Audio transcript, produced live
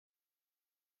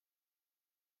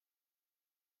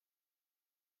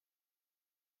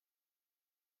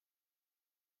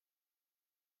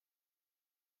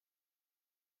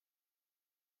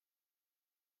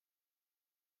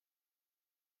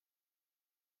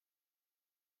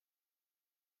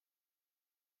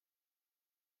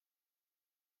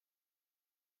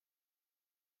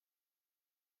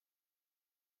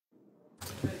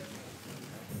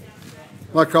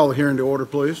I'd like to call the hearing to order,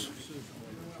 please.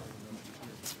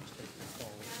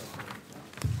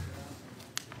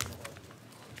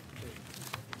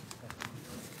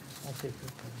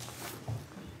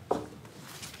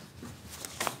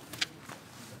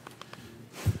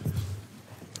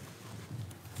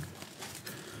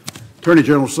 Attorney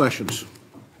General Sessions,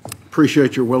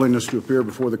 appreciate your willingness to appear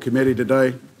before the committee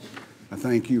today. I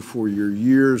thank you for your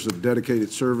years of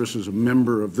dedicated service as a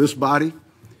member of this body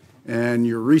and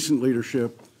your recent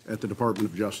leadership at the Department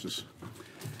of Justice.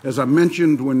 As I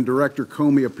mentioned when Director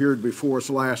Comey appeared before us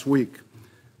last week,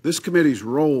 this committee's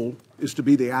role is to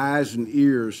be the eyes and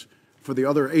ears for the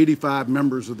other 85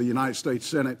 members of the United States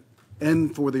Senate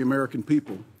and for the American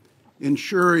people,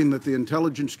 ensuring that the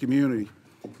intelligence community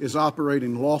is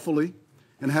operating lawfully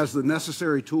and has the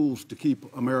necessary tools to keep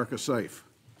America safe.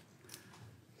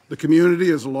 The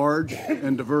community is a large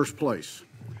and diverse place.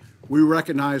 We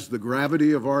recognize the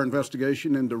gravity of our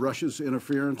investigation into Russia's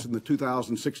interference in the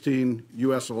 2016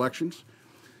 U.S. elections,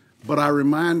 but I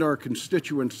remind our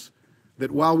constituents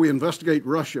that while we investigate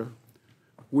Russia,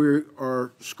 we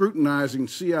are scrutinizing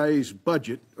CIA's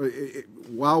budget.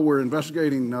 While we're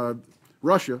investigating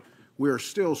Russia, we are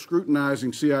still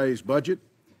scrutinizing CIA's budget,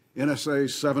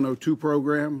 NSA's 702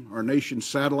 program, our nation's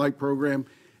satellite program,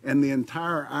 and the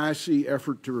entire IC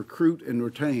effort to recruit and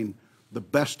retain the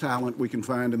best talent we can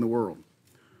find in the world.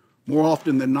 More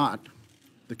often than not,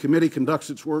 the committee conducts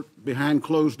its work behind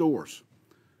closed doors,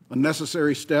 a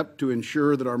necessary step to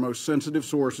ensure that our most sensitive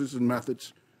sources and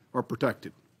methods are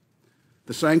protected.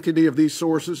 The sanctity of these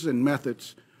sources and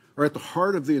methods are at the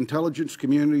heart of the intelligence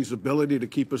community's ability to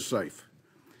keep us safe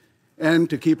and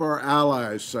to keep our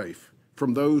allies safe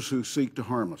from those who seek to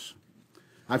harm us.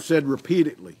 I've said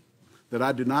repeatedly that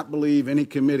I do not believe any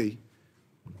committee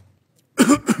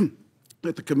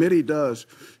that the committee does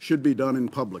should be done in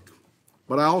public.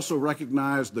 But I also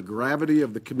recognize the gravity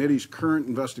of the committee's current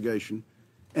investigation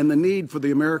and the need for the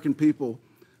American people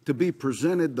to be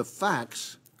presented the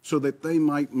facts so that they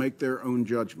might make their own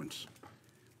judgments.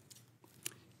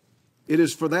 It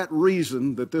is for that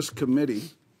reason that this committee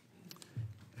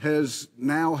has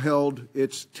now held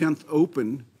its 10th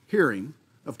open hearing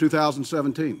of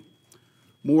 2017,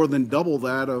 more than double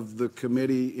that of the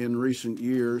committee in recent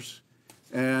years,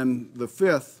 and the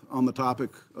 5th on the topic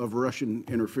of Russian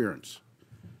interference.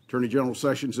 Attorney General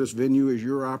Sessions, this venue is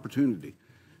your opportunity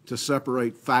to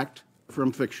separate fact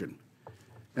from fiction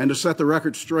and to set the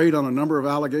record straight on a number of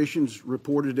allegations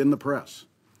reported in the press.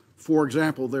 For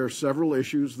example, there are several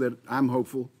issues that I'm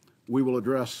hopeful we will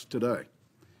address today.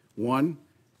 One,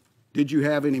 did you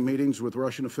have any meetings with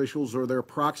Russian officials or their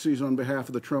proxies on behalf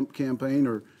of the Trump campaign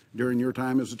or during your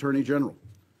time as Attorney General?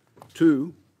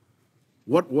 Two,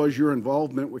 what was your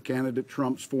involvement with candidate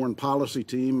Trump's foreign policy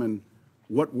team and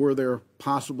what were their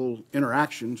possible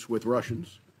interactions with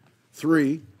Russians?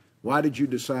 Three, why did you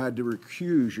decide to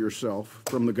recuse yourself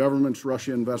from the government's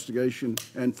Russia investigation?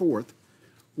 And fourth,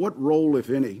 what role,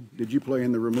 if any, did you play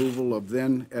in the removal of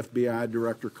then FBI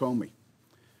Director Comey?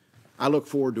 I look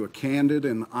forward to a candid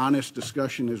and honest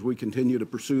discussion as we continue to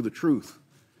pursue the truth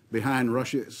behind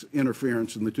Russia's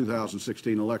interference in the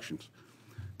 2016 elections.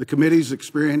 The committee's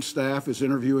experienced staff is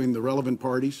interviewing the relevant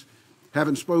parties,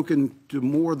 having spoken to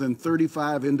more than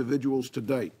 35 individuals to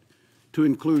date, to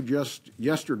include just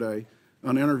yesterday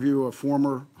an interview of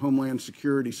former Homeland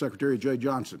Security Secretary Jay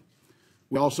Johnson.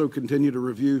 We also continue to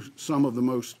review some of the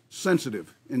most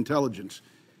sensitive intelligence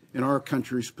in our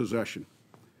country's possession.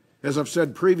 As I've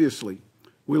said previously,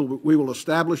 we will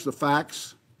establish the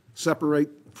facts,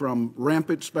 separate from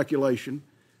rampant speculation,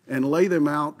 and lay them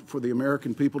out for the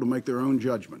American people to make their own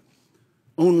judgment.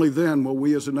 Only then will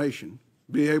we as a nation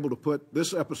be able to put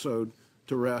this episode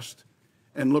to rest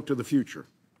and look to the future.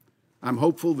 I'm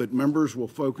hopeful that members will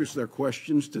focus their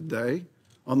questions today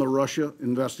on the Russia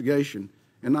investigation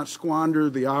and not squander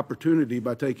the opportunity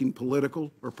by taking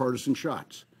political or partisan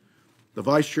shots. The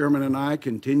Vice Chairman and I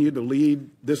continue to lead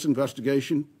this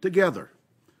investigation together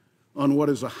on what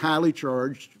is a highly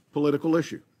charged political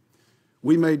issue.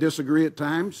 We may disagree at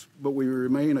times, but we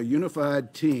remain a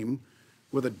unified team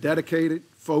with a dedicated,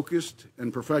 focused,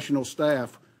 and professional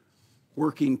staff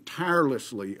working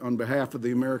tirelessly on behalf of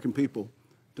the American people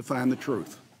to find the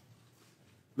truth.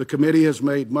 The committee has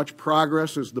made much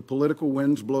progress as the political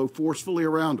winds blow forcefully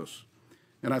around us,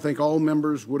 and I think all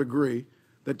members would agree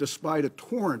that despite a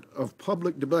torrent of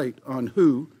public debate on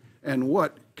who and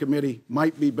what committee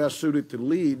might be best suited to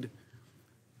lead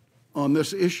on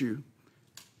this issue,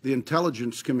 the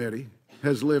Intelligence Committee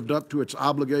has lived up to its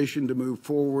obligation to move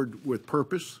forward with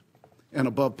purpose and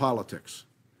above politics.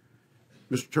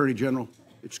 Mr. Attorney General,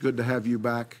 it's good to have you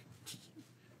back.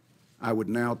 I would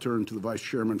now turn to the Vice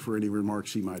Chairman for any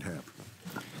remarks he might have.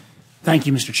 Thank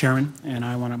you, Mr. Chairman, and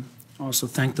I want to also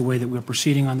thank the way that we're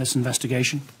proceeding on this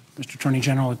investigation. Mr. Attorney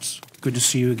General, it's good to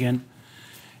see you again,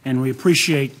 and we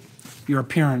appreciate your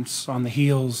appearance on the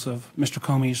heels of Mr.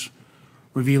 Comey's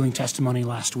revealing testimony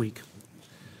last week.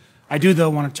 I do, though,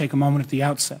 want to take a moment at the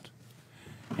outset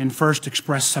and first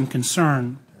express some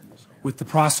concern with the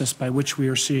process by which we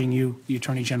are seeing you, the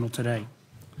Attorney General, today.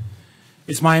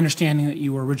 It's my understanding that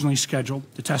you were originally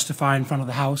scheduled to testify in front of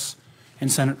the House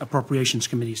and Senate Appropriations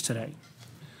Committees today.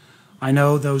 I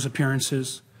know those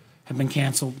appearances have been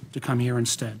canceled to come here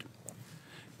instead.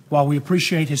 While we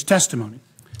appreciate his testimony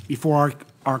before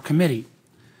our committee,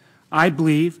 I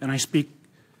believe, and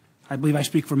I believe I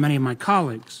speak for many of my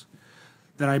colleagues,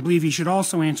 that I believe he should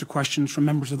also answer questions from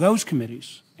members of those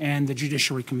committees and the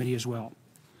Judiciary Committee as well.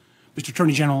 Mr.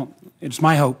 Attorney General, it's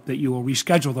my hope that you will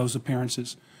reschedule those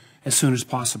appearances as soon as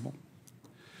possible.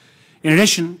 In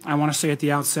addition, I want to say at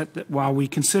the outset that while we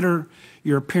consider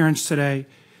your appearance today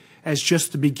as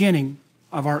just the beginning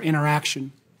of our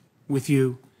interaction with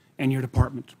you and your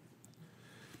department,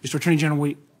 Mr. Attorney General,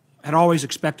 we had always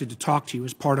expected to talk to you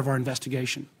as part of our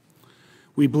investigation.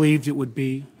 We believed it would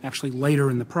be actually later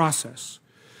in the process.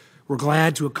 We're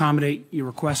glad to accommodate your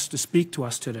request to speak to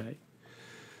us today,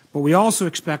 but we also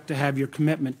expect to have your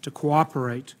commitment to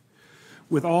cooperate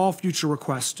with all future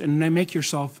requests and make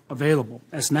yourself available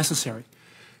as necessary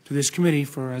to this committee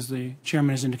for, as the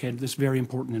chairman has indicated, this very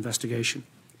important investigation.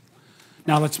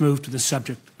 Now let's move to the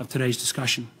subject of today's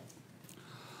discussion.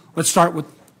 Let's start with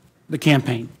the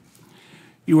campaign.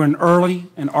 You were an early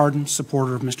and ardent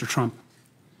supporter of Mr. Trump.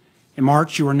 In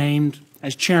March, you were named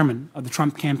as chairman of the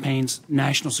Trump campaign's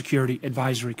National Security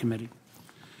Advisory Committee.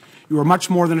 You were much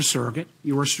more than a surrogate.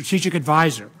 You were a strategic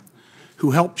advisor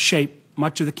who helped shape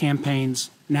much of the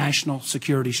campaign's national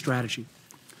security strategy.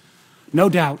 No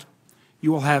doubt,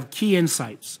 you will have key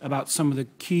insights about some of the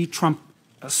key Trump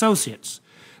associates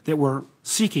that we're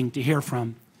seeking to hear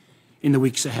from in the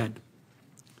weeks ahead.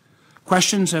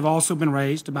 Questions have also been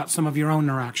raised about some of your own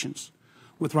interactions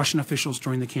with Russian officials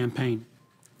during the campaign.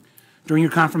 During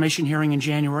your confirmation hearing in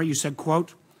January, you said,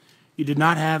 quote, you did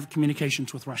not have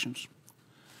communications with Russians.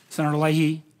 Senator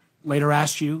Leahy later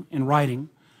asked you in writing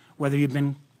whether you'd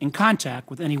been in contact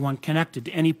with anyone connected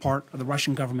to any part of the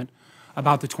Russian government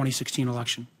about the 2016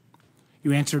 election.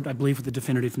 You answered, I believe, with a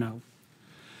definitive no.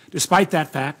 Despite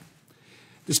that,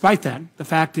 the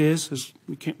fact is, as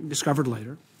we discovered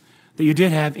later, that you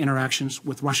did have interactions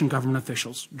with Russian government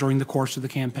officials during the course of the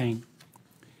campaign.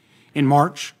 In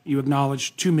March, you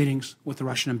acknowledged 2 meetings with the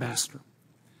Russian ambassador.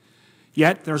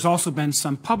 Yet, there's also been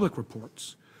some public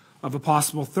reports of a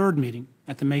possible 3rd meeting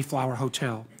at the Mayflower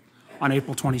Hotel on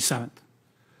April 27th.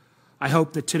 I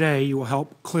hope that today you will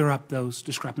help clear up those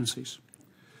discrepancies.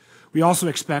 We also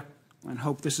expect, and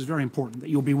hope this is very important, that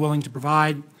you'll be willing to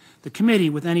provide the committee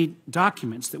with any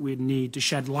documents that we'd need to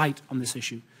shed light on this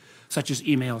issue, such as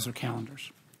emails or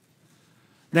calendars.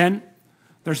 Then,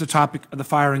 there's the topic of the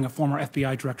firing of former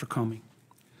FBI Director Comey.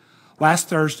 Last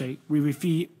Thursday, we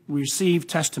received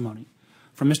testimony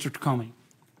from Mr. Comey.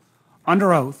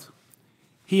 Under oath,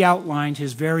 he outlined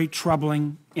his very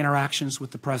troubling interactions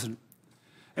with the President,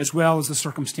 as well as the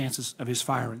circumstances of his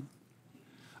firing.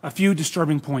 A few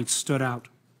disturbing points stood out.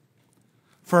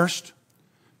 First,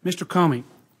 Mr. Comey,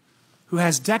 who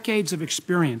has decades of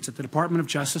experience at the Department of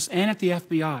Justice and at the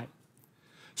FBI,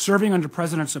 serving under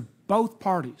presidents of both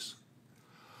parties,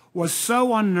 was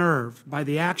so unnerved by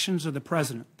the actions of the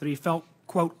President that he felt,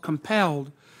 quote,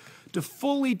 compelled to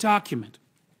fully document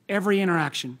every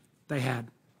interaction they had.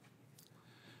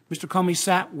 Mr. Comey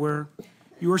sat where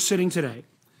you are sitting today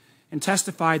and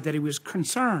testified that he was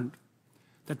concerned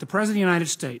that the President of the United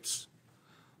States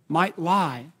might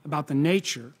lie about the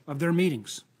nature of their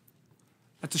meetings.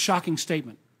 That's a shocking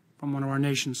statement from one of our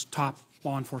nation's top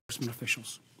law enforcement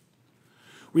officials.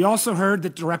 We also heard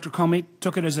that Director Comey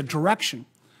took it as a direction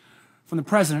from the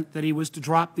President that he was to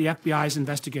drop the FBI's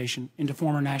investigation into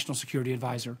former National Security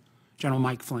Advisor General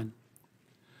Mike Flynn.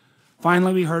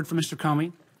 Finally, we heard from Mr.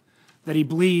 Comey that he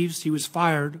believes he was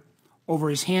fired over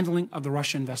his handling of the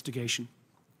Russia investigation.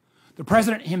 The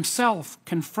President himself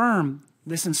confirmed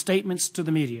this in statements to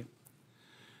the media.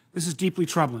 This is deeply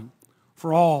troubling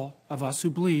for all of us who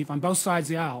believe on both sides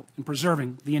of the aisle in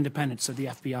preserving the independence of the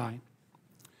FBI.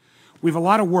 We have a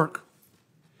lot of work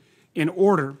in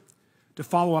order to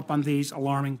follow up on these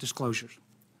alarming disclosures.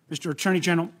 Mr. Attorney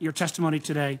General, your testimony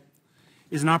today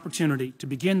is an opportunity to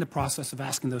begin the process of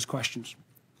asking those questions.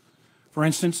 For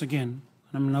instance, again,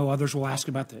 and I know others will ask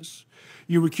about this,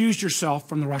 you recused yourself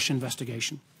from the Russia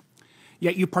investigation,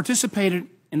 yet you participated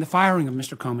in the firing of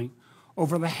Mr. Comey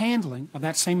over the handling of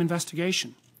that same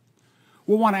investigation.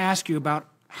 We'll want to ask you about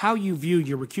how you view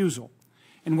your recusal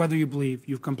and whether you believe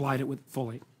you've complied with it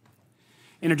fully.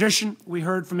 In addition, we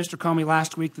heard from Mr. Comey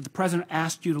last week that the President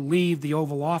asked you to leave the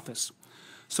Oval Office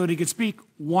so that he could speak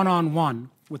one-on-one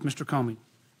with Mr. Comey.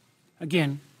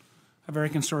 Again, a very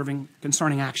concerning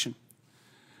action.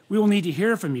 We will need to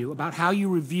hear from you about how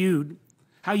you viewed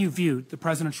the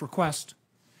President's request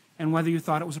and whether you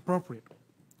thought it was appropriate.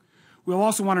 We'll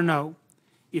also want to know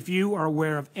if you are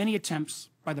aware of any attempts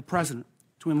by the President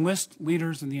to enlist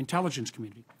leaders in the intelligence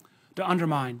community to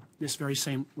undermine this very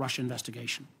same Russia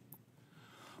investigation.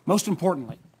 Most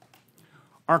importantly,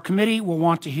 our committee will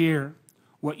want to hear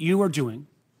what you are doing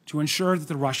to ensure that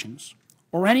the Russians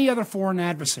or any other foreign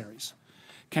adversaries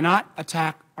cannot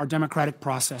attack our democratic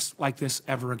process like this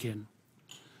ever again.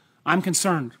 I'm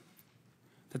concerned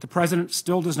that the President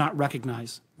still does not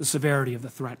recognize the severity of the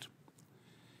threat.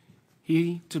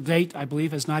 He, to date, I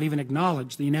believe, has not even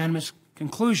acknowledged the unanimous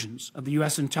conclusions of the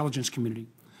U.S. intelligence community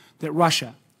that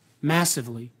Russia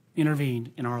massively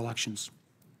intervened in our elections.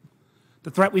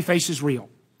 The threat we face is real,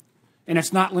 and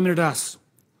it's not limited to us.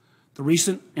 The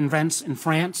recent events in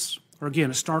France are,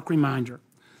 again, a stark reminder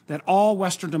that all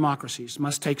Western democracies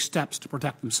must take steps to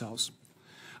protect themselves.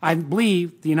 I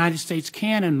believe the United States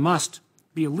can and must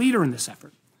be a leader in this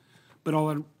effort, but it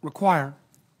will require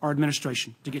our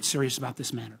administration to get serious about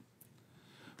this matter.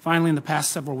 Finally, in the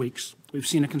past several weeks, we've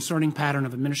seen a concerning pattern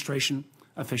of administration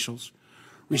officials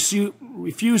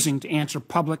refusing to answer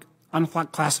public,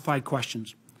 unclassified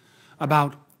questions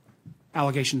about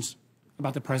allegations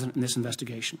about the President in this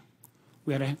investigation.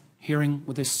 We had a hearing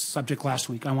with this subject last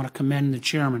week. I want to commend the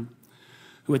chairman,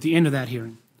 who at the end of that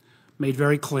hearing made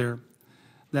very clear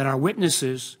that our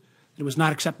witnesses, it was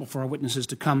not acceptable for our witnesses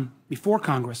to come before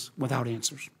Congress without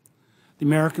answers. The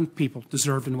American people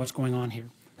deserve to know what's going on here.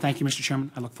 Thank you, Mr.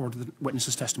 Chairman. I look forward to the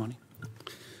witness's testimony.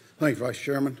 Thank you, Vice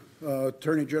Chairman.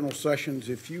 Attorney General Sessions,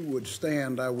 if you would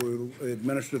stand, I will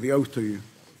administer the oath to you.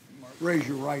 Raise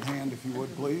your right hand, if you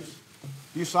would, please.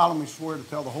 Do you solemnly swear to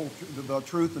tell the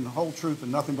truth and the whole truth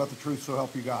and nothing but the truth, so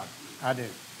help you God? I do.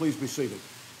 Please be seated.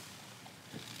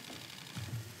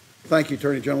 Thank you,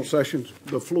 Attorney General Sessions.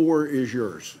 The floor is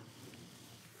yours.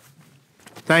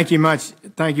 Thank you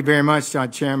very much,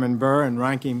 Chairman Burr and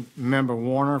Ranking Member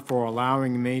Warner, for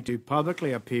allowing me to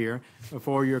publicly appear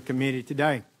before your committee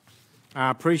today. I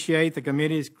appreciate the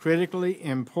committee's critically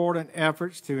important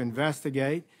efforts to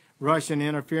investigate Russian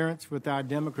interference with our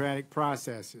democratic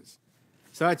processes.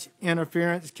 Such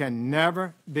interference can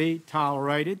never be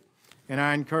tolerated, and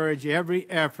I encourage every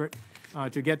effort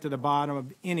to get to the bottom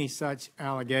of any such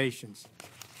allegations.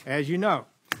 As you know,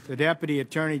 the Deputy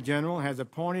Attorney General has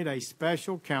appointed a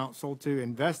special counsel to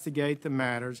investigate the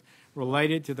matters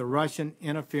related to the Russian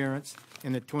interference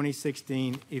in the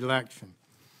 2016 election.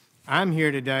 I'm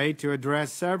here today to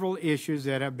address several issues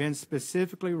that have been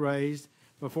specifically raised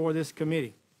before this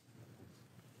committee.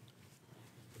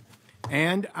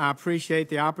 And I appreciate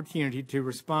the opportunity to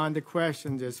respond to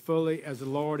questions as fully as the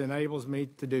Lord enables me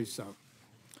to do so.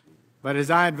 But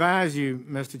as I advise you,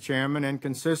 Mr. Chairman, and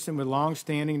consistent with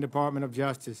long-standing Department of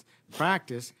Justice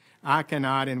practice, I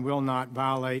cannot and will not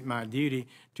violate my duty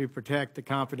to protect the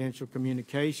confidential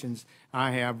communications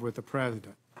I have with the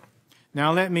President.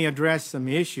 Now let me address some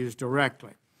issues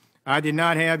directly. I did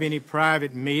not have any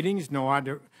private meetings, nor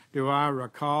do I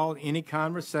recall any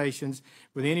conversations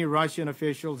with any Russian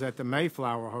officials at the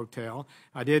Mayflower Hotel.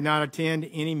 I did not attend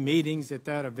any meetings at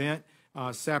that event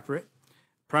separate.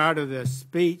 Prior to the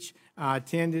speech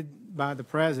attended by the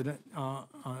President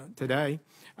today,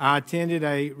 I attended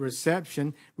a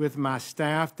reception with my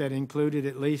staff that included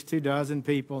at least 24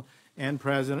 people and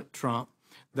President Trump,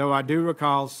 though I do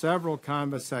recall several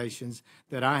conversations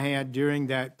that I had during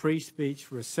that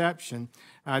pre-speech reception.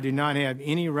 I do not have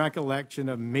any recollection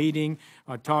of meeting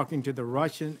or talking to the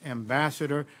Russian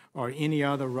ambassador or any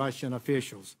other Russian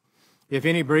officials. If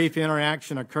any brief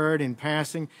interaction occurred in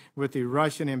passing with the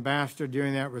Russian ambassador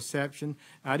during that reception,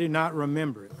 I do not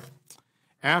remember it.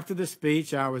 After the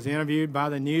speech, I was interviewed by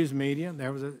the news media.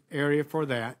 There was an area for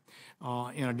that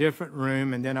in a different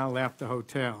room, and then I left the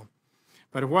hotel.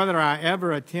 But whether I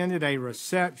ever attended a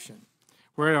reception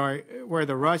where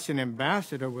the Russian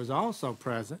ambassador was also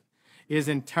present is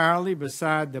entirely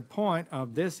beside the point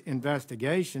of this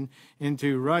investigation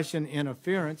into Russian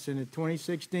interference in the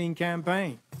 2016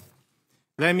 campaign.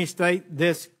 Let me state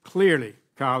this clearly,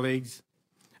 colleagues.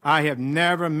 I have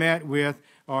never met with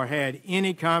or had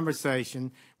any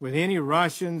conversation with any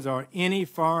Russians or any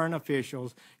foreign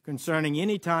officials concerning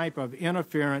any type of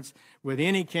interference with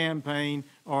any campaign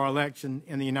or election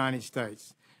in the United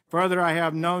States. Further, I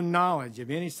have no knowledge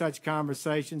of any such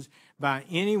conversations by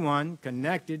anyone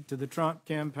connected to the Trump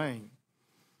campaign.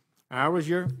 I was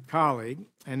your colleague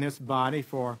in this body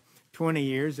for 20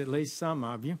 years, at least some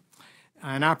of you,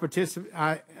 and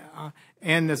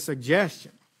and the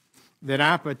suggestion that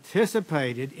I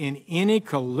participated in any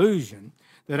collusion,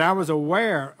 that I was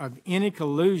aware of any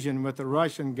collusion with the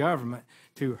Russian government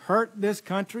to hurt this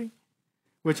country,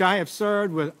 which I have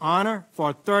served with honor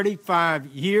for 35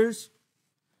 years,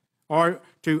 or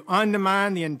to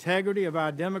undermine the integrity of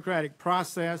our democratic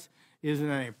process, is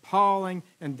an appalling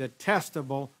and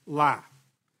detestable lie.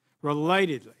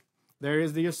 Relatedly, there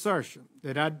is the assertion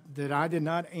that I did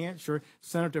not answer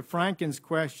Senator Franken's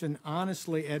question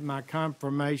honestly at my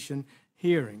confirmation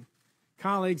hearing.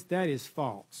 Colleagues, that is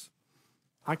false.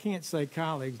 I can't say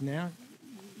colleagues now.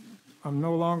 I'm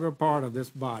no longer a part of this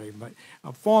body, but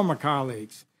former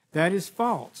colleagues, that is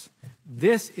false.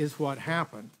 This is what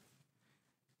happened.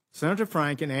 Senator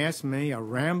Franken asked me a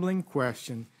rambling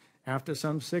question after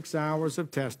some 6 hours of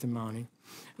testimony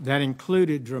that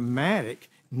included dramatic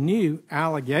new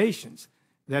allegations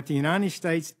that the United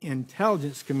States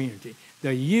intelligence community,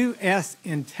 the U.S.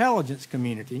 intelligence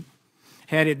community,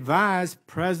 had advised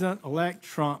President-elect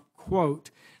Trump, quote,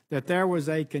 that there was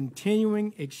a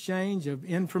continuing exchange of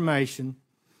information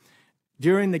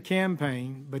during the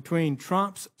campaign between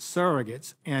Trump's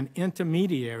surrogates and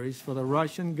intermediaries for the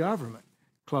Russian government,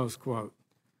 close quote.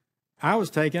 I was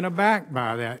taken aback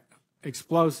by that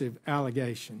explosive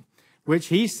allegation, which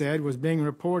he said was being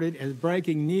reported as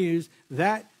breaking news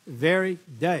that very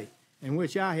day, and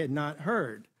which I had not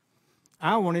heard.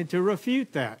 I wanted to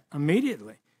refute that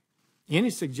immediately.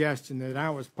 Any suggestion that I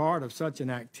was part of such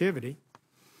an activity,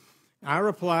 I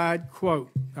replied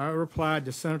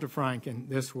to Senator Franken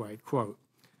this way, quote,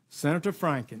 Senator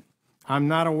Franken, I'm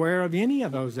not aware of any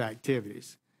of those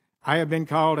activities. I have been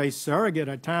called a surrogate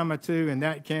a time or two in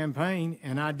that campaign,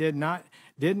 and I did not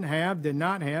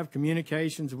have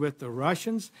communications with the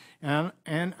Russians, and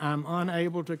I'm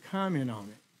unable to comment on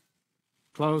it.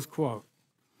 Close quote.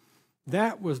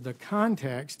 That was the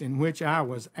context in which I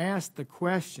was asked the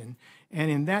question,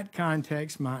 and in that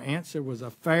context, my answer was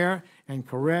a fair and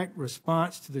correct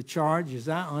response to the charge as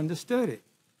I understood it.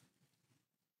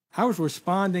 I was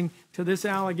responding to this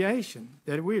allegation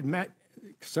that we had met,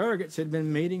 surrogates had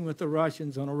been meeting with the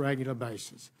Russians on a regular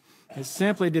basis. It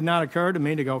simply did not occur to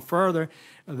me to go further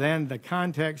than the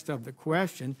context of the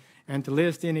question and to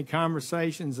list any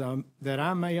conversations that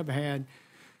I may have had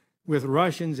with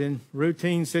Russians in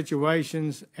routine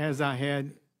situations, as I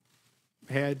had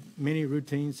many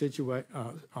routine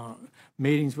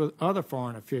meetings with other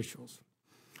foreign officials.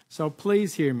 So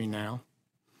please hear me now.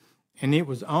 And it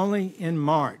was only in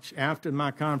March, after my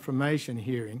confirmation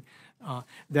hearing,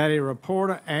 that a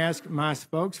reporter asked my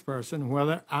spokesperson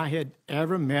whether I had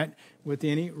ever met with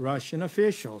any Russian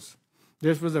officials.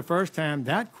 This was the first time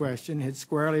that question had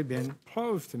squarely been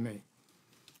posed to me.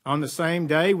 On the same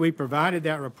day, we provided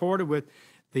that reporter with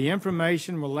the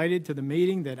information related to the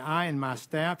meeting that I and my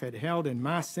staff had held in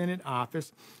my Senate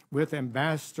office with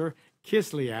Ambassador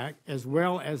Kislyak, as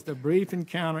well as the brief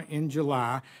encounter in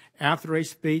July after a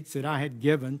speech that I had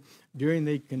given during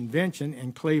the convention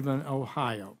in Cleveland,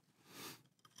 Ohio.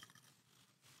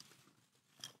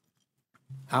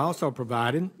 I also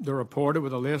provided the reporter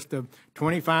with a list of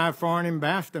 25 foreign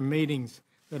ambassador meetings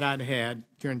that I'd had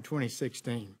during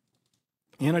 2016.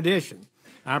 In addition,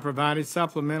 I provided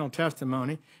supplemental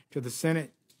testimony to the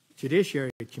Senate Judiciary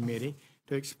Committee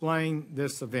to explain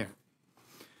this event.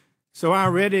 So I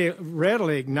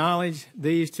readily acknowledge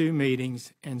these two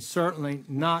meetings, and certainly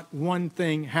not one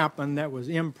thing happened that was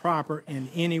improper in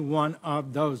any one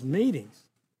of those meetings.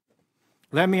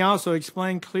 Let me also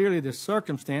explain clearly the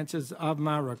circumstances of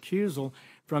my recusal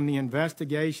from the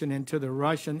investigation into the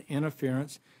Russian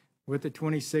interference with the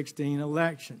 2016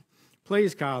 election.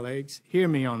 Please, colleagues, hear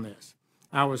me on this.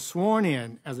 I was sworn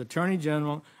in as Attorney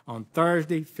General on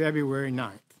Thursday, February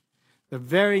 9th. The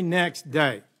very next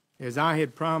day, as I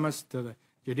had promised to the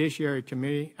Judiciary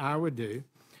Committee I would do,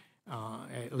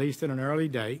 at least at an early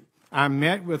date, I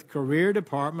met with Career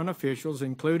Department officials,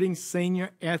 including a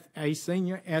senior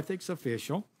ethics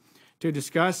official, to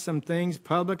discuss some things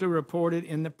publicly reported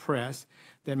in the press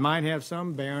that might have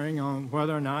some bearing on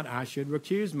whether or not I should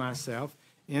recuse myself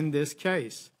in this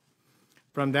case.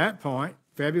 From that point,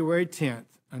 February 10th,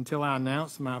 until I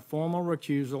announced my formal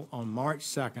recusal on March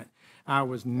 2nd, I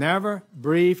was never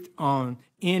briefed on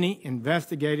any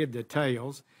investigative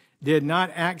details, did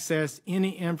not access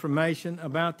any information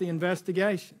about the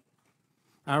investigation.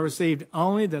 I received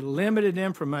only the limited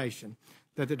information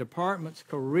that the department's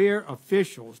career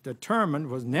officials determined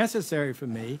was necessary for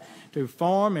me to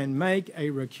form and make a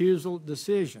recusal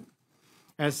decision.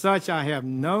 As such, I have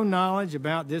no knowledge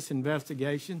about this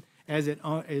investigation as it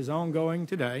is ongoing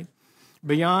today,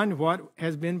 beyond what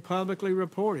has been publicly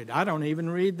reported. I don't even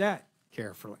read that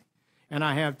carefully. And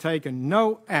I have taken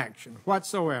no action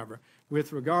whatsoever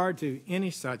with regard to any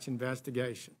such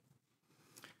investigation.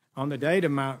 On the date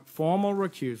of my formal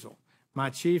recusal, my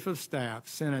Chief of Staff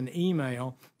sent an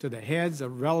email to the heads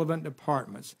of relevant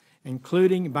departments,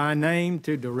 including by name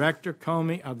to Director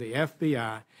Comey of the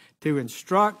FBI, to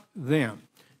instruct them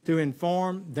to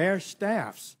inform their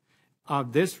staffs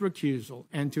of this recusal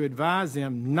and to advise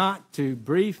them not to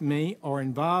brief me or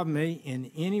involve me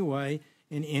in any way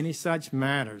in any such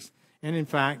matters. And in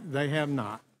fact, they have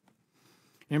not.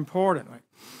 Importantly,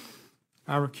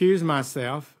 I recuse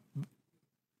myself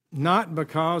not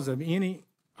because of any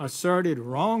asserted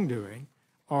wrongdoing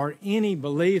or any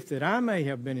belief that I may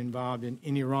have been involved in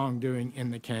any wrongdoing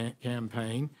in the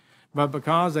campaign, but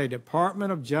because a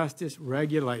Department of Justice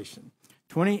regulation,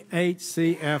 28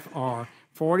 CFR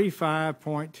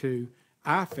 45.2,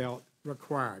 I felt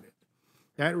required it.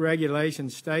 That regulation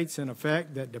states in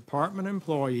effect that department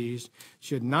employees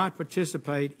should not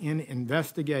participate in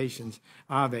investigations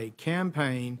of a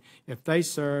campaign if they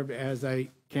served as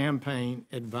a campaign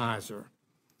advisor.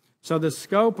 So the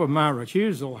scope of my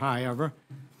recusal, however,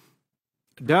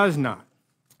 does not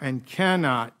and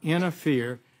cannot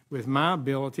interfere with my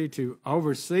ability to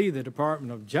oversee the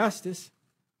Department of Justice,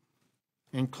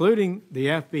 including the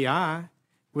FBI,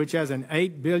 which has an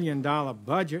 $8 billion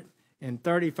budget and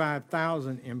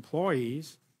 35,000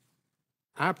 employees.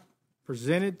 I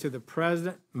presented to the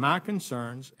President my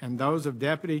concerns and those of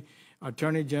Deputy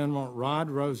Attorney General Rod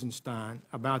Rosenstein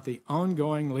about the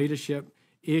ongoing leadership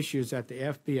issues at the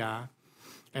FBI,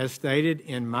 as stated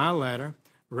in my letter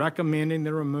recommending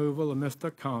the removal of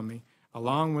Mr. Comey,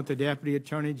 along with the Deputy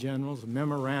Attorney General's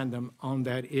memorandum on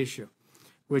that issue,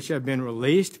 which have been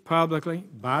released publicly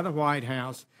by the White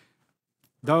House.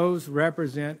 Those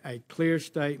represent a clear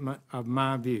statement of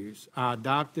my views. I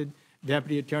adopted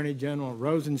Deputy Attorney General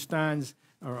Rosenstein's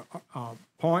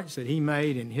points that he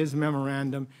made in his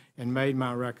memorandum and made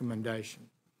my recommendation.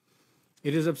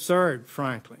 It is absurd,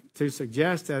 frankly, to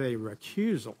suggest that a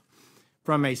recusal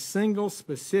from a single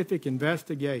specific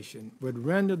investigation would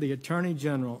render the Attorney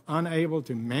General unable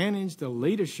to manage the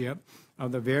leadership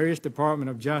of the various Department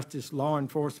of Justice law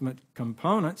enforcement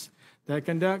components that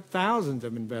conduct thousands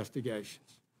of investigations.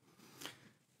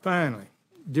 Finally,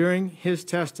 during his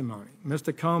testimony,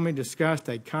 Mr. Comey discussed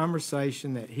a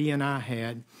conversation that he and I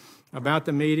had about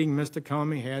the meeting Mr.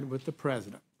 Comey had with the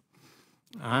President.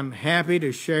 I'm happy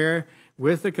to share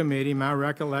with the committee my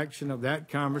recollection of that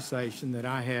conversation that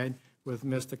I had with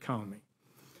Mr. Comey.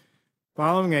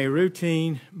 Following a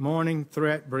routine morning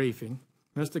threat briefing,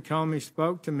 Mr. Comey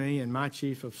spoke to me and my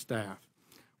Chief of Staff.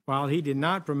 While he did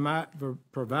not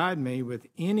provide me with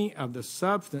any of the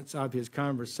substance of his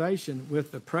conversation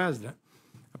with the President,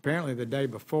 apparently the day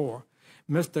before,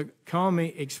 Mr.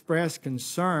 Comey expressed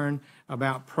concern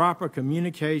about proper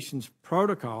communications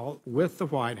protocol with the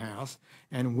White House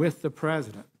and with the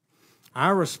President. I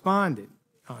responded.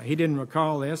 He didn't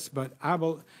recall this, but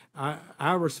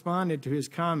I responded to his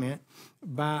comment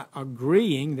by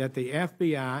agreeing that the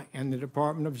FBI and the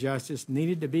Department of Justice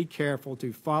needed to be careful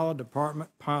to follow department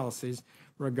policies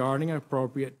regarding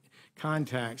appropriate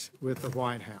contacts with the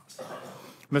White House.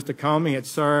 Mr. Comey had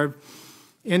served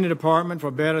in the department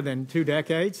for better than 2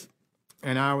 decades,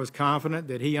 and I was confident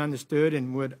that he understood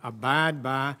and would abide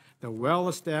by the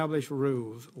well-established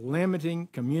rules limiting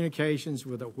communications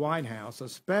with the White House,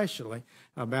 especially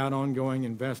about ongoing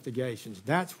investigations.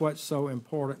 That's what's so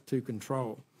important to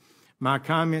control. My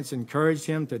comments encouraged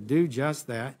him to do just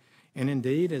that, and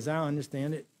indeed, as I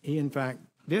understand it, he in fact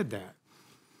did that.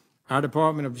 Our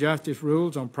Department of Justice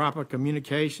rules on proper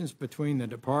communications between the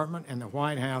Department and the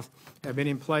White House have been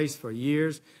in place for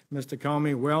years. Mr.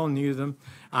 Comey well knew them.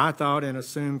 I thought and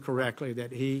assumed correctly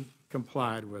that he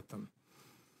complied with them.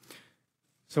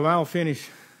 So I'll finish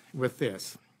with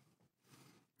this.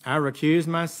 I recused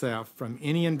myself from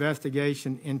any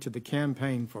investigation into the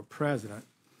campaign for president,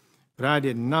 but I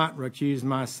did not recuse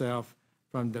myself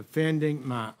from defending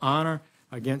my honor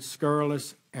against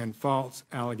scurrilous and false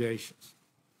allegations.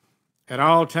 At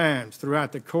all times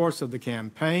throughout the course of the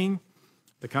campaign,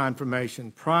 the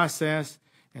confirmation process,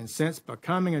 and since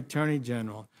becoming Attorney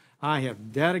General, I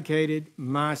have dedicated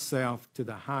myself to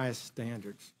the highest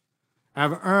standards.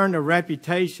 I've earned a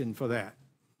reputation for that,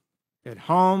 at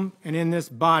home and in this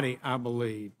body, I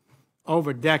believe,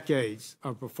 over decades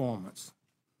of performance.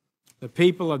 The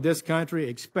people of this country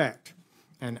expect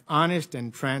an honest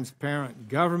and transparent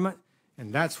government,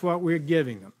 and that's what we're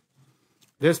giving them.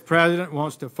 This president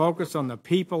wants to focus on the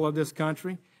people of this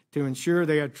country to ensure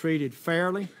they are treated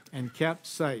fairly and kept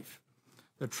safe.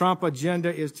 The Trump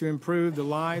agenda is to improve the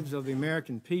lives of the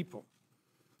American people.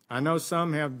 I know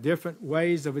some have different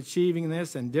ways of achieving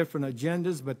this and different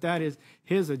agendas, but that is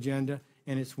his agenda,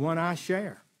 and it's one I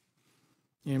share.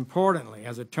 Importantly,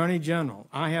 as Attorney General,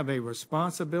 I have a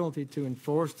responsibility to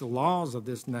enforce the laws of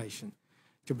this nation,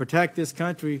 to protect this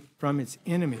country from its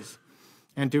enemies,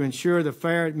 and to ensure the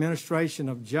fair administration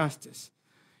of justice.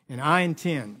 And I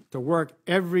intend to work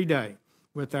every day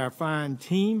with our fine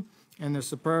team and the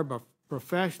superb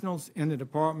professionals in the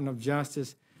Department of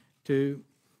Justice to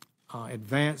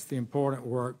advance the important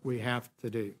work we have to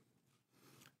do.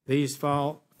 These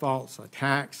false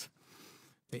attacks,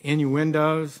 the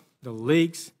innuendos, the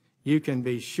leaks, you can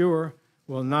be sure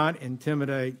will not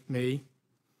intimidate me.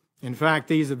 In fact,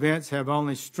 these events have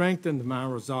only strengthened my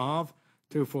resolve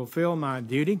to fulfill my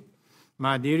duty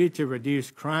to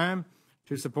reduce crime,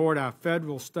 to support our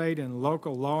federal, state, and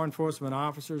local law enforcement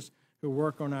officers who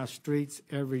work on our streets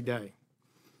every day.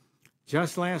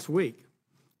 Just last week,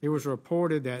 it was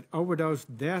reported that overdose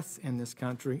deaths in this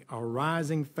country are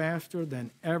rising faster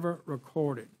than ever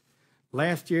recorded.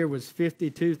 Last year was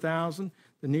 52,000.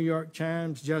 The New York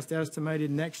Times just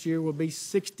estimated next year will be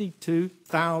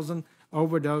 62,000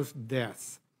 overdose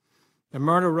deaths. The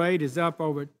murder rate is up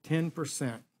over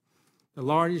 10%, the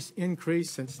largest increase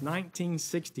since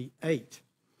 1968.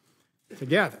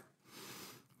 Together,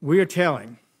 we are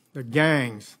telling the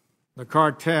gangs, the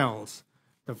cartels,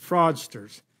 the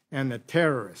fraudsters, and the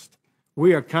terrorists,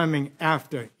 we are coming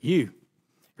after you,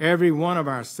 every one of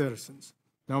our citizens,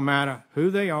 no matter who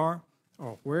they are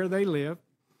or where they live,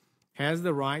 has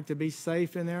the right to be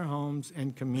safe in their homes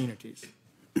and communities.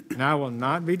 And I will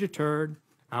not be deterred.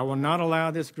 I will not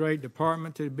allow this great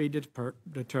department to be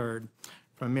deterred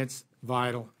from its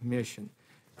vital mission.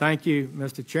 Thank you,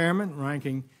 Mr. Chairman,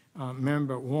 Ranking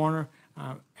Member Warner.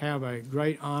 I have a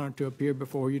great honor to appear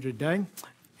before you today,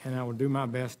 and I will do my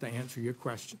best to answer your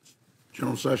questions.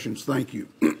 General Sessions, thank you.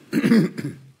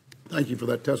 Thank you for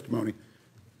that testimony.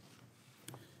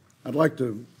 I'd like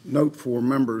to note for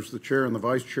members, the chair and the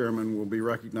vice chairman will be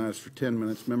recognized for 10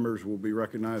 minutes. Members will be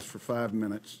recognized for 5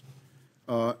 minutes.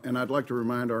 And I'd like to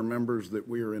remind our members that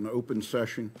we are in open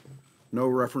session. No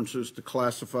references to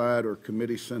classified or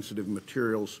committee-sensitive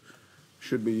materials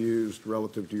should be used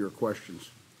relative to your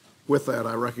questions. With that,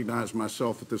 I recognize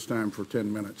myself at this time for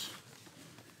 10 minutes.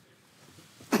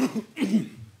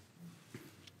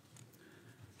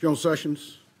 General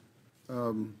Sessions,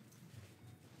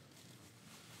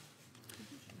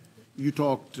 you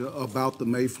talked about the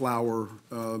Mayflower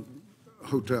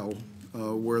Hotel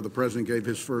where the President gave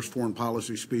his first foreign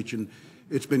policy speech, and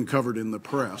it's been covered in the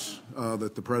press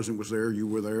that the President was there, you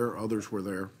were there, others were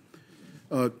there.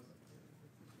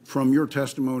 From your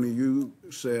testimony, you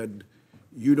said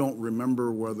you don't remember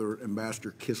whether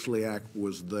Ambassador Kislyak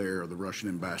was there, the Russian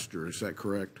ambassador. Is that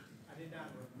correct?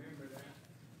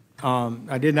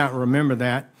 I did not remember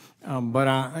that, but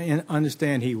I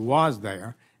understand he was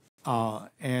there, so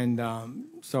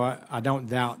I don't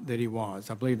doubt that he was.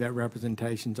 I believe that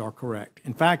representations are correct.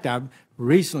 In fact, I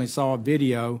recently saw a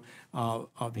video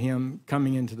of him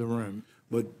coming into the room.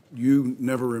 But you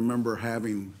never remember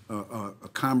having a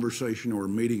conversation or a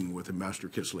meeting with Ambassador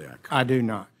Kislyak? I do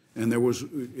not. And there was,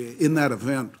 in that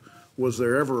event, was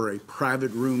there ever a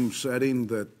private room setting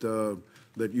that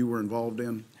that you were involved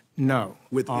in? No.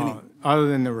 With any? Other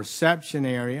than the reception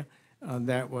area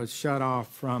that was shut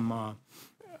off from,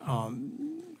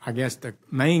 I guess, the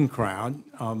main crowd,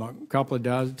 a couple of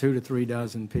dozen, 2 to 3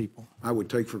 dozen people. I would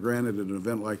take for granted at an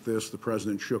event like this, the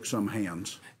President shook some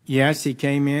hands. Yes, he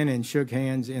came in and shook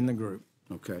hands in the group.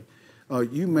 Okay.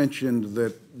 You mentioned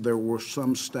that there were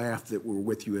some staff that were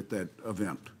with you at that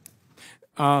event.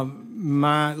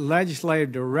 My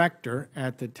legislative director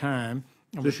at the time,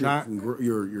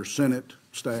 your Senate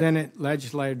staff? Senate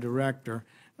legislative director,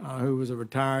 who was a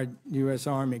retired U.S.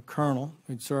 Army colonel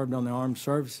who'd served on the Armed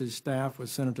Services staff with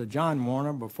Senator John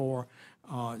Warner before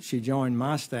she joined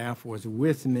my staff, was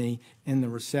with me in the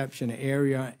reception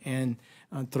area and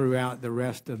throughout the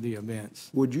rest of the events.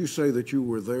 Would you say that you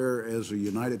were there as a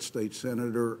United States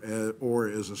Senator or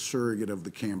as a surrogate of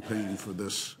the campaign for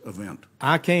this event?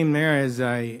 I came there as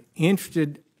an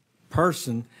interested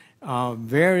person,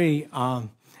 very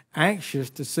anxious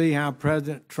to see how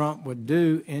President Trump would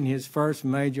do in his first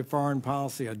major foreign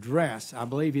policy address. I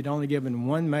believe he'd only given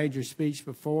one major speech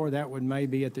before. That would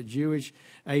maybe at the Jewish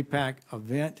AIPAC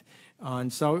event.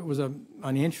 And so it was an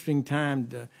interesting time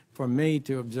for me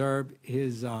to observe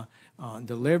his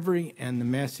delivery and the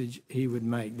message he would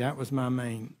make. That was my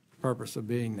main purpose of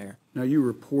being there. Now, you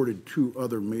reported 2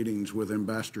 other meetings with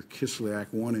Ambassador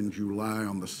Kislyak, one in July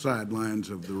on the sidelines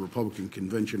of the Republican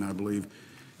convention, I believe,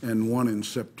 and one in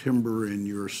September in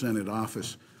your Senate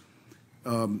office.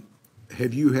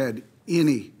 Have you had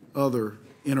any other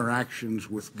interactions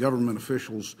with government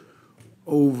officials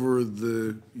over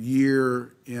the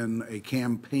year in a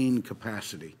campaign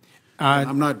capacity?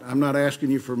 I'm not asking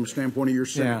you from a standpoint of your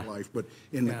Senate life, but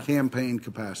in the campaign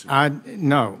capacity.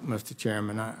 No, Mr.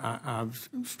 Chairman. I've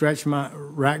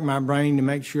racked my brain to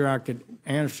make sure I could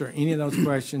answer any of those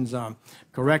questions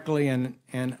correctly,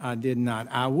 and I did not.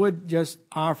 I would just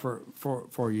offer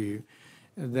for you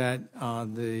that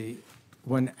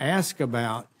when asked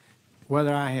about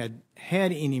whether I had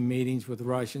had any meetings with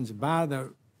Russians by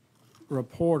the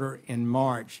reporter in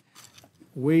March,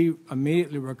 we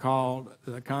immediately recalled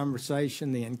the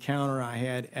conversation, the encounter I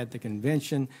had at the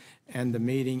convention and the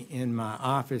meeting in my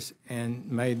office,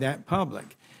 and made that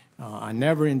public. I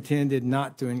never intended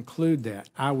not to include that.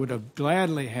 I would have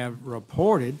gladly have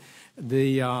reported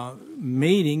the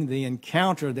meeting, the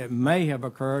encounter that may have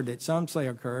occurred, that some say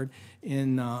occurred,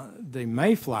 in the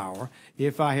Mayflower,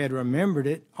 if I had remembered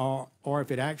it, or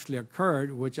if it actually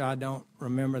occurred, which I don't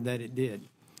remember that it did.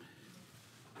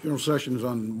 General Sessions,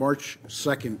 on March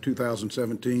 2nd,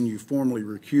 2017, you formally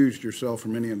recused yourself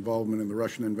from any involvement in the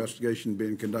Russian investigation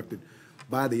being conducted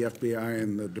by the FBI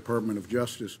and the Department of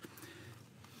Justice.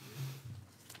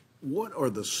 What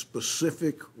are the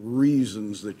specific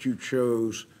reasons that you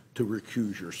chose to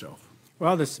recuse yourself?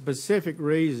 Well, the specific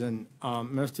reason,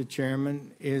 Mr.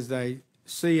 Chairman, is a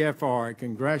CFR, a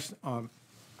Congressional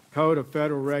Code of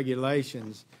Federal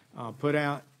Regulations, put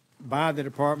out by the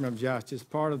Department of Justice,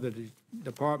 part of the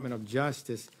Department of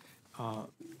Justice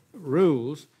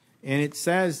rules, and it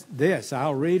says this,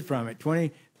 I'll read from it,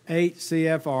 28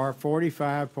 CFR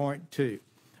 45.2.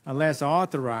 Unless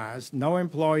authorized, no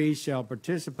employee shall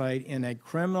participate in a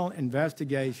criminal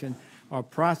investigation or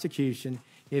prosecution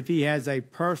if he has a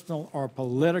personal or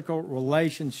political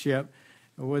relationship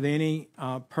with any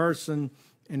person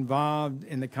involved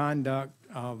in the conduct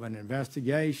of an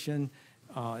investigation.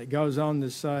 It goes on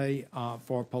to say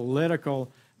for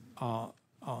political,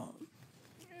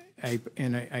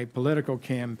 in a political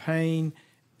campaign,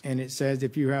 and it says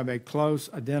if you have a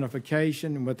close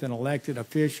identification with an elected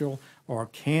official or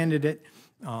candidate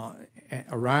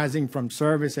arising from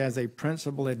service as a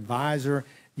principal advisor,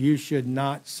 you should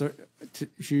not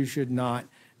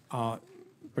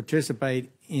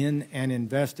participate in an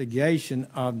investigation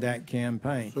of that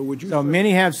campaign. So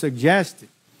many have suggested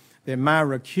that my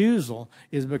recusal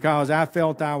is because I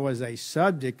felt I was a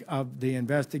subject of the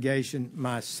investigation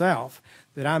myself,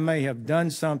 that I may have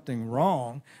done something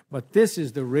wrong, but this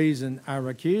is the reason I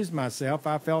recused myself.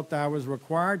 I felt I was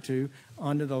required to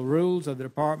under the rules of the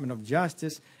Department of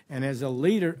Justice, and as a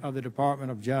leader of the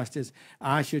Department of Justice,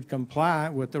 I should comply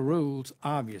with the rules,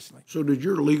 obviously. So did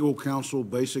your legal counsel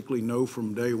basically know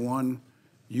from day one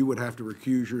you would have to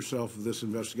recuse yourself of this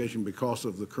investigation because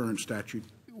of the current statute?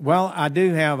 Well, I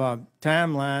do have a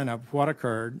timeline of what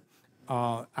occurred.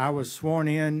 I was sworn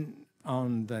in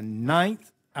on the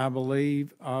 9th, I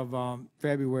believe, of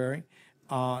February.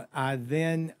 I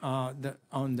then,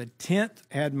 on the 10th,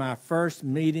 had my first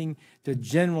meeting to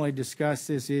generally discuss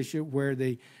this issue where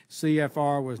the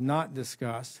CFR was not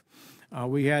discussed.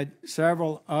 We had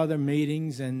several other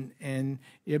meetings, and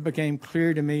it became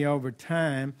clear to me over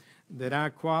time that I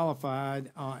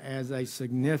qualified as a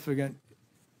significant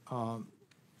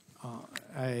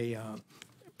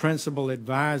principal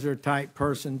advisor type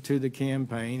person to the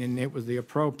campaign, and it was the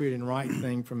appropriate and right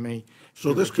thing for me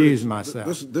to recuse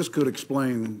myself. This could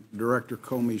explain Director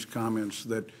Comey's comments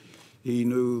that he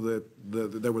knew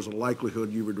that there was a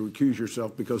likelihood you would recuse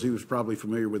yourself because he was probably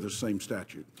familiar with the same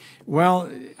statute. Well,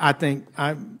 I think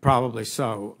probably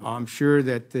so. I'm sure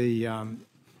that the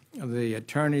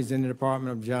attorneys in the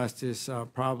Department of Justice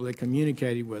probably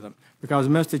communicated with them. Because,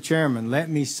 Mr. Chairman, let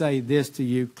me say this to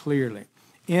you clearly.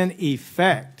 In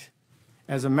effect,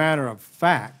 as a matter of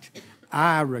fact,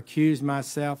 I recused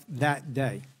myself that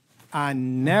day. I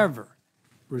never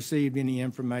received any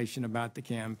information about the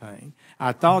campaign.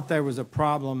 I thought there was a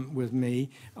problem with me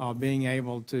being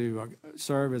able to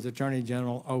serve as Attorney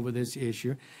General over this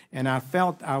issue, and I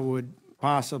felt I would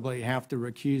possibly have to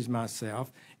recuse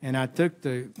myself, and I took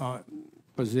the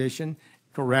position,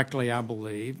 correctly I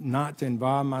believe, not to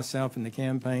involve myself in the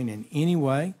campaign in any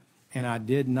way, and I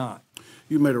did not.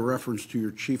 You made a reference to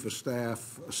your chief of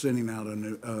staff sending out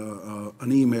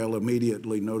an email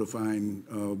immediately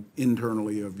notifying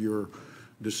internally of your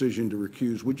decision to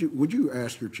recuse, would you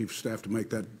ask your chief of staff to make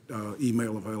that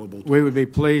email available? We would be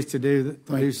pleased to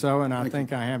do so, and I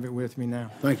think I have it with me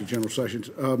now. Thank you, General Sessions.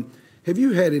 Have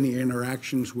you had any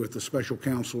interactions with the special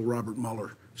counsel, Robert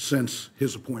Mueller, since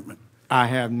his appointment? I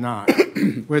have not.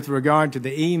 With regard to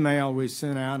the email we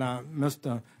sent out,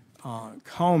 Mr.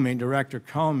 Comey, Director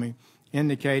Comey,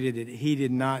 indicated that he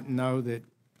did not know that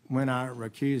when I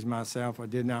recused myself or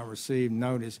did not receive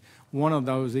notice, one of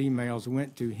those emails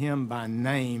went to him by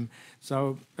name.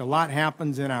 So a lot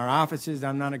happens in our offices.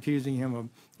 I'm not accusing him of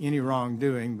any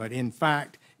wrongdoing, but in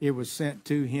fact, it was sent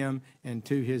to him and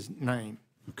to his name.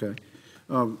 Okay.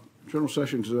 General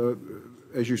Sessions,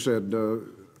 as you said,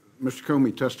 Mr.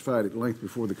 Comey testified at length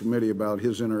before the committee about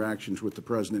his interactions with the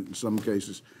president, in some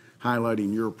cases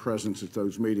highlighting your presence at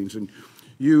those meetings. And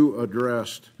you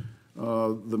addressed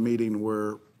the meeting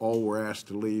where all were asked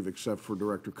to leave except for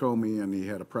Director Comey, and he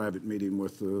had a private meeting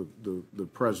with the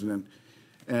president.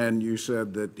 And you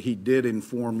said that he did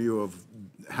inform you of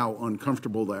how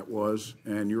uncomfortable that was,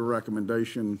 and your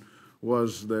recommendation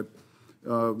was that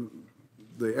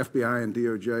the FBI and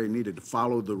DOJ needed to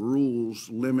follow the rules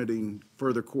limiting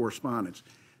further correspondence.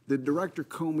 Did Director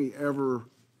Comey ever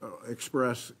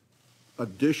express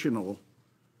additional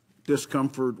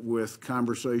discomfort with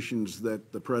conversations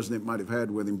that the president might have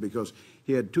had with him, because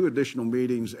he had 2 additional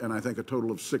meetings and I think a total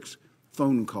of 6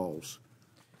 phone calls?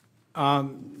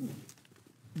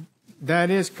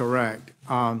 That is correct.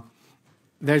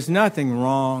 There's nothing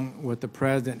wrong with the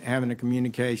president having a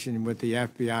communication with the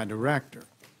FBI director.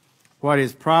 What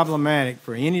is problematic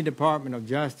for any Department of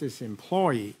Justice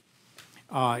employee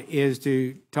is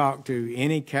to talk to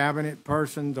any cabinet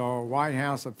persons or White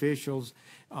House officials,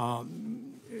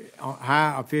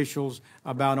 high officials,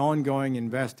 about ongoing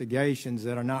investigations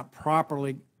that are not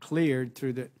properly cleared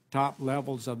through the top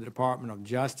levels of the Department of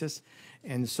Justice.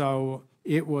 And so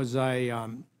it was a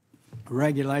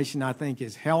regulation I think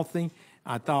is healthy.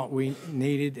 I thought we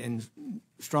needed and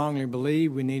strongly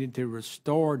believe we needed to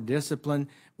restore discipline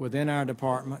within our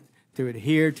department to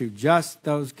adhere to just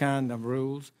those kind of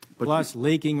rules, plus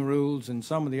leaking rules and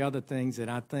some of the other things that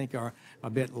I think are a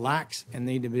bit lax and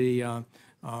need to be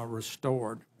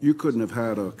restored. You couldn't have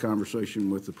had a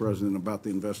conversation with the president about the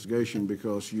investigation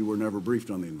because you were never briefed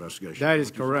on the investigation. That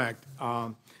is correct.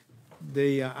 I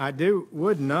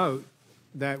would note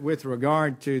that with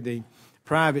regard to the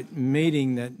private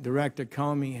meeting that Director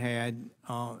Comey had,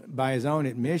 by his own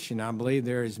admission, I believe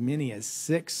there are as many as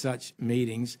 6 such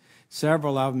meetings.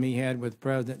 Several of them he had with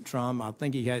President Trump. I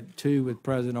think he had 2 with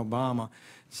President Obama.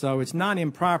 So it's not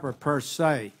improper per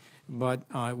se, but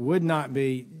it would not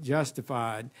be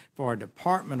justified for a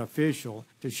department official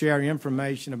to share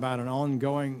information about an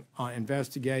ongoing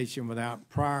investigation without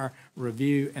prior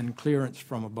review and clearance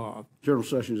from above. General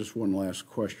Sessions, just one last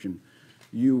question.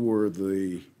 You were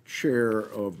the chair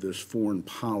of this foreign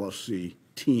policy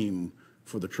team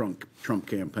for the Trump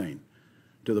campaign.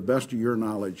 To the best of your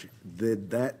knowledge,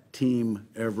 did that team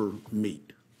ever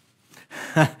meet?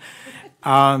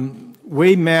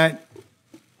 We met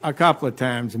a couple of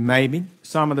times, maybe.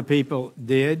 Some of the people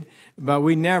did, but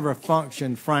we never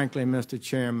functioned, frankly, Mr.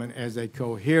 Chairman, as a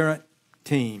coherent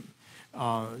team.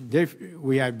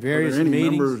 We had various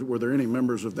meetings. Were there any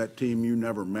members of that team you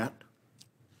never met?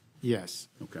 Yes.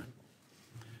 Okay.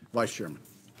 Vice Chairman.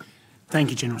 Thank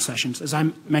you, General Sessions. As I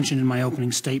mentioned in my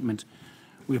opening statement,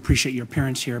 we appreciate your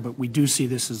appearance here, but we do see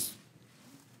this as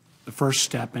the first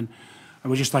step, and I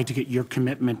would just like to get your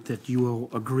commitment that you will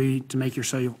agree to make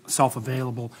yourself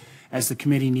available as the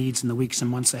committee needs in the weeks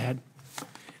and months ahead.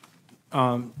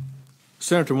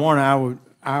 Senator Warner,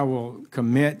 I will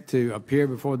commit to appear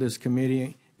before this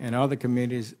committee and other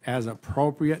committees as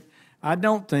appropriate. I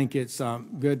don't think it's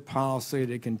good policy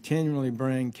to continually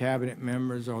bring cabinet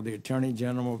members or the Attorney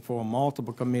General before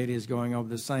multiple committees going over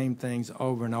the same things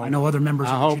over and over. I know other members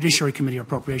of the Judiciary Committee or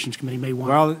Appropriations Committee may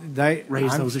want to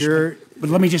raise those issues. But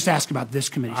let me just ask about this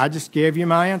committee. I just gave you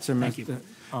my answer, Thank you.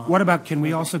 What about, can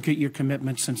we also get your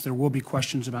commitment, since there will be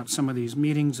questions about some of these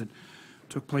meetings that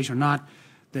took place or not,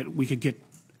 that we could get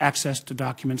access to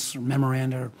documents or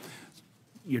memoranda or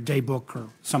your day book or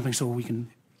something so we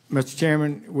can... Mr.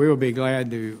 Chairman, we will be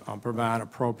glad to provide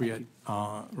appropriate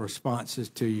responses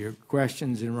to your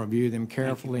questions and review them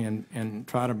carefully and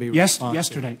try to be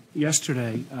responsive.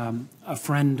 Yesterday, a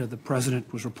friend of the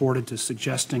President was reported to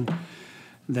suggesting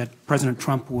that President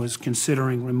Trump was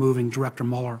considering removing Director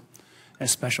Mueller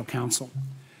as special counsel.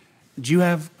 Do you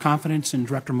have confidence in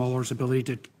Director Mueller's ability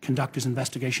to conduct his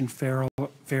investigation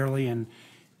fairly and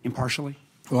impartially?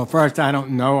 Well, first, I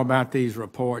don't know about these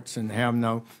reports and have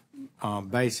no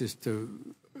basis to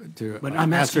But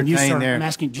I'm asking you, sir, their I'm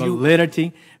asking, do you-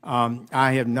 validity.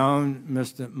 I have known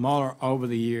Mr. Mueller over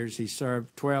the years. He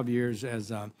served 12 years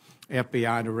as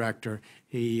FBI director.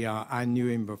 I knew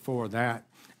him before that,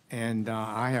 and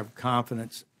I have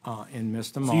confidence in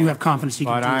Mr. Mueller. So you have confidence he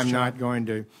can but do his I'm job? not going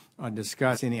to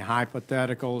discuss any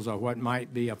hypotheticals or what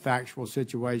might be a factual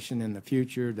situation in the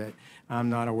future that I'm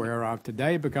not aware of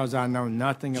today, because I know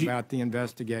nothing about the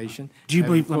investigation. Do you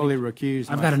believe? Fully recused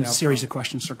I've got a myself series from of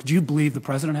questions, sir. Do you believe the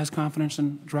president has confidence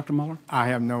in Director Mueller? I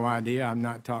have no idea. I've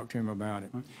not talked to him about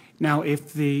it. Now,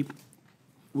 if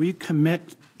we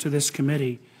commit to this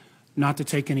committee not to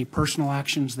take any personal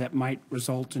actions that might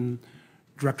result in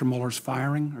Director Mueller's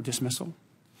firing or dismissal?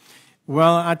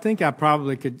 Well, I think I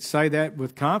probably could say that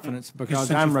with confidence, because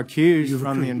I'm recused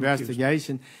from the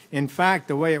investigation. In fact,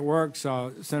 the way it works,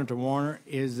 Senator Warner,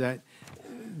 is that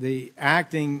the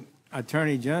acting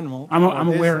Attorney General I'm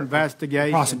this aware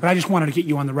investigation process, but I just wanted to get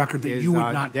you on the record that is you would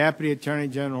not, Deputy Attorney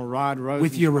General Rod Rosenstein.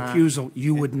 with your recusal,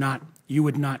 you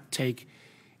would not take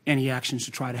any actions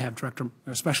to try to have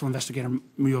Special Investigator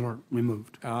Mueller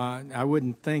removed. I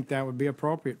wouldn't think that would be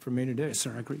appropriate for me to do. Yes,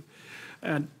 sir, I agree.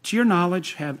 To your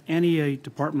knowledge, have any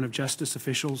Department of Justice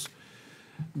officials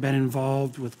been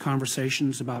involved with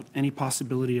conversations about any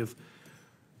possibility of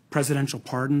presidential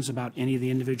pardons about any of the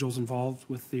individuals involved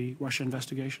with the Russia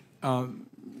investigation?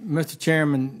 Mr.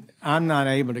 Chairman, I'm not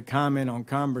able to comment on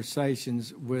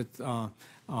conversations with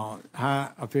high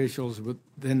officials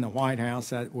within the White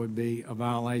House. That would be a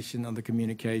violation of the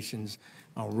communications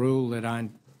rule that I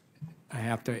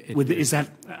have to adhere. Is that,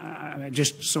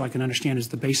 just so I can understand, is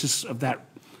the basis of that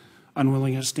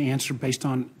unwillingness to answer based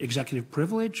on executive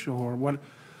privilege, or what?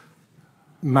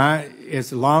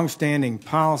 It's a longstanding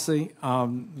policy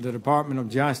of the Department of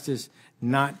Justice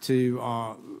not to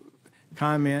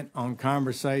comment on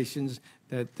conversations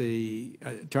that the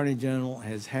Attorney General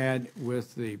has had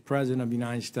with the President of the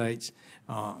United States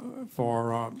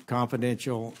for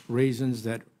confidential reasons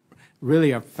that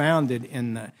really are founded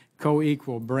in the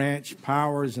co-equal branch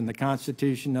powers in the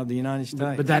Constitution of the United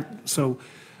States.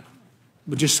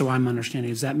 But just so I'm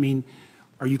understanding, does that mean,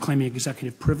 are you claiming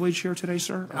executive privilege here today,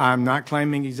 sir? I'm not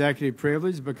claiming executive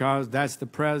privilege, because that's the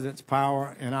President's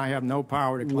power, and I have no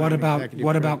power to claim executive privilege.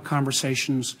 What about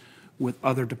conversations with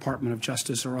other Department of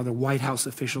Justice or other White House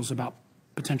officials about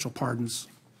potential pardons?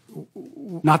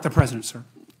 Not the President, sir.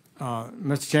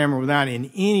 Mr. Chairman, without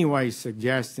in any way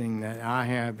suggesting that I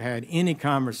have had any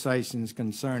conversations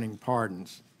concerning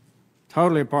pardons,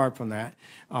 totally apart from that,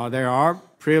 there are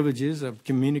privileges of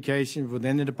communication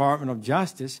within the Department of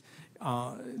Justice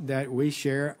that we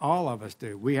share, all of us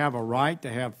do. We have a right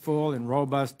to have full and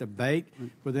robust debate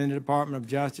within the Department of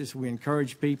Justice. We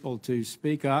encourage people to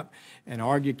speak up and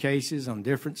argue cases on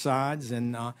different sides,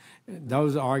 and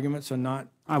those arguments are not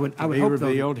I would hope,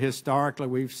 revealed. Historically,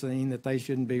 we've seen that they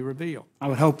shouldn't be revealed. I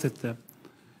would hope that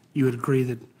you would agree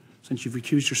that, since you've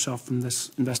recused yourself from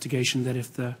this investigation, that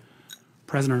if the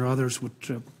President or others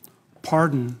would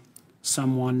pardon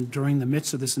someone during the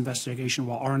midst of this investigation,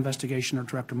 while our investigation or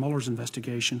Director Mueller's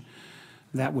investigation,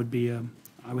 that would be,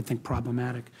 I would think,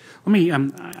 problematic. Let me,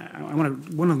 one of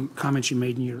the comments you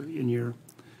made in your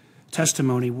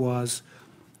testimony was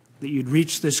that you'd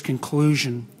reached this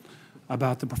conclusion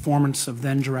about the performance of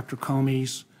then Director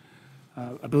Comey's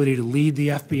ability to lead the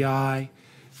FBI,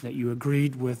 that you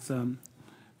agreed with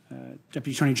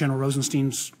Deputy Attorney General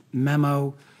Rosenstein's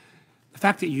memo, the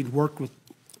fact that you'd worked with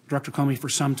Director Comey for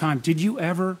some time. Did you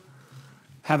ever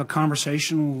have a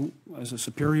conversation as a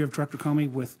superior of Director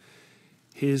Comey with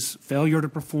his failure to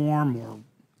perform, or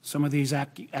some of these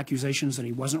accusations that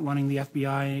he wasn't running the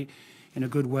FBI in a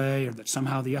good way, or that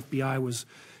somehow the FBI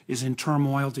is in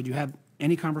turmoil? Did you have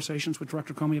any conversations with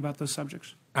Director Comey about those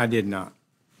subjects? I did not.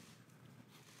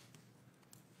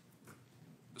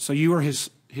 So you were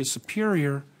his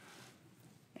superior,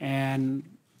 and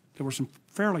there were some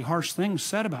fairly harsh things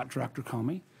said about Director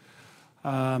Comey.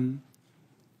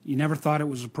 You never thought it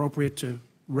was appropriate to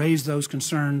raise those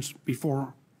concerns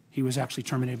before he was actually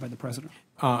terminated by the President?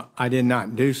 I did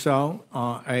not do so.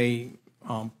 A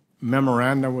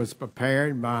memorandum was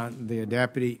prepared by the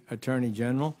Deputy Attorney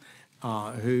General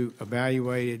who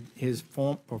evaluated his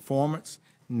performance,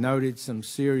 noted some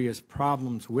serious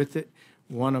problems with it.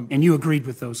 And you agreed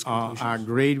with those conclusions? I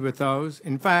agreed with those.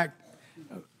 In fact,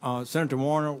 Senator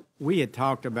Warner, we had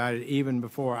talked about it even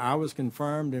before I was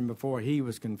confirmed and before he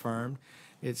was confirmed.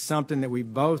 It's something that we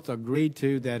both agreed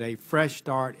to, that a fresh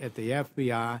start at the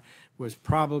FBI was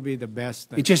probably the best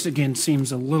thing. It just, again,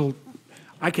 seems a little,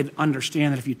 I could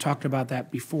understand that if you talked about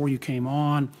that before you came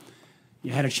on,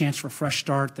 you had a chance for a fresh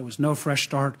start, there was no fresh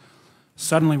start.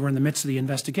 Suddenly we're in the midst of the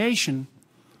investigation,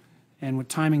 and with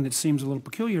timing that seems a little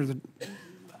peculiar, that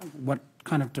what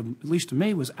kind of, at least to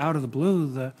me, was out of the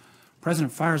blue, the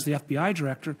president fires the FBI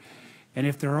director, and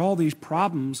if there are all these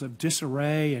problems of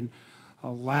disarray and a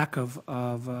lack of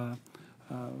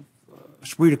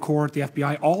esprit de corps at the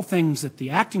FBI, all things that the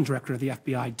acting director of the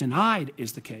FBI denied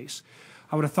is the case,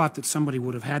 I would have thought that somebody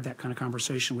would have had that kind of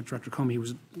conversation with Director Comey. He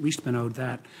was at least been owed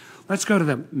that. Let's go to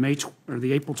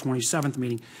the April 27th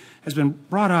meeting. Has been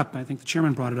brought up, I think the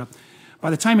chairman brought it up. By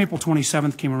the time April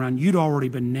 27th came around, you'd already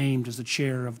been named as the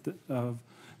chair of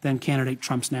then candidate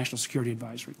Trump's National Security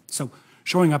Advisory. So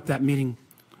showing up that meeting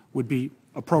would be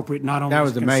appropriate, not only that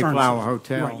was the Mayflower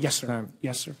Hotel. Right, yes, sir.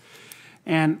 Yes, sir.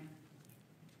 And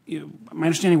my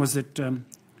understanding was that the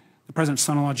president's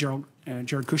son-in-law, Jared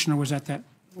Kushner, was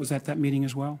at that meeting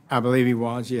as well? I believe he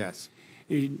was, yes.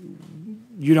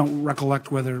 You don't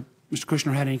recollect whether Mr.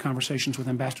 Kushner had any conversations with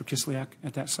Ambassador Kislyak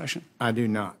at that session? I do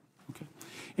not. Okay.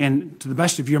 And to the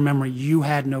best of your memory, you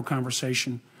had no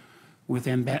conversation with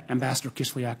Ambassador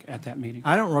Kislyak at that meeting?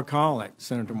 I don't recall it,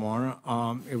 Senator Warner.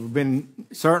 It would have been,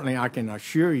 certainly I can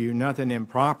assure you, nothing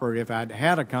improper if I'd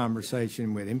had a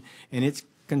conversation with him, and it's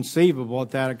conceivable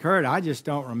that occurred. I just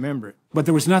don't remember it. But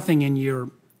there was nothing in your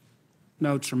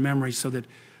notes or memory so that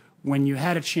when you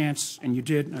had a chance, and you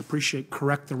did, and I appreciate,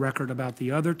 correct the record about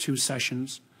the other two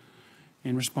sessions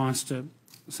in response to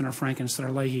Senator Frank and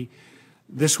Senator Leahy,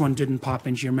 this one didn't pop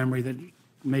into your memory, that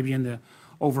maybe in the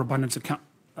overabundance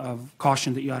of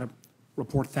caution that you ought to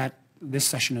report that this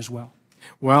session as well?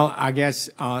 Well, I guess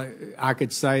I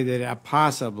could say that I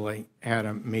possibly had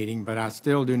a meeting, but I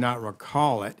still do not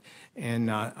recall it.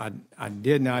 And I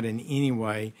did not in any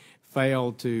way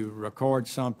fail to record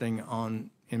something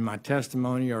in my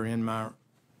testimony or in my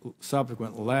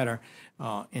subsequent letter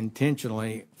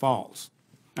intentionally false.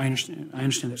 I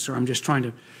understand that, sir. I'm just trying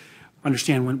to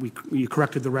understand when you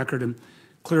corrected the record, and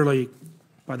clearly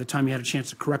by the time you had a chance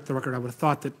to correct the record, I would have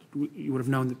thought that you would have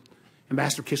known that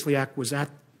Ambassador Kislyak was at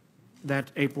that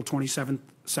April 27th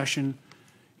session.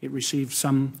 It received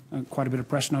quite a bit of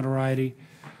press notoriety.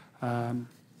 And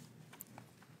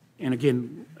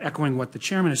again, echoing what the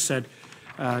chairman has said,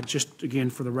 just again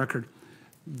for the record,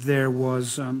 there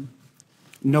was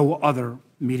no other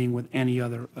meeting with any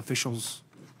other officials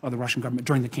of the Russian government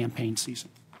during the campaign season.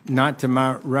 Not to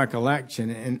my recollection.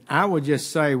 And I would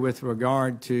just say with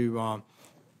regard to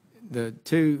the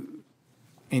two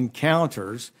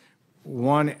encounters,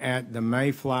 one at the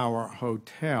Mayflower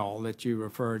Hotel that you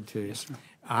referred to. Yes, sir.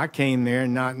 I came there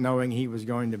not knowing he was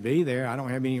going to be there. I don't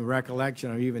have any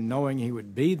recollection of even knowing he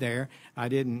would be there. I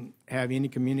didn't have any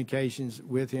communications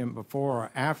with him before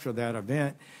or after that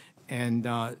event. And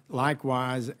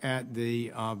likewise, at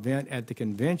the event at the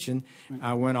convention,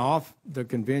 I went off the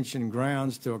convention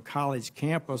grounds to a college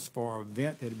campus for an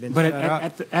event that had been set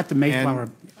up. But at the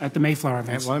Mayflower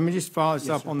event. Well, let me just follow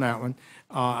up on that one.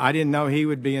 I didn't know he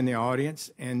would be in the audience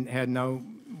and had no.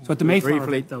 So at the Mayflower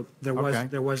event, though,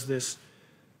 there was this,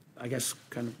 I guess,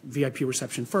 kind of VIP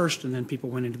reception first, and then people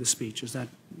went into the speech. Is that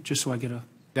just so I get a?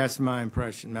 That's my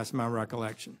impression. That's my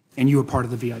recollection. And you were part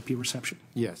of the VIP reception?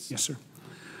 Yes. Yes, sir.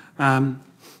 General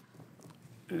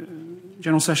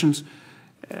Sessions,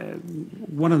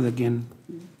 one of the, again,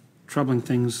 troubling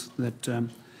things that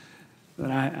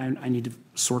I need to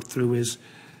sort through is,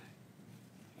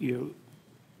 Mr.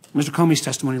 Comey's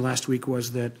testimony last week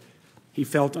was that he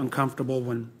felt uncomfortable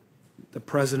when the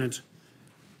president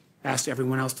asked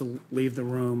everyone else to leave the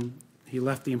room. He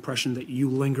left the impression that you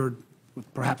lingered,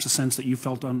 with perhaps a sense that you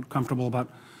felt uncomfortable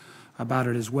about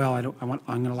it as well. I'm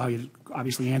going to allow you to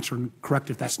obviously answer and correct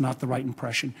if that's not the right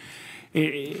impression.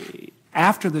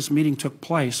 After this meeting took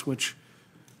place, which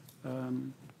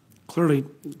clearly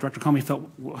Director Comey felt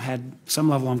had some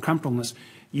level of uncomfortableness,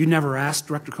 you never asked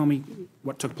Director Comey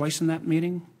what took place in that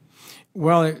meeting?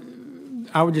 Well,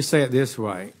 I would just say it this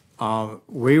way.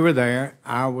 We were there.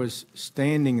 I was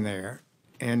standing there,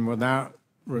 and without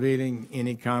revealing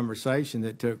any conversation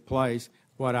that took place,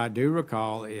 what I do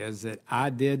recall is that I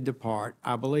did depart.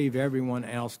 I believe everyone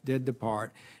else did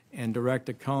depart, and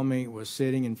Director Comey was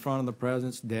sitting in front of the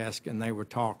president's desk, and they were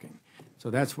talking. So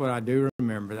that's what I do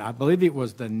remember. I believe it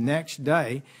was the next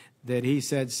day that he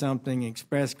said something,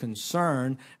 expressed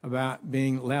concern about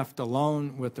being left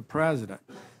alone with the president.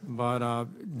 But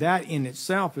that in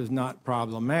itself is not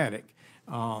problematic.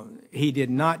 He did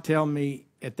not tell me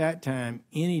at that time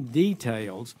any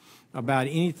details about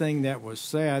anything that was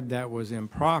said that was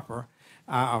improper.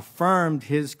 I affirmed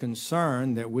his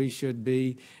concern that we should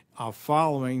be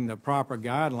following the proper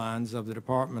guidelines of the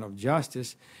Department of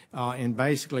Justice, and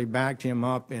basically backed him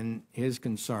up in his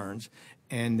concerns,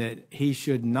 and that he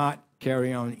should not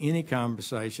carry on any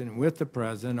conversation with the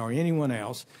president or anyone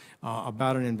else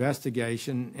about an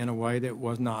investigation in a way that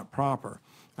was not proper.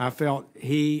 I felt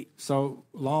he, so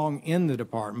long in the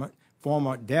department,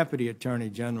 former Deputy Attorney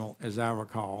General, as I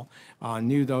recall,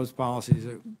 knew those policies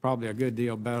probably a good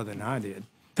deal better than I did.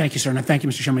 Thank you, sir, and I thank you,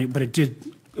 Mr. Chairman. But it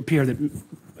did appear that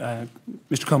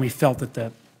Mr. Comey felt that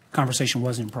the conversation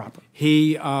was improper.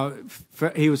 He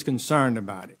was concerned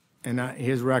about it, and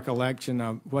his recollection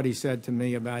of what he said to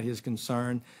me about his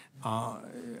concern,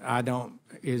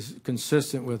 is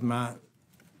consistent with my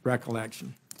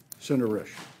recollection. Senator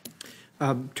Risch.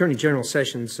 Attorney General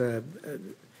Sessions,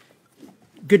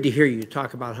 good to hear you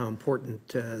talk about how important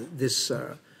this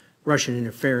Russian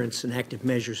interference and active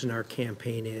measures in our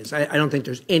campaign is. I don't think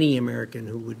there's any American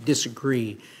who would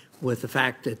disagree with the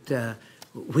fact that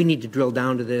we need to drill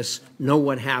down to this, know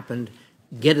what happened,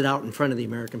 get it out in front of the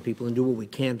American people, and do what we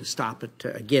can to stop it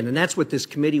again. And that's what this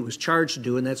committee was charged to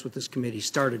do, and that's what this committee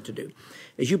started to do.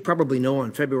 As you probably know,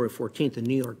 on February 14th, the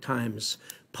New York Times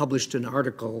published an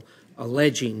article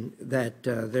alleging that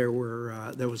there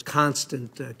was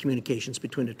constant communications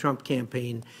between the Trump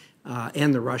campaign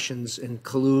and the Russians and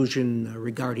collusion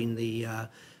regarding the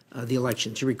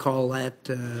elections. You recall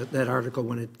that article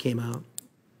when it came out?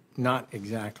 Not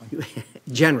exactly.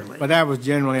 Generally. But that was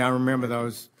generally, I remember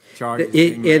those charges.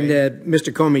 And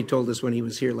Mr. Comey told us when he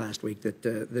was here last week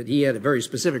that he had a very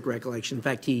specific recollection. In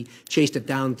fact, he chased it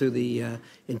down through the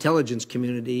intelligence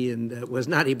community and was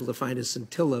not able to find a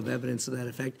scintilla of evidence to that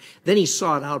effect. Then he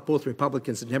sought out both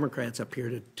Republicans and Democrats up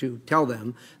here to tell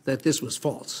them that this was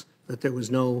false, that there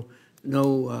was no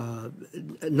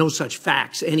such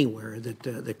facts anywhere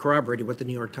that corroborated what the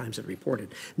New York Times had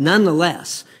reported.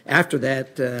 Nonetheless, after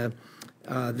that,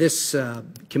 this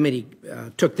committee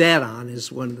took that on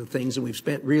as one of the things, and we've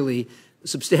spent really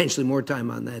substantially more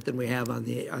time on that than we have on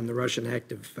the Russian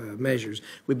active measures.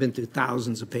 We've been through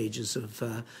thousands of pages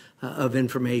of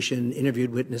information,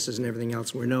 interviewed witnesses, and everything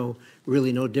else. We're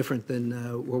really no different than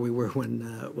where we were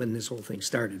when this whole thing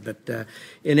started. But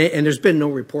and there's been no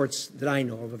reports that I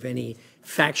know of any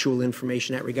factual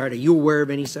information in that regard. Are you aware of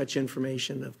any such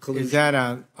information of collusion? Is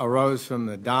that arose from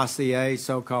the dossier,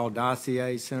 so-called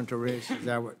dossier, Senator Risch? Is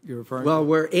that what you're referring to? Well,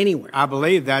 we're anywhere. I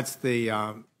believe that's the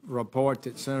report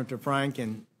that Senator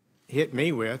Franken hit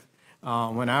me with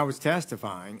when I was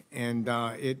testifying, and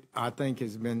it, I think,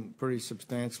 has been pretty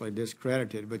substantially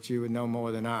discredited, but you would know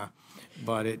more than I.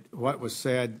 But what was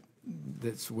said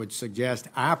that would suggest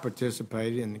I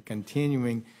participated in the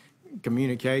continuing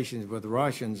communications with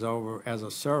Russians over as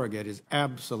a surrogate is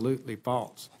absolutely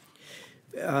false.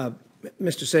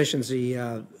 Mr. Sessions,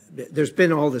 there's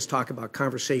been all this talk about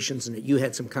conversations and that you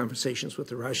had some conversations with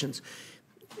the Russians.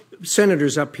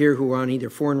 Senators up here who are on either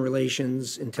foreign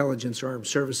relations, intelligence, or armed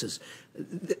services,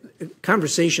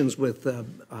 conversations with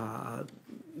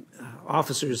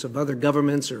officers of other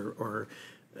governments or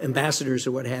ambassadors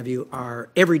or what have you are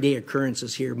everyday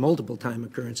occurrences here, multiple time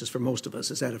occurrences for most of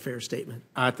us. Is that a fair statement?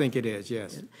 I think it is,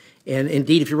 yes. And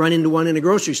indeed, if you run into one in a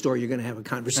grocery store, you're going to have a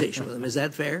conversation with them. Is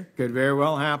that fair? Could very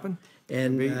well happen.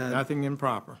 And be nothing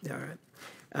improper. All right.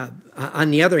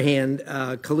 On the other hand,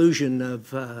 collusion with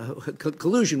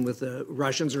the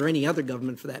Russians or any other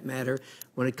government for that matter,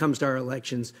 when it comes to our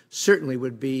elections, certainly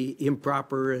would be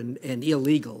improper and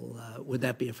illegal. Would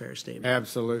that be a fair statement?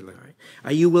 Absolutely. All right.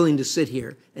 Are you willing to sit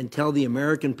here and tell the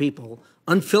American people,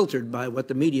 unfiltered by what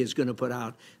the media is going to put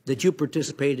out, that you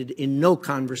participated in no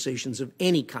conversations of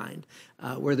any kind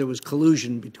where there was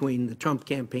collusion between the Trump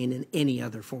campaign and any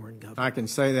other foreign government? I can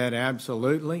say that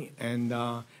absolutely, and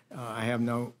I have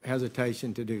no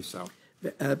hesitation to do so.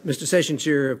 Mr. Sessions,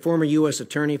 you're a former U.S.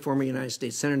 attorney, former United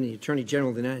States Senator, and the Attorney General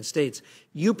of the United States.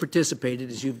 You participated,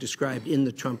 as you've described, in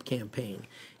the Trump campaign.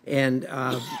 And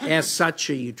as such,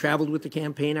 you traveled with the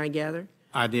campaign, I gather?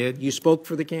 I did. You spoke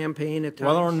for the campaign at times?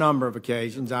 Well, on a number of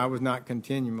occasions. I was not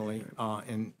continually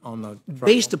on the trail.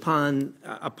 Based upon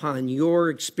your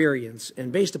experience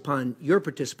and based upon your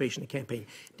participation in the campaign,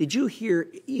 did you hear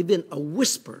even a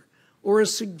whisper or a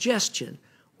suggestion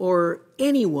or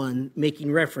anyone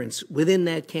making reference within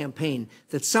that campaign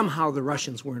that somehow the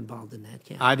Russians were involved in that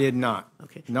campaign? I did not.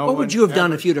 Okay. What would you have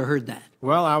done if you'd have heard that?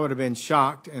 Well, I would have been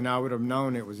shocked, and I would have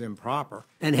known it was improper.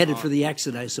 And headed for the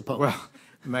exit, I suppose. Well,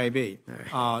 maybe.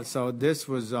 So this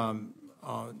was,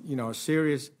 you know,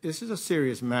 this is a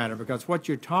serious matter, because what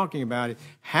you're talking about is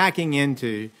hacking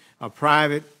into a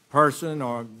private person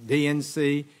or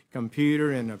DNC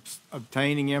computer and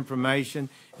obtaining information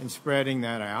and spreading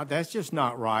that out. That's just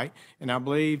not right. And I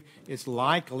believe it's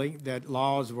likely that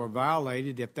laws were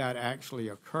violated if that actually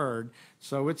occurred.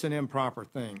 So it's an improper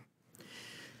thing.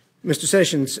 Mr.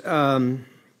 Sessions,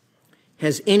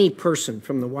 Has any person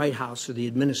from the White House or the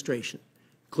administration,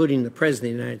 including the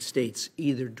President of the United States,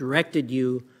 either directed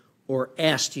you or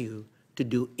asked you to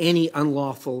do any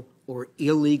unlawful or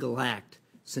illegal act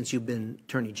since you've been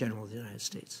Attorney General of the United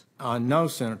States? No,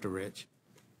 Senator Rich,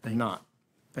 not.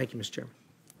 Thank you, Mr. Chairman.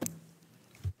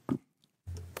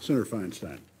 Senator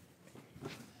Feinstein.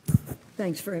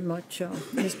 Thanks very much,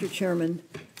 Mr. Chairman.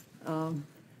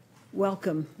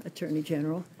 Welcome, Attorney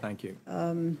General. Thank you.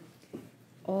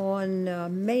 On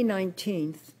May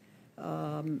 19th,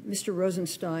 Mr.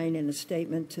 Rosenstein, in a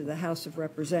statement to the House of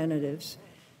Representatives,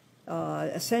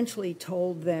 essentially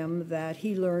told them that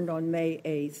he learned on May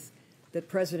 8th that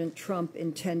President Trump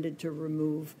intended to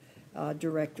remove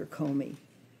Director Comey.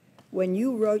 When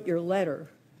you wrote your letter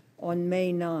on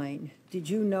May 9, did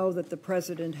you know that the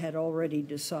President had already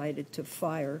decided to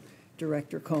fire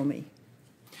Director Comey?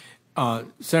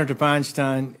 Senator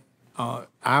Feinstein,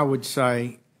 I would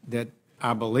say that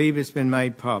I believe it's been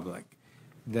made public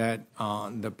that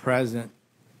the President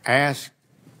asked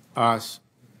us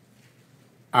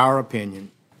our opinion.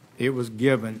 It was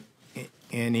given,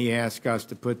 and he asked us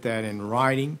to put that in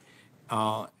writing.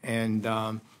 I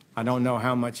don't know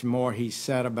how much more he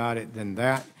said about it than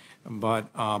that, but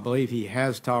I believe he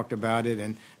has talked about it,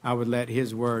 and I would let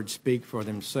his words speak for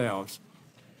themselves.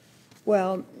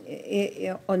 Well,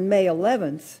 on May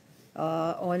 11th,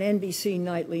 on NBC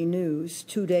Nightly News,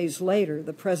 2 days later,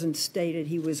 the President stated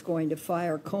he was going to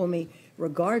fire Comey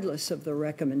regardless of the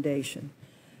recommendation.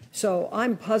 So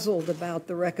I'm puzzled about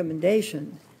the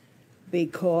recommendation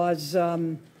because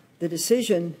the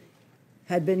decision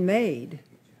had been made.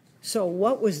 So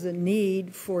what was the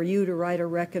need for you to write a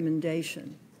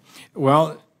recommendation?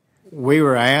 Well, we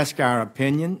were asked our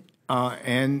opinion,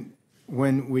 and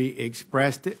when we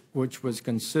expressed it, which was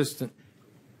consistent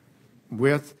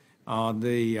with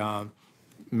the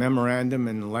memorandum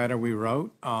and the letter we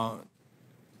wrote,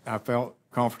 I felt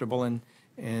comfortable,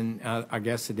 and I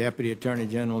guess the Deputy Attorney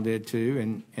General did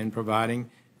too, in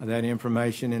providing that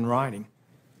information in writing.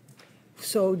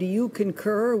 So do you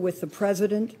concur with the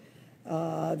President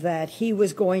that he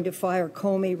was going to fire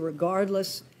Comey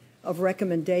regardless of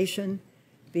recommendation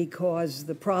because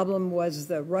the problem was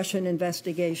the Russian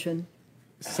investigation?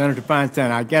 Senator Feinstein,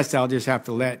 I guess I'll just have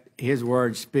to let his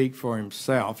words speak for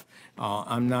himself.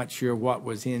 I'm not sure what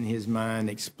was in his mind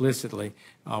explicitly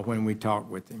when we talked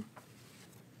with him.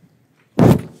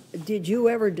 Did you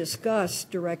ever discuss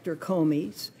Director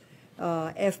Comey's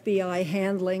FBI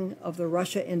handling of the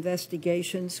Russia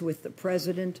investigations with the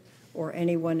President or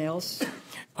anyone else?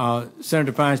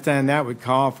 Senator Feinstein, that would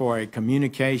call for a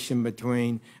communication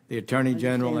between the Attorney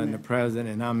General and the President,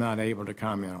 and I'm not able to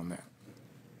comment on that.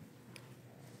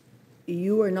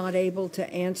 You are not able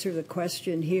to answer the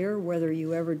question here, whether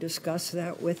you ever discussed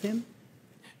that with him?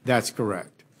 That's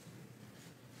correct.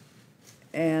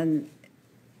 And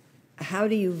how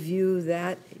do you view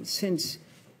that? Since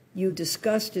you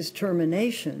discussed his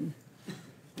termination,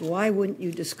 why wouldn't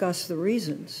you discuss the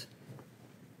reasons?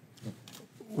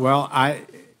 Well,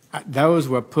 those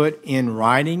were put in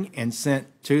writing and sent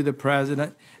to the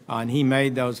President, and he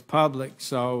made those public,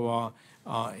 so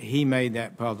he made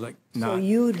that public. So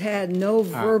you'd had no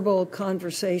verbal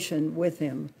conversation with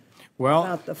him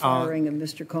about the firing of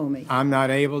Mr. Comey? I'm not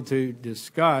able to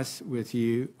discuss with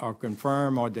you or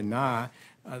confirm or deny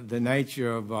the nature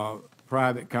of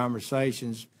private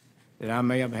conversations that I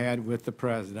may have had with the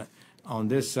President on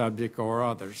this subject or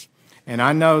others. And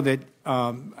I know that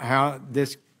how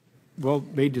this will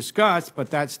be discussed, but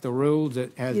that's the rules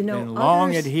that has been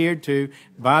long adhered to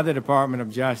by the Department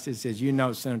of Justice, as you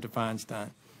know, Senator Feinstein.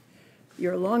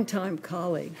 You're a longtime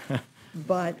colleague,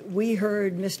 but we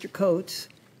heard Mr. Coates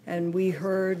and we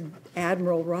heard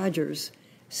Admiral Rogers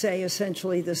say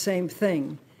essentially the same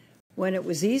thing, when it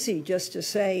was easy just to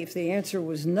say if the answer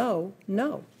was no,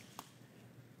 no.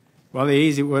 Well,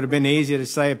 it would have been easier to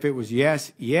say if it was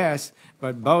yes, yes,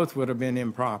 but both would have been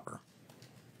improper.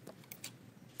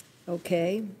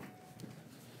 Okay.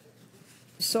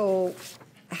 So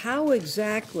how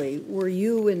exactly were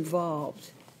you involved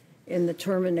in the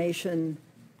termination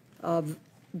of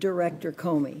Director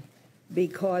Comey?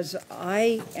 Because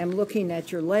I am looking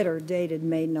at your letter dated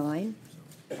May 9,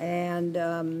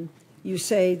 and you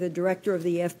say the director of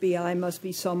the FBI must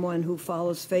be someone who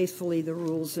follows faithfully the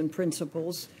rules and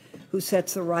principles, who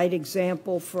sets the right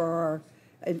example for our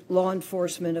law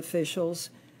enforcement officials.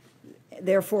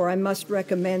 Therefore, I must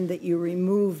recommend that you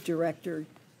remove Director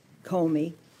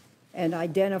Comey and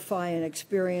identify an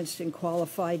experienced and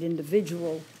qualified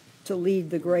individual to lead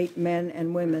the great men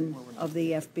and women of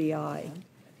the FBI.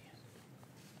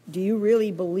 Do you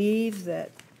really believe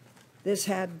that this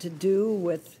had to do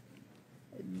with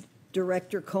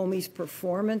Director Comey's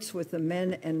performance with the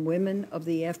men and women of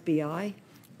the FBI?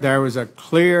 There was a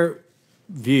clear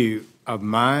view of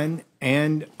mine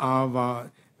and of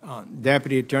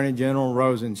Deputy Attorney General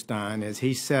Rosenstein as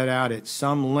he set out at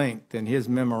some length in his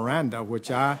memoranda, which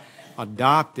I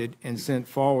adopted and sent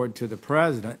forward to the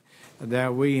President,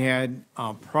 that we had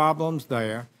problems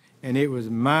there, and it was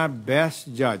my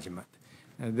best judgment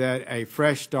that a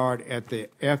fresh start at the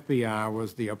FBI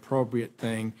was the appropriate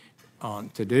thing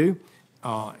to do.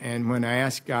 And when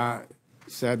asked, I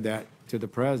said that to the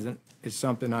President. It's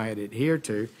something I had adhered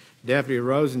to. Deputy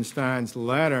Rosenstein's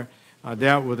letter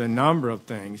dealt with a number of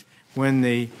things. When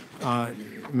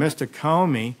Mr.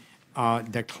 Comey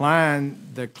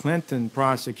declined the Clinton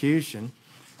prosecution,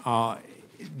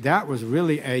 that was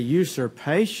really a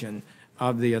usurpation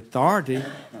of the authority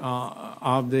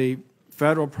of the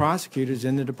federal prosecutors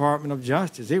in the Department of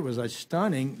Justice. It was a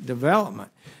stunning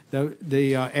development. The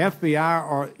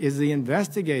FBI is the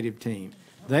investigative team.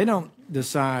 They don't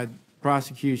decide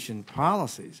prosecution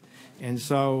policies. And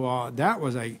so that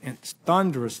was a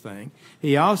thunderous thing.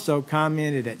 He also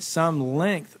commented at some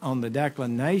length on the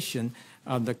declination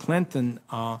of the Clinton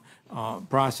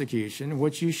prosecution,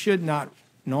 which you should not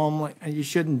normally, you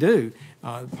shouldn't do.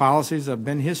 Policies have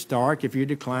been historic. If you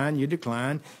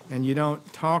decline, and you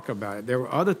don't talk about it. There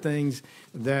were other things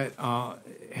that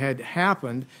had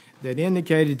happened that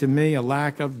indicated to me a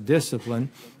lack of discipline,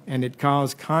 and it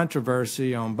caused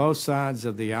controversy on both sides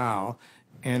of the aisle.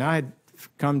 And I had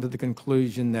come to the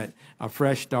conclusion that a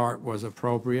fresh start was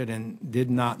appropriate and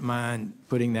did not mind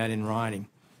putting that in writing.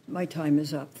 My time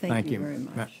is up. Thank you very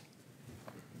much.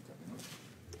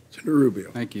 Senator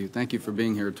Rubio. Thank you. Thank you for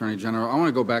being here, Attorney General. I want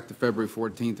to go back to February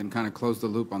 14th and kind of close the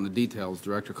loop on the details.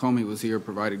 Director Comey was here,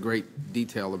 provided great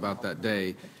detail about that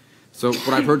day. So what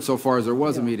I've heard so far is there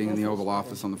was a meeting in the Oval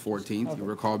Office on the 14th. You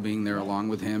recall being there along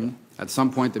with him. At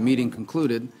some point, the meeting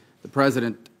concluded. The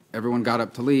President, everyone got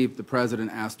up to leave. The President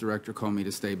asked Director Comey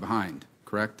to stay behind,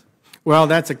 correct? Well,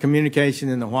 that's a communication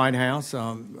in the White House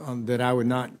that I would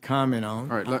not comment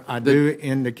on. All right, I do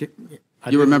indicate.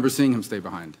 You remember seeing him stay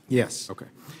behind? Yes. Okay.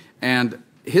 And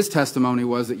his testimony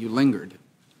was that you lingered.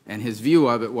 And his view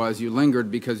of it was you lingered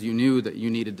because you knew that you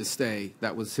needed to stay.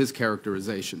 That was his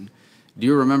characterization. Do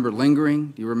you remember lingering?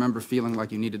 Do you remember feeling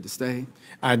like you needed to stay?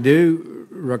 I do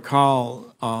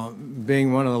recall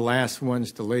being one of the last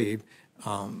ones to leave.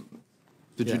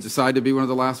 Did you decide to be one of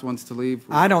the last ones to leave?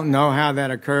 I don't know how that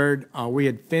occurred. We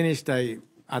had finished I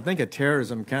think a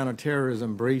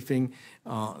counterterrorism briefing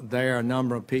there. A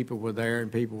number of people were there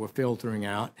and people were filtering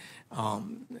out. I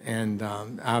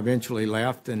eventually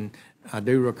left, and I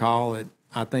do recall that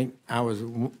I think I was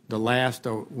the last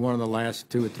or one of the last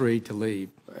 2 or 3 to leave.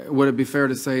 Would it be fair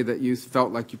to say that you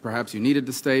felt like perhaps you needed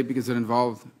to stay because it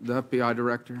involved the FBI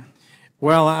director?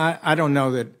 Well, I don't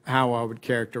know how I would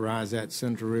characterize that,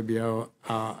 Senator Rubio.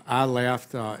 I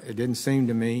left. It didn't seem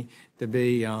to me to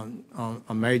be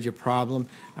a major problem.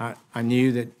 I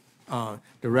knew that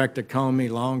Director Comey,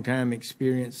 long-time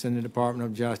experience in the Department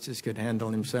of Justice, could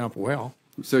handle himself well.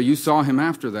 So you saw him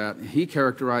after that. He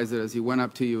characterized it as he went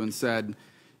up to you and said,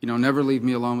 you know, never leave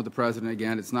me alone with the President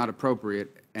again. It's not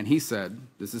appropriate. And he said,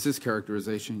 this is his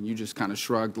characterization, you just kind of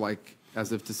shrugged like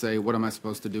as if to say, what am I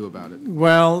supposed to do about it?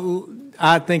 Well,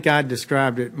 I think I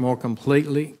described it more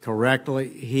completely, correctly.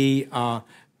 He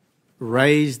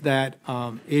raised that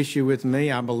issue with me,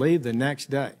 I believe, the next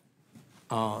day.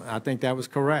 I think that was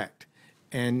correct.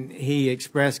 And he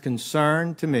expressed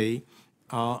concern to me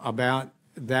about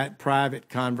that private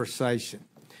conversation.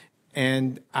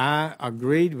 And I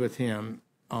agreed with him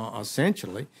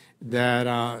essentially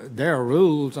that there are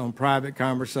rules on private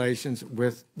conversations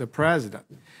with the President,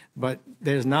 but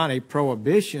there's not a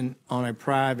prohibition on a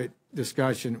private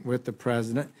discussion with the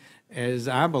President, as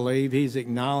I believe he's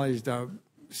acknowledged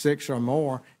 6 or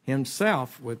more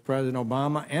himself with President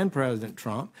Obama and President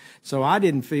Trump. So I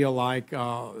didn't feel like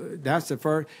that's the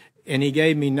first, and he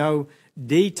gave me no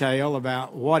detail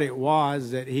about what it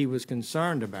was that he was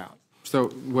concerned about.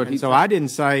 So I didn't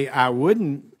say I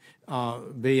wouldn't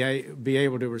be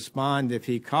able to respond if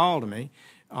he called me.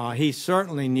 He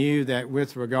certainly knew that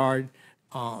with regard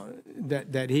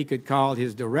that he could call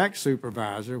his direct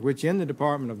supervisor, which in the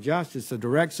Department of Justice, the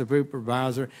direct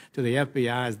supervisor to the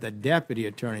FBI is the Deputy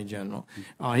Attorney General.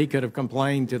 He could have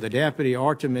complained to the deputy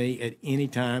or to me at any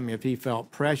time if he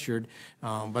felt pressured,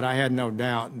 but I had no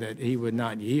doubt that he would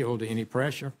not yield to any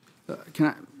pressure.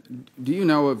 Do you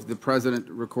know if the President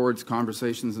records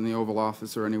conversations in the Oval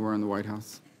Office or anywhere in the White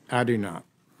House? I do not.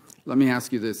 Let me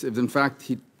ask you this. If, in fact,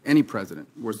 any president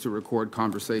was to record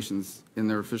conversations in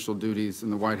their official duties in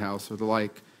the White House or the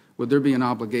like, would there be an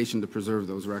obligation to preserve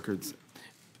those records?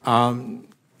 I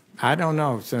I don't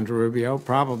know, Senator Rubio.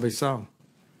 Probably so.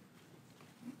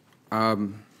 I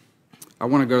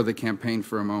want to go to the campaign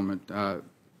for a moment.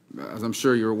 As I'm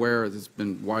sure you're aware, as it's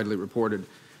been widely reported,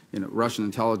 Russian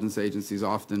intelligence agencies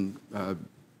often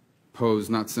pose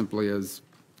not simply as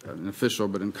an official,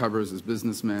 but in covers as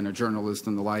businessmen, a journalist,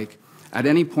 and the like. At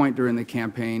any point during the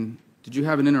campaign, did you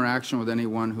have an interaction with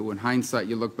anyone who, in hindsight,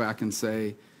 you look back and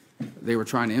say they were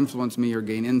trying to influence me or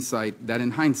gain insight, that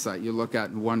in hindsight you look at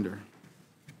and wonder?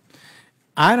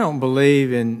 I don't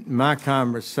believe in my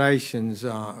conversations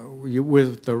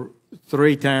with the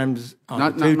 3 times.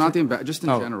 Just in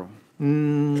general.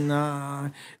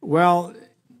 Well,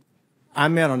 I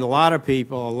met a lot of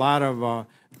people, a lot of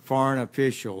foreign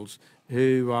officials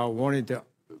who wanted to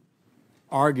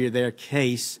argue their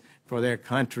case for their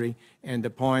country and to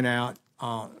point out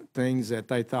things that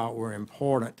they thought were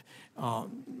important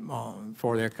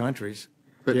for their countries.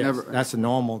 But yes, never, that's a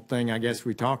normal thing, I guess,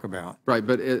 we talk about. Right,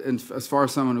 but as far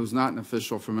as someone who's not an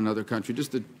official from another country,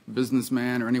 just a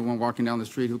businessman or anyone walking down the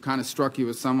street who kind of struck you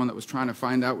as someone that was trying to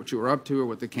find out what you were up to or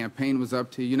what the campaign was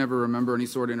up to, you never remember any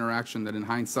sort of interaction that in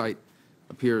hindsight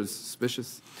appears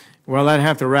suspicious? Well, I'd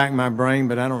have to rack my brain,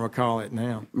 but I don't recall it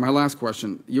now. My last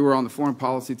question. You were on the foreign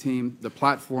policy team. The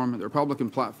Republican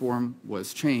platform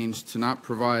was changed to not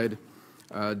provide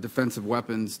defensive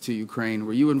weapons to Ukraine.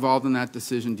 Were you involved in that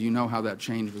decision? Do you know how that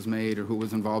change was made or who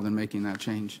was involved in making that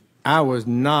change? I was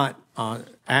not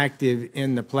active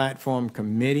in the platform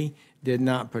committee, did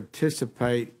not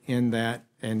participate in that,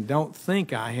 and don't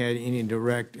think I had any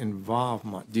direct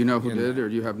involvement. Do you know who did, or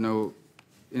do you have no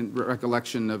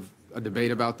recollection of a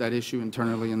debate about that issue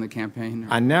internally in the campaign?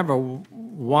 I never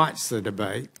watched the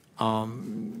debate.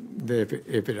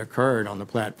 If it occurred on the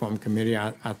platform committee,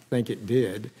 I think it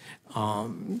did.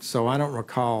 So I don't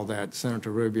recall that,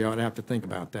 Senator Rubio. I'd have to think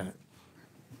about that.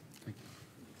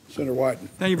 Senator Wyden.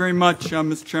 Thank you very much,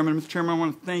 Mr. Chairman. Mr. Chairman, I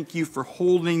want to thank you for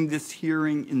holding this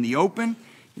hearing in the open,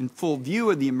 in full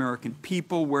view of the American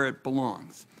people, where it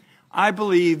belongs. I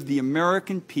believe the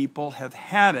American people have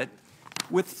had it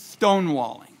with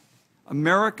stonewalling.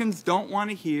 Americans don't want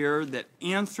to hear that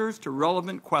answers to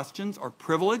relevant questions are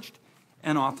privileged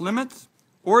and off limits,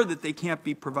 or that they can't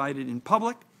be provided in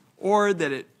public, or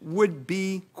that it would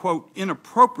be, quote,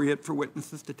 inappropriate for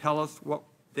witnesses to tell us what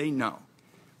they know.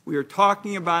 We are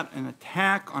talking about an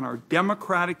attack on our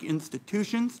democratic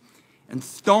institutions, and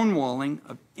stonewalling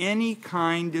of any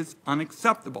kind is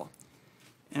unacceptable.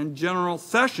 And General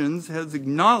Sessions has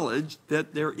acknowledged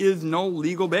that there is no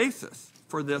legal basis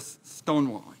for this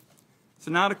stonewalling.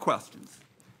 So now to questions.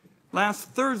 Last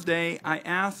Thursday, I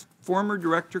asked former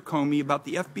Director Comey about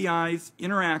the FBI's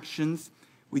interactions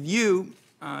with you,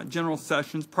 General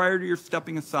Sessions, prior to your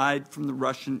stepping aside from the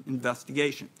Russian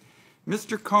investigation.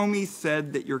 Mr. Comey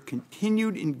said that your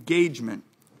continued engagement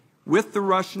with the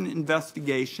Russian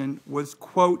investigation was,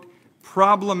 quote,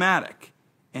 problematic,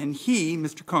 and he,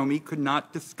 Mr. Comey, could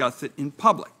not discuss it in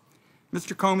public.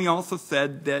 Mr. Comey also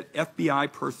said that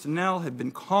FBI personnel had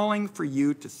been calling for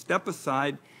you to step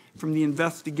aside from the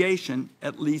investigation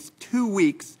at least 2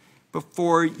 weeks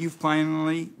before you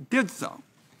finally did so.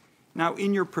 Now,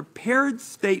 in your prepared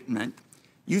statement,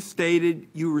 you stated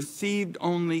you received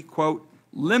only, quote,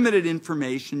 limited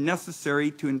information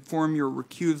necessary to inform your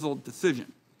recusal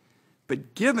decision.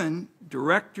 But given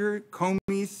Director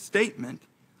Comey's statement,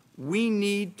 we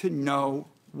need to know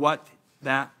what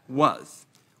that was.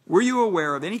 Were you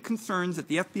aware of any concerns at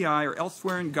the FBI or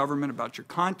elsewhere in government about your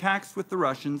contacts with the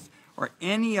Russians or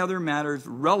any other matters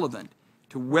relevant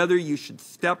to whether you should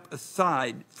step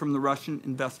aside from the Russian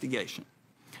investigation?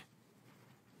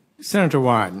 Senator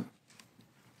Wyden,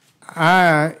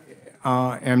 I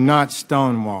am not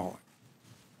stonewalling.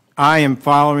 I am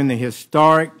following the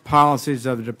historic policies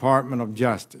of the Department of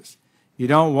Justice. You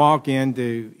don't walk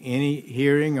into any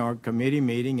hearing or committee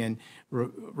meeting and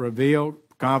reveal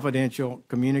confidential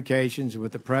communications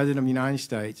with the President of the United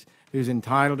States, who's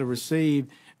entitled to receive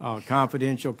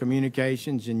confidential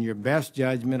communications in your best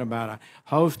judgment about a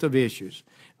host of issues,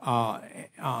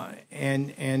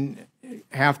 and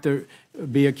have to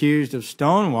be accused of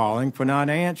stonewalling for not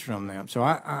answering them. So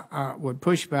I would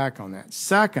push back on that.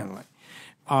 Secondly,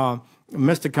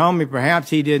 Mr. Comey,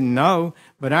 perhaps he didn't know,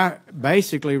 but I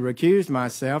basically recused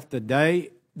myself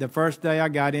the first day I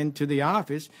got into the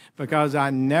office because I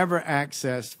never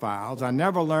accessed files. I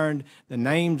never learned the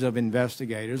names of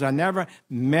investigators. I never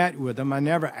met with them. I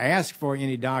never asked for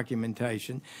any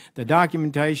documentation. The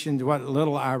documentation, what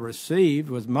little I received,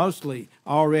 was mostly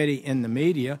already in the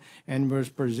media and was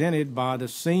presented by the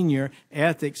senior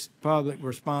ethics, public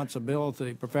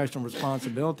responsibility, professional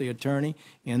responsibility attorney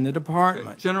in the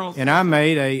department. General, and I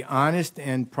made a honest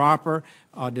and proper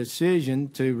decision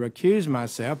to recuse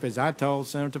myself, as I told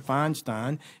Senator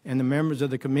Feinstein and the members of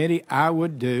the committee I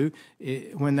would do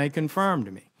when they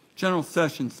confirmed me. General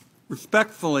Sessions,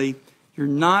 respectfully, you're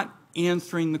not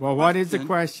answering the question. Well, what is the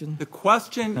question? The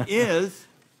question is,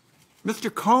 Mr.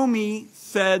 Comey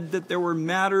said that there were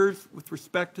matters with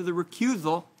respect to the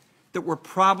recusal that were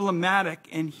problematic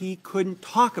and he couldn't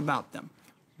talk about them.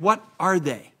 What are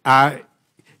they? Why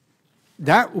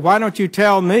don't you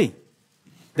tell me?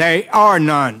 There are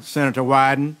none, Senator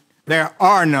Wyden. There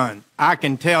are none. I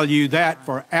can tell you that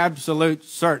for absolute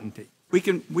certainty.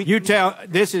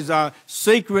 This is a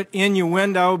secret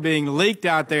innuendo being leaked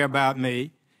out there about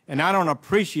me, and I don't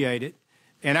appreciate it.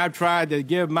 And I've tried to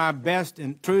give my best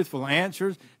and truthful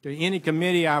answers to any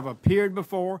committee I've appeared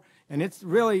before, and it's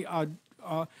really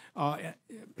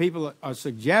people are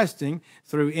suggesting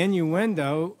through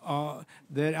innuendo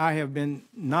that I have been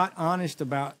not honest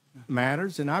about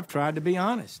matters, and I've tried to be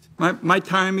honest. My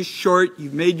time is short.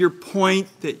 You've made your point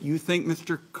that you think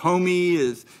Mr. Comey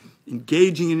is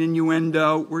engaging in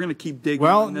innuendo. We're going to keep digging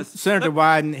on this. Senator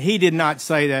Wyden, he did not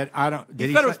say that.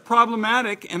 He said it was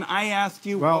problematic, and I asked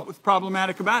you what was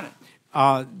problematic about it.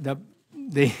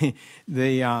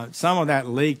 Some of that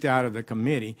leaked out of the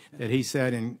committee that he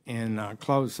said in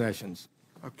closed sessions.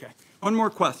 Okay. One more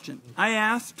question. I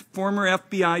asked former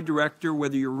FBI director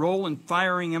whether your role in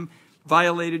firing him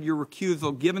violated your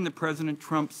recusal, given that President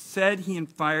Trump said he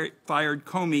fired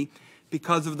Comey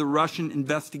because of the Russian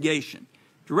investigation.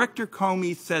 Director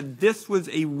Comey said this was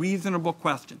a reasonable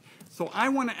question. So I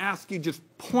want to ask you just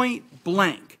point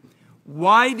blank,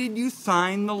 why did you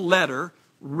sign the letter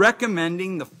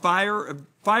recommending the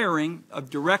firing of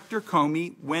Director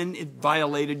Comey when it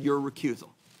violated your recusal?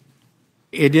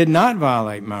 It did not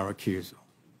violate my recusal.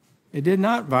 It did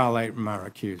not violate my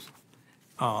recusal.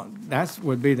 That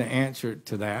would be the answer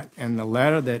to that. And the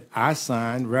letter that I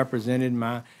signed represented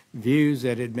my views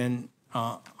that had been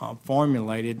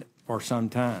formulated for some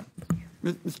time.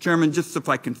 Mr. Chairman, just if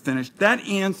I can finish, that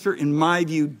answer, in my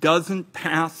view, doesn't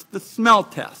pass the smell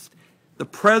test. The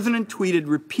President tweeted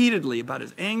repeatedly about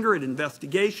his anger at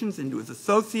investigations into his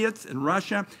associates in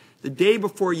Russia. The day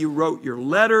before you wrote your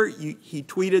letter, he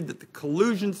tweeted that the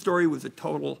collusion story was a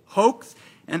total hoax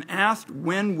and asked,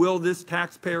 when will this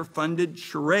taxpayer-funded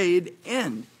charade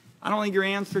end? I don't think your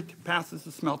answer passes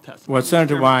the smell test. Well,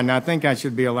 Senator Wyden, I think I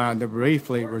should be allowed to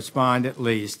briefly respond at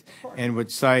least, and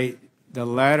would say the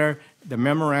letter, the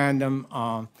memorandum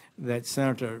that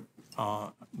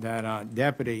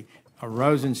Deputy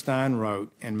Rosenstein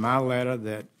wrote, and my letter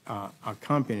that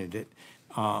accompanied it,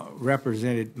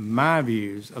 represented my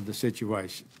views of the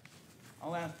situation.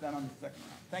 I'll ask that on the second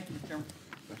round. Thank you, Mr. Chairman.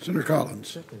 Senator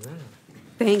Collins.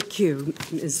 Thank you,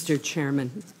 Mr.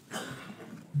 Chairman.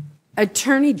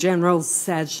 Attorney General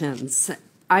Sessions,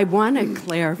 I want to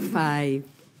clarify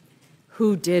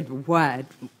who did what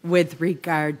with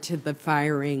regard to the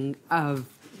firing of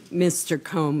Mr.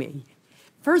 Comey.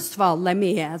 First of all, let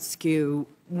me ask you,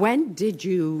 when did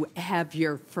you have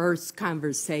your first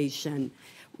conversation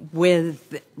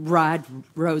with Rod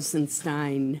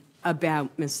Rosenstein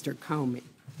about Mr. Comey?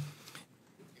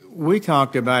 We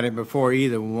talked about it before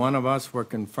either one of us were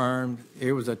confirmed.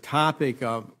 It was a topic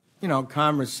of,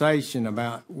 conversation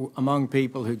among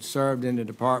people who'd served in the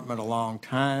department a long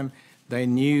time. They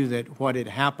knew that what had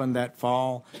happened that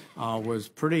fall was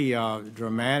pretty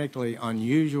dramatically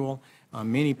unusual.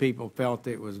 Many people felt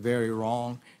it was very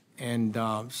wrong. And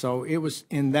so it was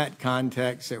in that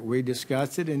context that we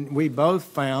discussed it, and we both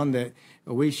found that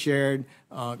we shared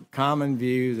a common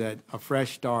view that a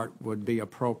fresh start would be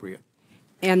appropriate.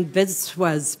 And this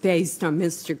was based on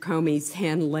Mr. Comey's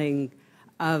handling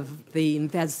of the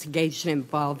investigation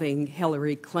involving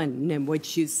Hillary Clinton, in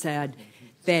which you said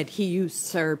that he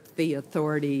usurped the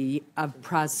authority of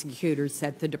prosecutors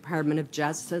at the Department of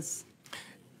Justice?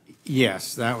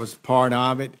 Yes, that was part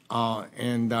of it,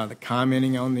 and the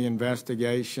commenting on the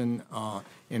investigation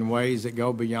in ways that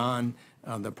go beyond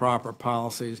the proper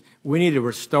policies. We need to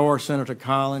restore, Senator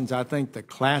Collins, I think, the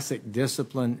classic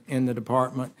discipline in the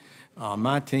department.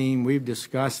 My team, we've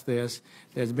discussed this.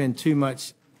 There's been too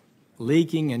much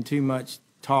leaking and too much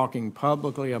talking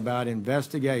publicly about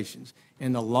investigations.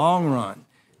 In the long run,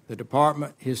 the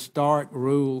department historic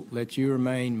rule that you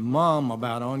remain mum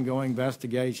about ongoing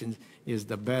investigations is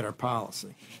the better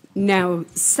policy. Now,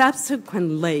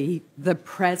 subsequently, the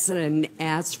president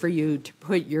asked for you to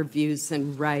put your views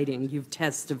in writing. You've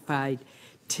testified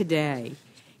today.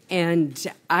 And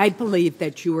I believe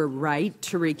that you were right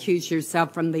to recuse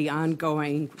yourself from the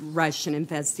ongoing Russian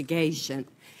investigation.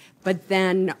 But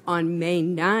then on May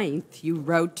 9th, you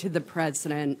wrote to the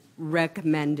president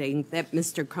recommending that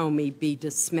Mr. Comey be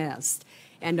dismissed.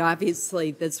 And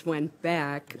obviously, this went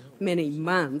back many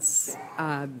months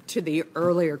to the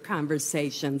earlier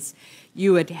conversations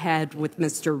you had had with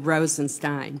Mr.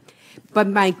 Rosenstein. But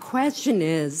my question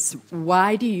is,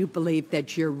 why do you believe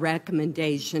that your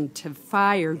recommendation to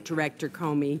fire Director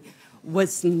Comey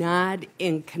was not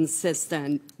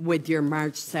inconsistent with your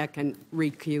March 2nd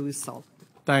recusal?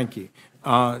 Thank you.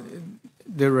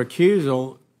 The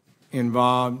recusal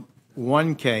involved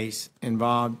one case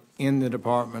involved in the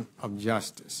Department of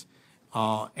Justice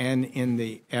and in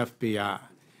the FBI.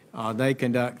 They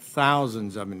conduct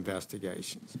thousands of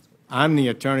investigations. I'm the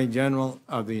Attorney General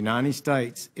of the United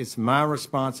States. It's my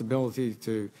responsibility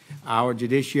to our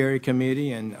Judiciary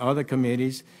Committee and other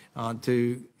committees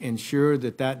to ensure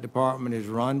that that department is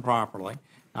run properly.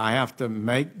 I have to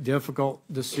make difficult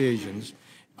decisions,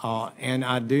 and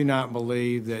I do not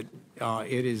believe that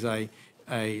it is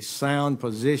a sound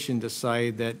position to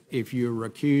say that if you're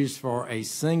recused for a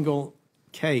single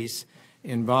case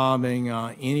involving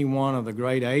any one of the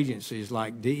great agencies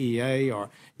like DEA or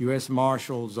U.S.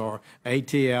 Marshals or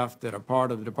ATF that are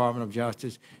part of the Department of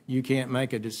Justice, you can't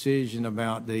make a decision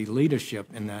about the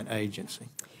leadership in that agency.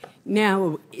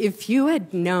 Now, if you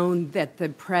had known that the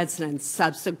president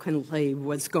subsequently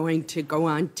was going to go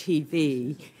on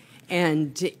TV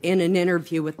and in an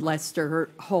interview with Lester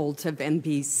Holt of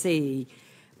NBC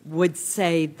would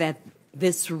say that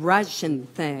this Russian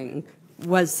thing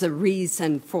was the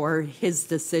reason for his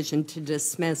decision to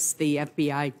dismiss the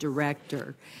FBI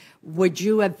director, would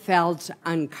you have felt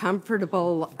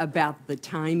uncomfortable about the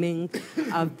timing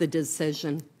of the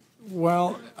decision?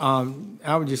 Well,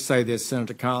 I would just say this,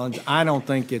 Senator Collins. I don't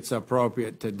think it's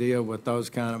appropriate to deal with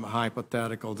those kind of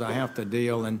hypotheticals. I have to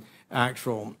deal in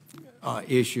actual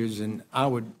issues, and I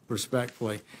would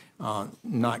respectfully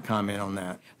not comment on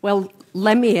that. Well,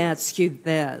 let me ask you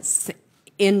this.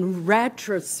 In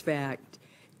retrospect,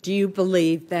 do you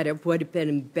believe that it would have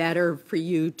been better for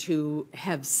you to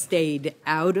have stayed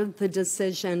out of the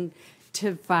decision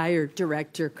to fire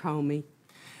Director Comey?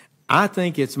 I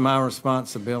think it's my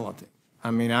responsibility. I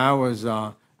mean, I was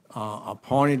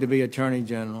appointed to be Attorney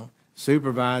General.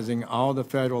 Supervising all the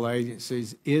federal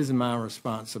agencies is my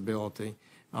responsibility.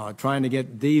 Trying to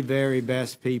get the very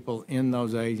best people in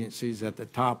those agencies at the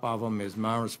top of them is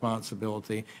my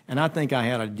responsibility, and I think I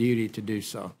had a duty to do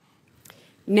so.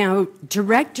 Now,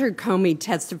 Director Comey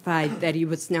testified that he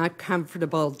was not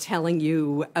comfortable telling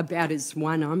you about his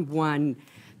one-on-one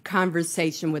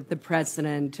conversation with the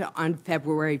president on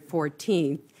February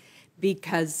 14th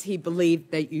because he believed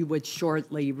that you would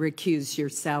shortly recuse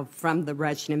yourself from the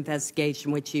Russian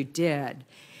investigation, which you did.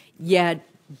 Yet,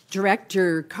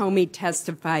 Director Comey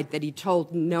testified that he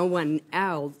told no one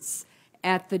else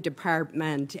at the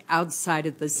department outside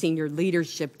of the senior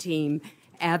leadership team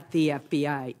at the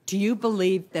FBI. Do you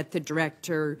believe that the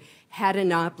director had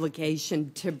an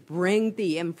obligation to bring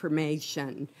the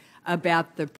information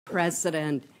about the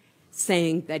president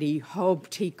saying that he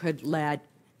hoped he could let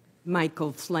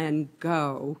Michael Flynn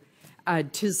go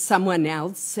to someone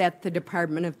else at the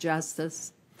Department of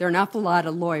Justice? There are an awful lot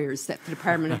of lawyers at the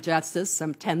Department of Justice,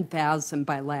 some 10,000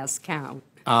 by last count.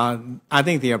 I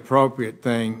think the appropriate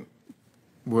thing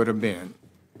would have been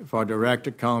for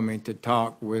Director Comey to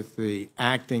talk with the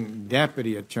acting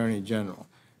Deputy Attorney General,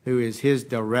 who is his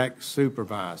direct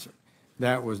supervisor.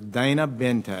 That was Dana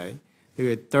Bente, who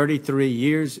had 33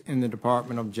 years in the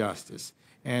Department of Justice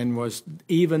and was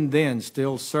even then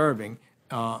still serving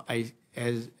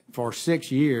for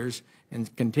 6 years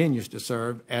and continues to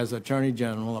serve as Attorney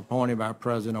General appointed by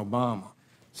President Obama.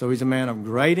 So he's a man of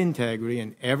great integrity,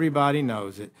 and everybody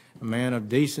knows it, a man of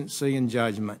decency and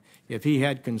judgment. If he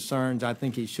had concerns, I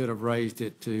think he should have raised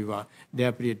it to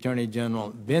Deputy Attorney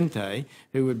General Bente,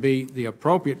 who would be the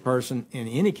appropriate person in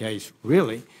any case,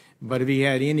 really. But if he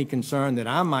had any concern that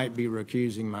I might be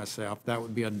recusing myself, that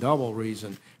would be a double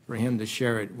reason for him to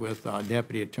share it with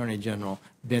Deputy Attorney General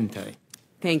Bente.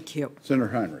 Thank you. Senator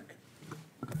Heinrich.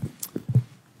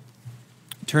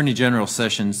 Attorney General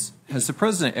Sessions, has the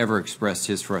President ever expressed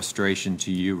his frustration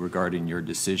to you regarding your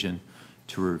decision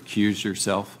to recuse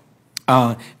yourself?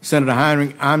 Senator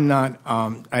Heinrich, I'm not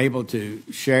able to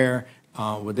share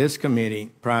with this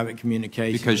committee private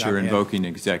communications. Because you're invoking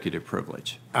executive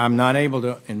privilege. I'm not able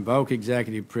to invoke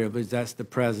executive privilege. That's the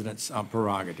President's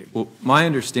prerogative. Well, my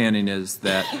understanding is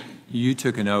that you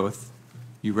took an oath,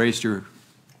 you raised your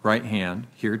right hand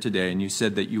here today, and you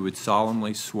said that you would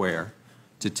solemnly swear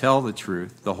to tell the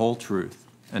truth, the whole truth,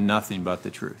 and nothing but the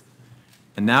truth.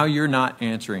 And now you're not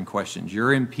answering questions.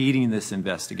 You're impeding this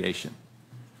investigation.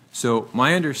 So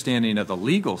my understanding of the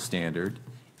legal standard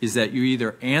is that you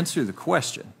either answer the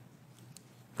question,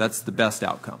 that's the best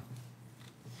outcome,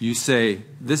 You say,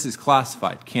 this is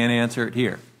classified, can't answer it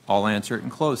here. I'll answer it in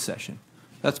closed session.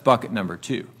 That's bucket number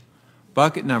 2.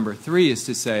 Bucket number 3 is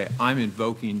to say, I'm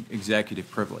invoking executive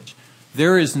privilege.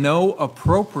 There is no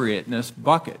appropriateness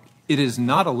bucket. It is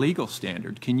not a legal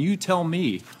standard. Can you tell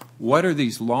me what are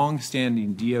these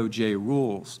long-standing DOJ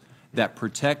rules that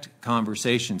protect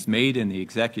conversations made in the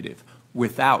executive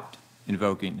without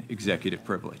invoking executive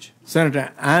privilege?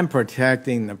 Senator, I'm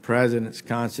protecting the president's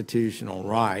constitutional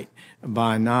right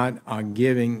by not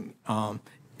giving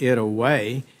it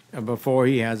away before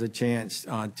he has a chance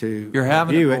to You're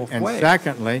having review it it. both And ways.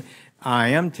 secondly, I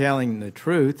am telling the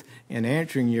truth in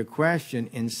answering your question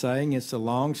in saying it's a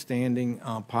long-standing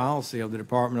policy of the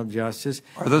Department of Justice.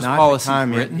 Are those not policies to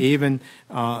comment, written? even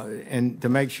and to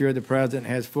make sure the president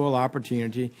has full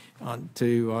opportunity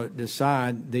to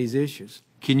decide these issues.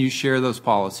 Can you share those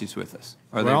policies with us?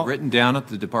 Are Well, they written down at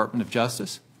the Department of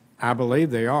Justice? I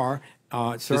believe they are.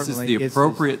 This is Certainly, the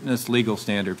appropriateness legal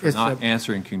standard for it's not the-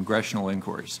 answering congressional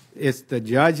inquiries. It's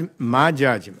my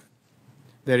judgment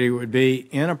that it would be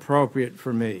inappropriate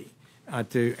for me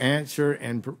to answer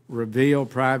and reveal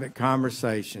private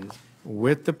conversations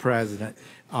with the president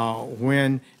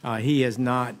when he has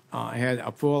not had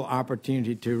a full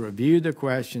opportunity to review the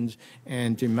questions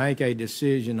and to make a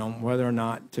decision on whether or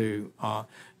not to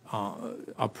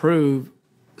approve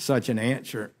such an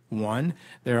answer. One,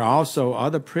 there are also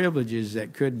other privileges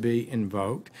that could be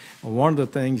invoked. One of the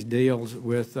things deals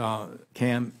with the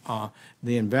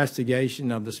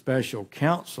investigation of the special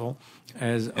counsel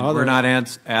as And other. we're not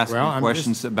asking Well, I'm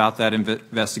questions about that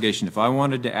investigation. If I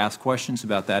wanted to ask questions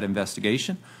about that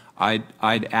investigation, I'd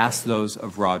ask those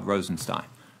of Rod Rosenstein.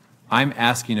 I'm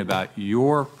asking about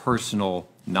your personal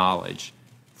knowledge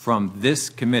from this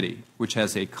committee, which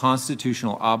has a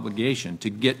constitutional obligation to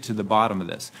get to the bottom of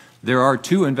this. There are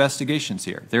 2 investigations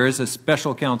here. There is a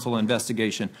special counsel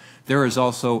investigation. There is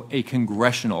also a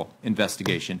congressional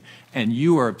investigation. And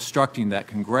you are obstructing that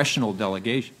congressional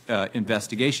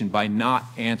investigation by not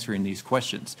answering these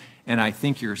questions. And I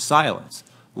think your silence,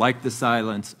 like the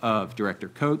silence of Director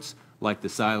Coates, like the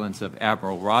silence of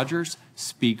Admiral Rogers,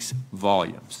 speaks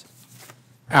volumes.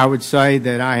 I would say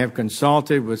that I have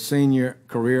consulted with senior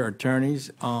career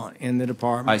attorneys in the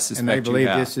department. I suspect and they you believe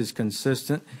have. this is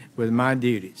consistent with my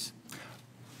duties.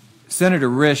 Senator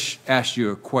Risch asked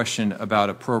you a question about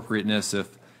appropriateness.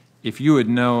 If you had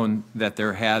known that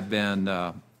there had been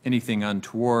anything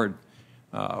untoward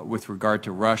with regard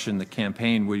to Russia in the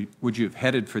campaign, would you have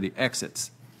headed for the exits?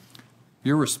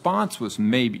 Your response was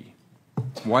maybe.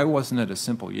 Why wasn't it a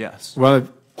simple yes? Well,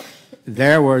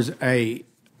 there was a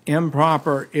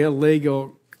improper,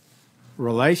 illegal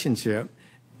relationship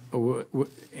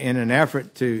in an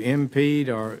effort to impede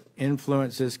or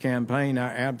influence this campaign,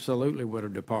 I absolutely would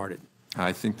have departed.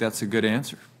 I think that's a good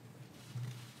answer.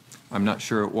 I'm not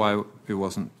sure why it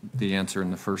wasn't the answer in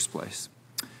the first place.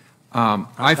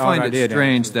 I find it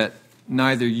strange that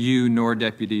neither you nor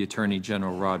Deputy Attorney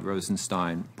General Rod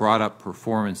Rosenstein brought up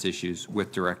performance issues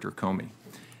with Director Comey.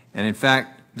 And in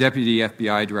fact, Deputy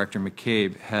FBI Director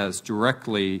McCabe has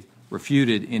directly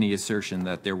refuted any assertion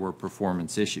that there were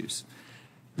performance issues.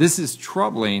 This is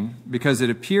troubling because it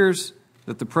appears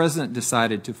that the President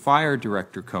decided to fire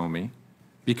Director Comey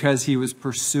because he was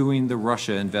pursuing the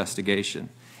Russia investigation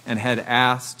and had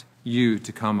asked you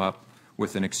to come up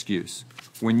with an excuse.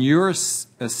 When your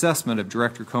assessment of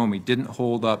Director Comey didn't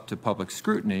hold up to public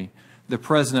scrutiny, the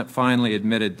President finally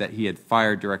admitted that he had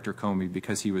fired Director Comey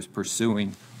because he was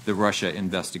pursuing the Russia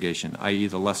investigation, i.e.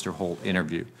 the Lester Holt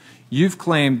interview. You've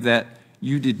claimed that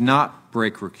you did not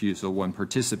break recusal when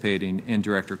participating in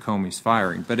Director Comey's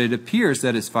firing, but it appears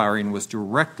that his firing was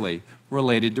directly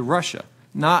related to Russia,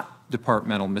 not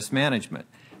departmental mismanagement.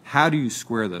 How do you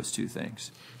square those 2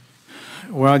 things?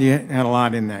 Well, you had a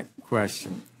lot in that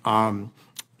question.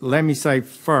 Let me say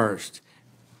first,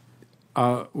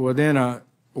 within a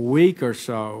week or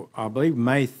so, I believe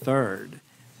May 3rd,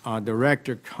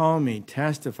 Director Comey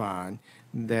testified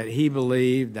that he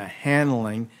believed the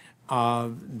handling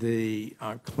of the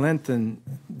Clinton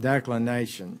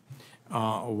declination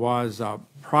was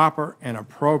proper and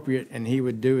appropriate, and he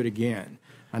would do it again.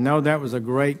 I know that was a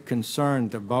great concern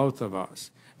to both of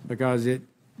us because it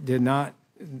did not,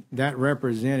 that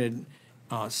represented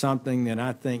something that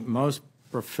I think most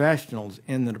professionals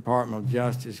in the Department of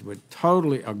Justice would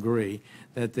totally agree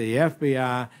that the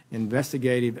FBI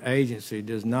investigative agency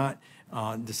does not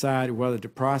decide whether to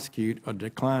prosecute or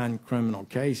decline criminal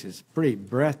cases. Pretty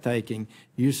breathtaking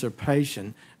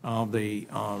usurpation of the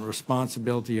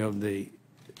responsibility of the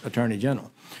Attorney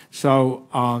General.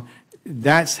 So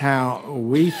that's how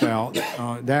we felt.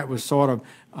 That was sort of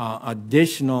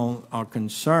additional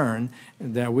concern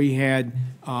that we had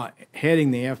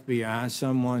heading the FBI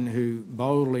someone who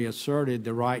boldly asserted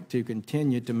the right to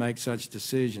continue to make such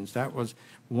decisions. That was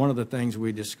one of the things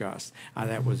we discussed.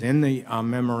 That was in the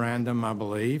memorandum, I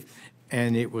believe,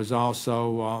 and it was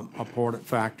also an important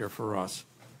factor for us.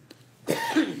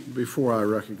 Before I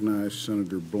recognize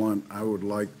Senator Blunt, I would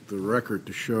like the record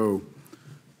to show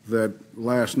that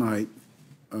last night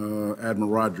Admiral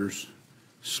Rogers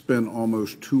spent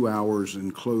almost 2 hours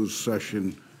in closed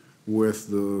session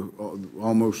with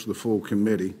almost the full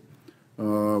committee,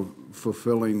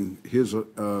 fulfilling his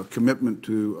commitment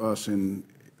to us in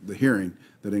the hearing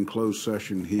that in closed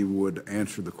session he would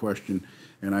answer the question,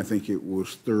 and I think it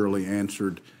was thoroughly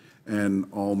answered, and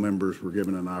all members were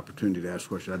given an opportunity to ask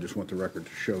questions. I just want the record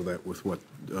to show that with what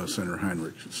Senator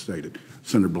Heinrich stated.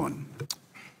 Senator Blunt.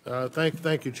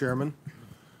 Thank you, Chairman.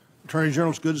 Attorney General,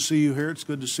 it's good to see you here. It's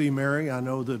good to see Mary. I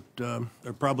know that there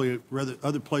are probably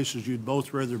other places you'd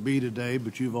both rather be today,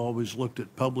 but you've always looked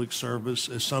at public service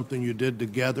as something you did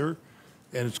together,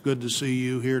 and it's good to see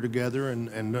you here together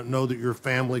and know that your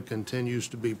family continues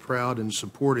to be proud and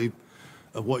supportive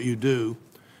of what you do.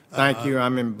 Thank you.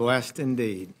 I'm blessed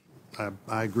indeed.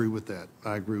 I agree with that.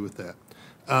 I agree with that.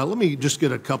 Let me just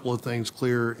get a couple of things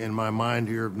clear in my mind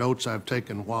here of notes I've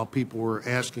taken while people were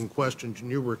asking questions and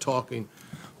you were talking.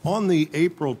 On the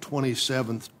April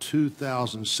 27th,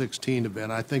 2016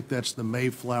 event, I think that's the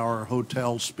Mayflower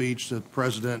Hotel speech that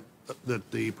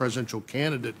the presidential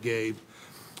candidate gave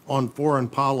on foreign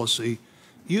policy,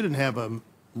 you didn't have a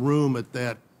room at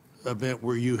that event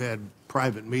where you had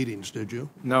private meetings, did you?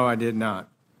 No, I did not.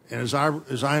 And as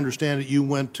I understand it, you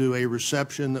went to a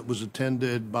reception that was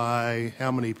attended by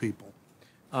how many people?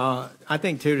 I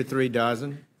think 2 to 3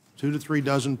 dozen. 2 to 3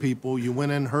 dozen people. You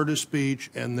went in, heard a speech,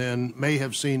 and then may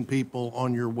have seen people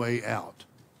on your way out.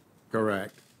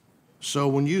 Correct. So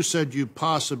when you said you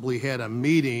possibly had a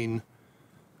meeting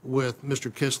with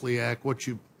Mr.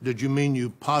 Kislyak, did you mean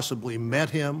you possibly met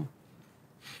him?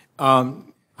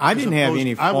 I didn't have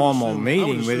any formal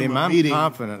meeting with him. I'm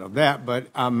confident of that, but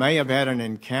I may have had an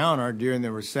encounter during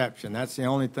the reception. That's the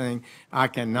only thing I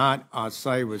cannot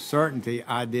say with certainty.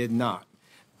 I did not.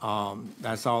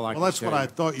 That's all I can say. Well, that's what I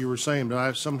thought you were saying,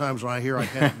 but sometimes when I hear I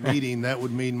had a meeting, that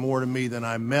would mean more to me than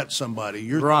I met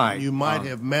somebody. Right. You might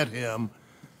have met him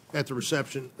at the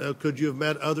reception. Could you have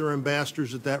met other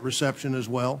ambassadors at that reception as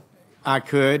well? I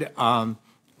could.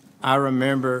 I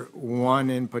remember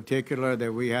one in particular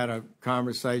that we had a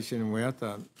conversation with,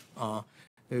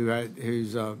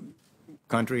 whose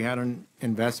country had an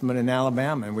investment in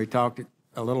Alabama, and we talked at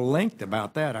a little length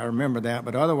about that. I remember that,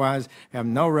 but otherwise have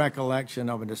no recollection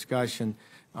of a discussion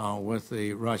with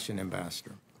the Russian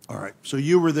ambassador. All right. So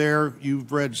you were there.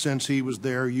 You've read since he was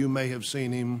there. You may have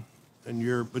seen him,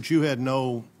 but you had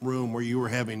no room where you were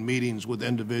having meetings with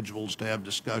individuals to have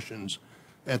discussions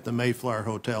at the Mayflower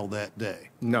Hotel that day.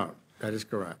 No, that is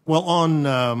correct. Well,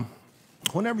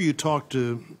 whenever you talked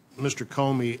to Mr.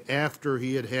 Comey after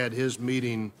he had had his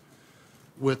meeting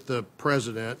with the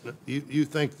president, you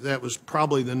think that was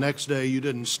probably the next day? You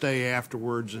didn't stay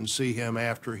afterwards and see him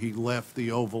after he left the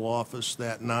Oval Office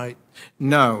that night?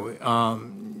 No.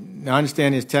 I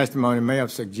understand his testimony may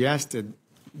have suggested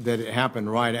that it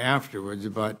happened right afterwards,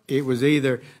 but it was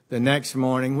either the next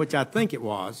morning, which I think it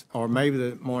was, or maybe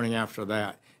the morning after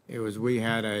that. It was, we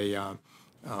had a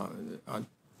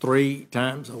 3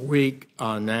 times a week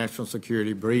national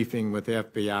security briefing with the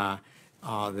FBI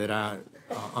that I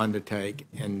undertake,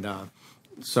 and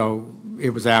so it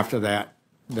was after that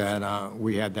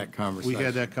we had that conversation. We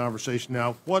had that conversation.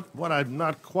 Now, what I'm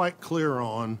not quite clear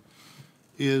on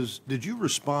is, did you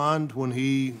respond when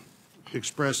he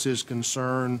expressed his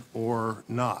concern or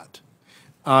not?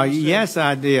 Yes,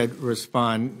 I did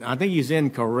respond. I think he's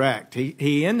incorrect.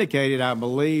 He indicated, I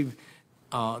believe,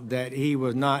 that he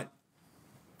was not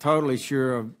totally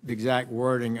sure of the exact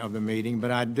wording of the meeting,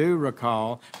 but I do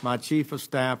recall my chief of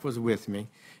staff was with me,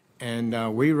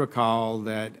 and we recall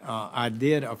that I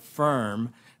did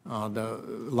affirm the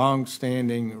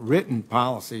longstanding written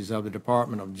policies of the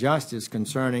Department of Justice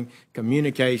concerning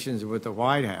communications with the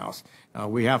White House.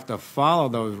 We have to follow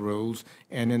those rules,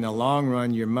 and in the long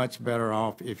run, you're much better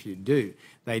off if you do.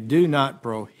 They do not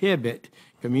prohibit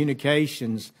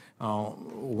communications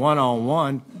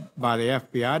one-on-one by the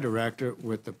FBI director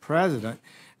with the president,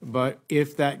 but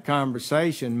if that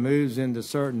conversation moves into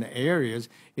certain areas,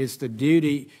 it's the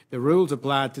duty, the rules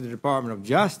apply to the Department of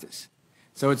Justice.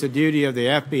 So it's a duty of the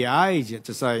FBI agent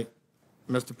to say,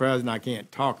 Mr. President, I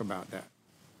can't talk about that.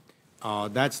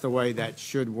 That's the way that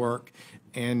should work.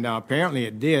 And apparently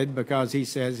it did, because he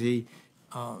says he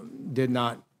did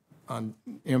not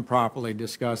improperly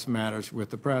discuss matters with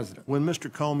the president. When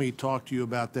Mr. Comey talked to you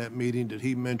about that meeting, did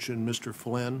he mention Mr.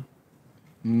 Flynn?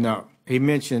 No. He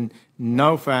mentioned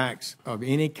no facts of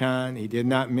any kind. He did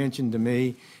not mention to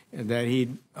me that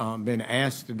he'd been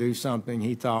asked to do something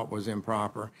he thought was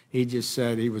improper. He just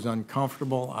said he was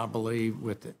uncomfortable, I believe,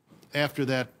 with it. After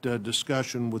that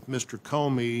discussion with Mr.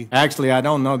 Comey, Actually, I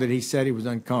don't know that he said he was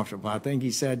uncomfortable. I think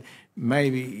he said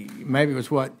maybe it was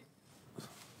what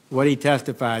he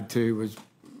testified to was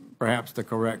perhaps the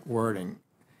correct wording.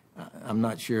 I'm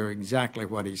not sure exactly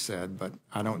what he said, but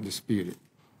I don't dispute it.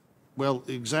 well,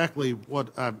 exactly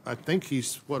what I think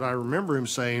what I remember him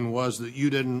saying was that you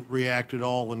didn't react at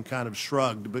all and kind of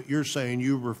shrugged, but you're saying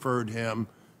you referred him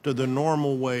to the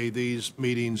normal way these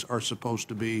meetings are supposed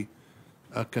to be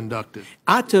conducted.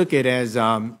 I took it as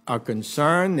a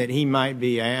concern that he might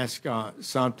be asked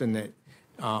something that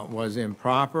was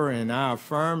improper, and I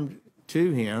affirmed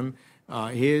to him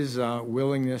his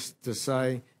willingness to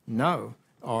say no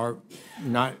or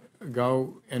not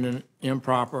go in an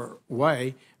improper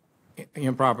way,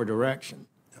 improper direction.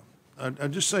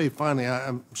 I'd just say finally,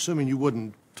 I'm assuming you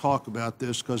wouldn't talk about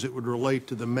this because it would relate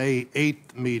to the May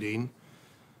 8th meeting,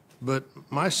 but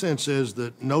my sense is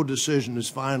that no decision is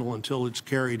final until it's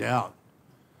carried out.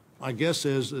 My guess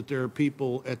is that there are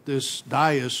people at this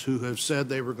dais who have said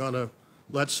they were going to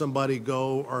let somebody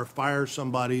go or fire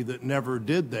somebody that never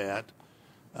did that.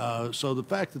 So the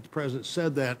fact that the president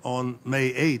said that on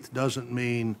May 8th doesn't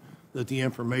mean that the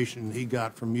information he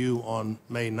got from you on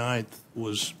May 9th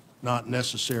was not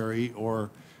necessary or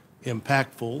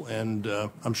impactful. And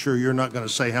I'm sure you're not going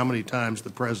to say how many times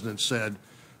the president said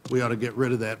we ought to get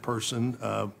rid of that person,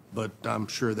 but I'm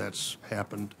sure that's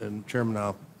happened. And Chairman,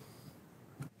 I'll.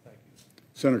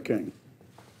 Senator King.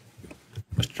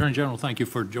 Mr. Attorney General, thank you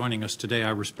for joining us today.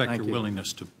 I respect your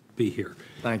willingness to be here.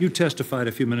 Thank you testified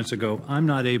a few minutes ago, I'm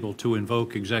not able to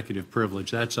invoke executive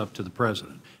privilege. That's up to the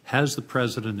president. Has the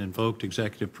president invoked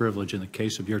executive privilege in the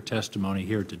case of your testimony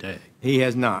here today? He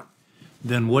has not.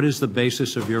 Then what is the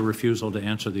basis of your refusal to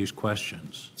answer these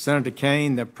questions? Senator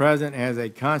Kane, the president has a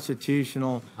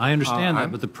constitutional... I understand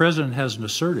that, but the president hasn't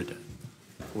asserted it.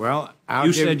 Well,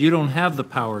 you said you don't have the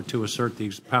power to assert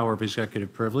the power of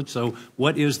executive privilege, so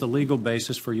what is the legal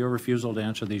basis for your refusal to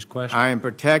answer these questions? I am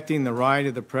protecting the right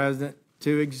of the president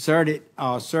to assert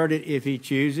it if he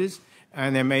chooses,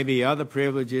 and there may be other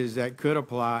privileges that could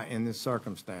apply in this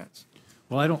circumstance.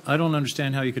 Well, I don't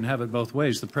understand how you can have it both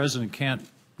ways. The president can't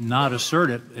not assert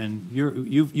it, and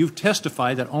you've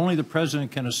testified that only the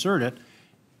president can assert it,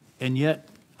 and yet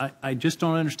I just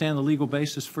don't understand the legal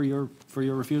basis for your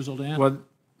refusal to answer. Well,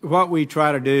 what we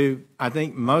try to do, I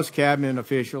think most cabinet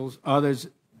officials, others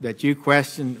that you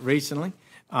questioned recently,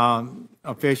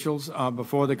 officials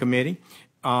before the committee,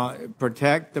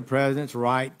 protect the president's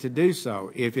right to do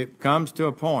so. If it comes to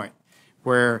a point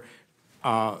where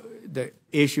the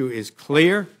issue is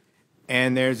clear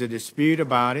and there's a dispute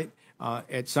about it,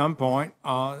 at some point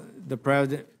the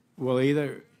president will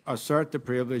either assert the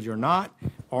privilege or not,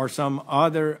 or some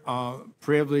other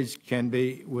privilege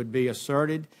would be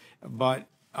asserted. But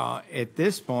at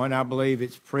this point, I believe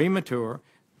it's premature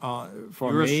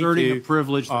for You're me asserting to a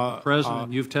privilege that the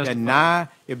president, you've testified.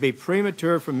 It'd be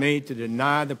premature for me to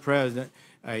deny the president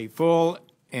a full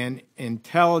and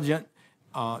intelligent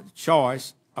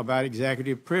choice about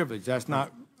executive privilege. That's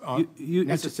not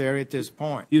necessary at this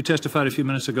point. You testified a few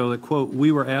minutes ago that, quote,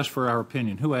 we were asked for our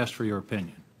opinion. Who asked for your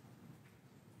opinion?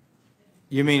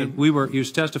 You mean you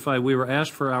testified we were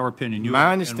asked for our opinion.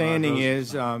 My understanding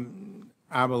is,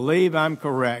 I believe I'm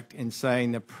correct in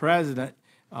saying the president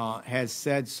has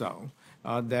said so.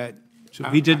 So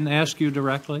he didn't ask you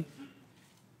directly?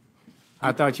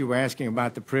 I thought you were asking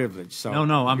about the privilege. So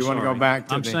no, I'm sorry. You want to go back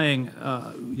to I'm saying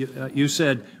you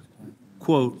said,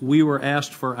 quote, we were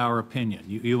asked for our opinion,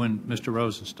 you and Mr.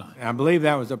 Rosenstein. I believe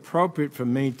that was appropriate for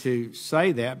me to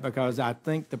say that because I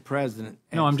think the president...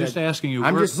 No, I'm just asking you.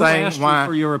 I'm just saying who asked you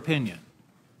for your opinion?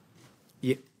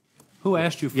 Who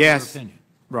asked you for your opinion?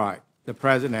 Right. The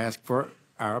president asked for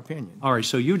our opinion. All right,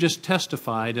 so you just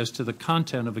testified as to the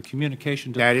content of a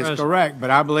communication to the president. That is correct,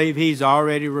 but I believe he's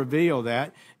already revealed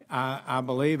that. I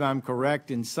believe I'm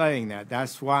correct in saying that.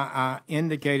 That's why I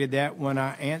indicated that when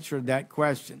I answered that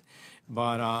question.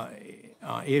 But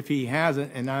if he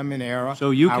hasn't, and I'm in error,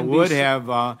 so I would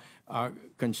have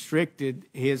constricted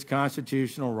his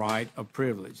constitutional right of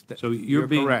privilege. So you're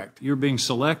being correct. You're being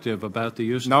selective about the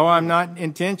use. No, I'm not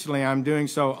intentionally. I'm doing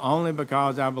so only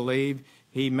because I believe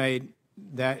he made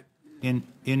that. In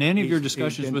any of your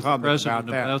discussions with the president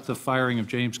about the firing of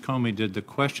James Comey, did the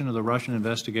question of the Russian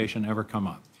investigation ever come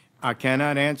up? I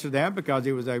cannot answer that because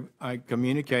it was a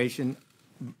communication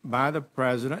by the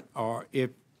president, or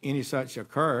if any such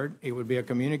occurred, it would be a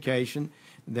communication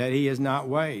that he has not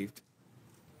waived.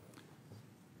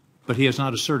 But he has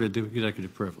not asserted the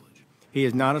executive privilege. He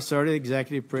has not asserted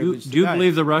executive privilege Do you today.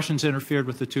 believe the Russians interfered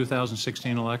with the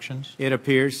 2016 elections? It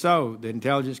appears so. The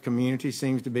intelligence community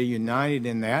seems to be united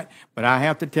in that. But I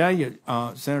have to tell you,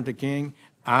 Senator King,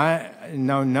 I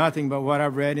know nothing but what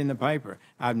I've read in the paper.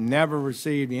 I've never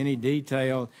received any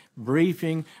detailed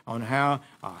briefing on how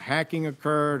hacking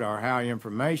occurred or how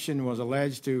information was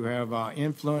alleged to have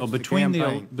influenced the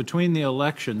campaign. Between the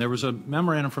election, there was a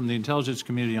memorandum from the intelligence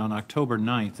community on October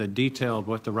 9th that detailed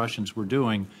what the Russians were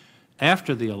doing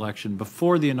after the election,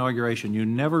 before the inauguration. You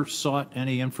never sought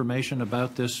any information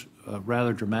about this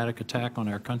rather dramatic attack on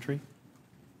our country?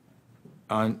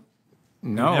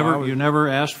 No. You never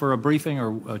asked for a briefing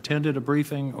or attended a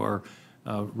briefing or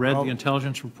read the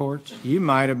intelligence reports? You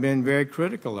might have been very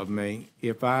critical of me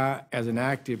if I, as an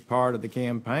active part of the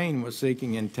campaign, was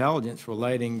seeking intelligence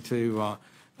relating to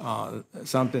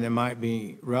something that might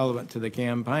be relevant to the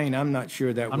campaign. I'm not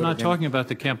sure that. I'm not talking about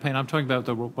the campaign. I'm talking about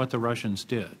what the Russians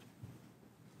did.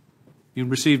 You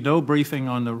received no briefing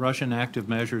on the Russian active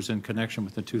measures in connection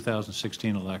with the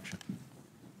 2016 election?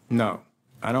 No,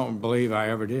 I don't believe I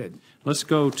ever did. Let's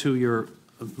go to your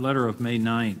letter of May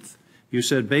 9th. You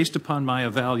said, based upon my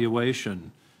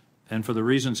evaluation and for the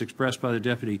reasons expressed by the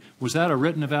deputy, was that a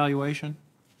written evaluation?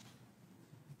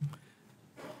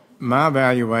 My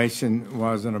evaluation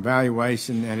was an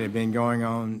evaluation that had been going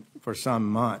on for some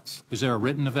months. Is there a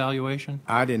written evaluation?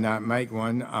 I did not make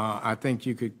one. I think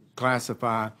you could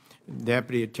classify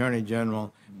Deputy Attorney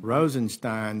General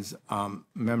Rosenstein's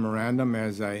memorandum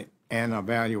as an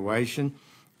evaluation,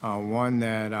 one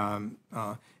that,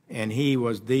 and he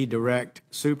was the direct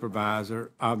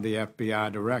supervisor of the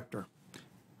FBI director.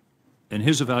 And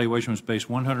his evaluation was based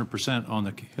 100% on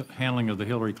the handling of the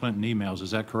Hillary Clinton emails.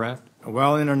 Is that correct?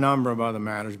 Well, in a number of other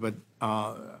matters, but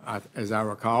as I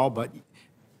recall, but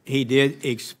he did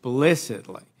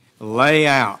explicitly lay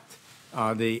out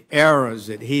the errors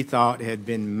that he thought had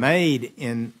been made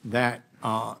in that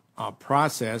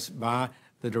process by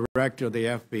the director of the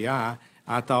FBI.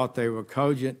 I thought they were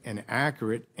cogent and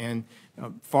accurate and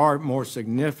far more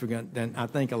significant than I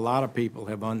think a lot of people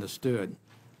have understood.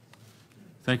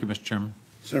 Thank you, Mr. Chairman.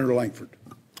 Senator Langford.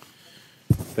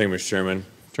 Thank you, Mr. Chairman.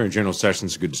 Attorney General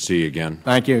Sessions, good to see you again.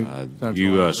 Thank you.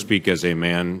 You speak as a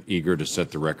man eager to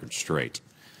set the record straight.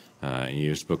 And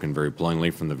you've spoken very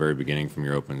plainly from the very beginning, from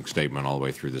your opening statement all the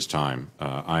way through this time.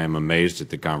 I am amazed at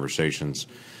the conversations,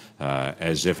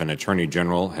 as if an attorney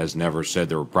general has never said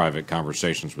there were private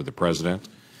conversations with the president,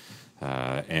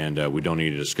 and we don't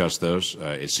need to discuss those.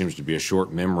 It seems to be a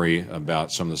short memory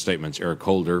about some of the statements Eric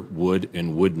Holder would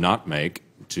and would not make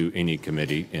to any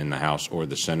committee in the House or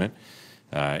the Senate.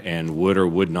 And would or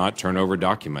would not turn over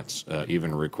documents,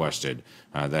 even requested,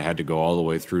 that had to go all the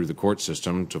way through the court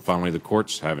system to finally the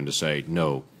courts having to say,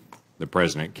 no, the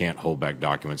president can't hold back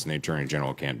documents and the attorney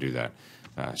general can't do that.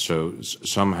 So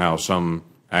somehow some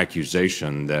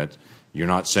accusation that you're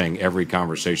not saying every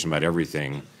conversation about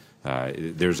everything.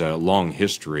 There's a long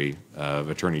history of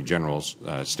attorney generals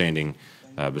standing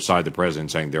beside the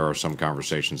president saying there are some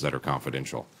conversations that are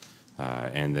confidential.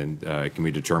 And then it can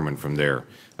be determined from there.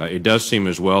 It does seem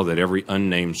as well that every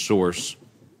unnamed source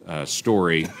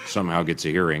story somehow gets a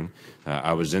hearing.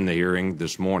 I was in the hearing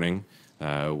this morning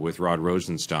with Rod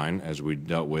Rosenstein as we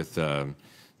dealt with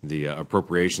the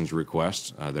appropriations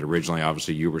request that originally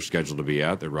obviously you were scheduled to be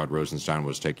at, that Rod Rosenstein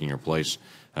was taking your place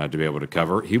to be able to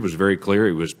cover. He was very clear.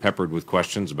 He was peppered with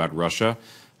questions about Russia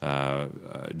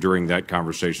during that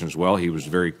conversation as well. He was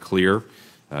very clear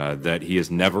that he has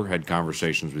never had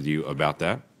conversations with you about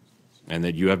that, and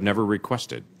that you have never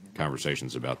requested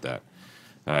conversations about that.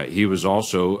 He was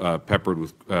also peppered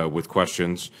with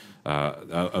questions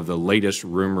of the latest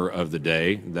rumor of the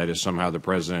day, that is somehow the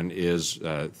president is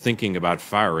thinking about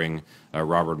firing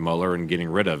Robert Mueller and getting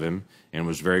rid of him, and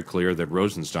was very clear that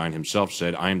Rosenstein himself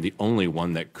said, I am the only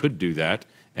one that could do that,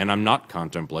 and I'm not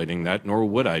contemplating that, nor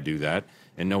would I do that.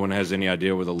 And no one has any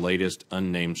idea where the latest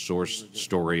unnamed source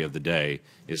story of the day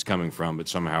is coming from, but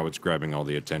somehow it's grabbing all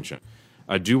the attention.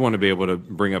 I do want to be able to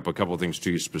bring up a couple of things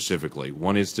to you specifically.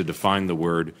 One is to define the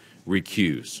word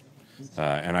recuse.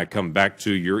 And I come back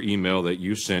to your email that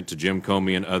you sent to Jim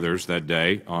Comey and others that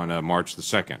day on March the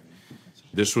 2nd.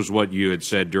 This was what you had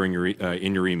said during your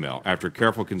in your email. After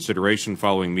careful consideration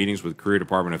following meetings with Career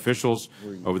Department officials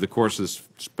over the course of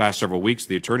this past several weeks,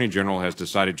 the Attorney General has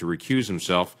decided to recuse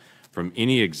himself from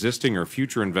any existing or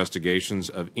future investigations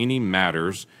of any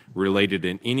matters related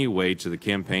in any way to the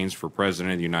campaigns for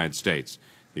President of the United States.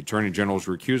 The Attorney General's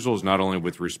recusal is not only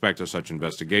with respect to such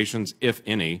investigations, if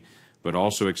any, but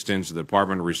also extends to the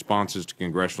Department of responses to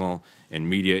congressional and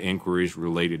media inquiries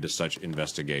related to such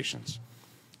investigations.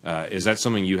 Is that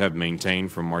something you have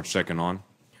maintained from March 2nd on?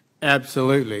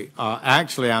 Absolutely.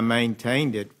 Actually, I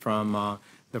maintained it from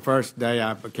the first day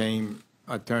I became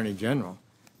Attorney General.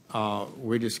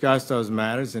 We discussed those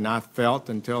matters, and I felt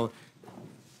until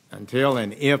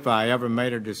and if I ever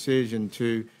made a decision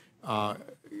to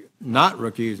not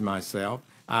recuse myself,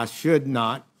 I should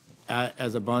not,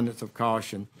 as abundance of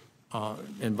caution,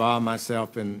 involve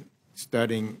myself in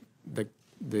studying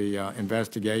the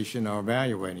investigation or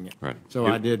evaluating it. Right. So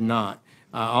I did not.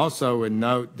 I also would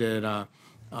note that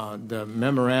the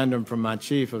memorandum from my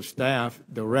chief of staff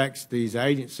directs these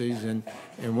agencies, and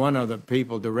one of the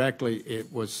people directly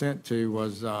it was sent to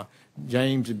was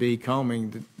James B.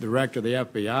 Comey, the director of the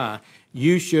FBI.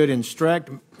 You should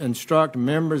instruct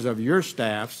members of your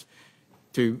staffs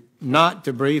not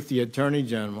to brief the Attorney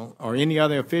General or any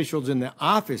other officials in the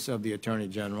office of the Attorney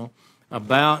General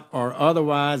about or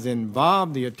otherwise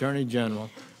involve the Attorney General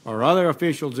or other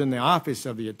officials in the office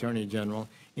of the Attorney General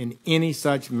in any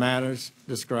such matters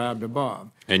described above.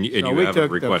 And so you we haven't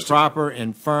took requested the proper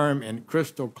and firm and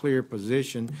crystal clear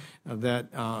position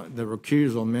that the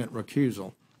recusal meant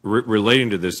recusal.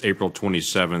 Relating to this April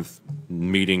 27th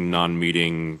meeting,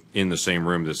 non-meeting in the same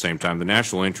room at the same time, the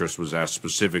national interest was asked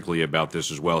specifically about this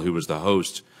as well. Who was the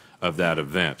host of that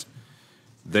event?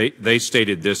 They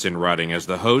stated this in writing. As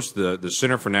the host, the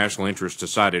Center for National Interest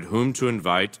decided whom to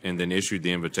invite and then issued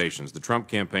the invitations. The Trump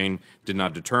campaign did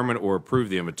not determine or approve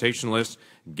the invitation list.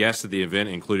 Guests at the event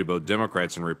included both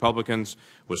Democrats and Republicans,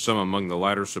 with some among the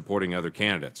latter supporting other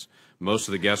candidates. Most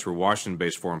of the guests were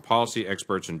Washington-based foreign policy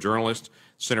experts and journalists.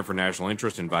 Center for National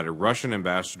Interest invited Russian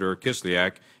Ambassador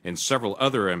Kislyak and several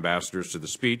other ambassadors to the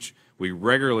speech. We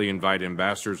regularly invite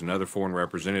ambassadors and other foreign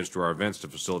representatives to our events to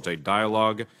facilitate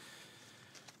dialogue.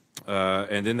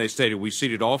 And then they stated, we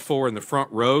seated all four in the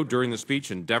front row during the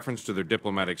speech in deference to their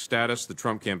diplomatic status. The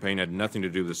Trump campaign had nothing to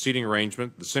do with the seating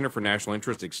arrangement. The Center for National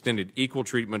Interest extended equal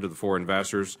treatment to the four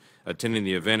ambassadors attending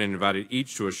the event and invited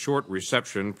each to a short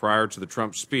reception prior to the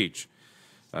Trump speech.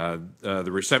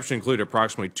 The reception included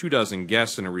approximately 24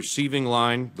 guests in a receiving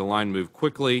line. The line moved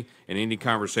quickly, and any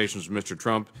conversations with Mr.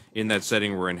 Trump in that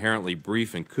setting were inherently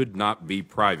brief and could not be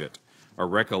private. Our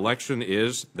recollection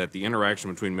is that the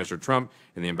interaction between Mr. Trump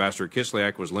and the Ambassador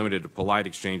Kislyak was limited to polite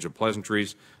exchange of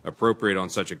pleasantries appropriate on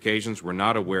such occasions. We're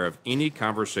not aware of any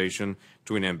conversation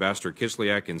between Ambassador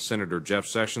Kislyak and Senator Jeff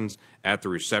Sessions at the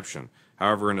reception.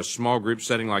 However, in a small group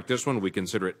setting like this one, we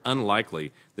consider it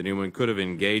unlikely that anyone could have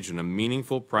engaged in a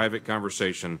meaningful private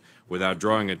conversation without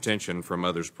drawing attention from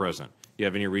others present. Do you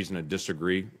have any reason to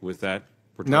disagree with that?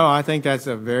 No, I think that's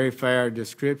a very fair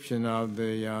description of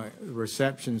the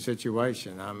reception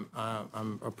situation. I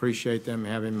appreciate them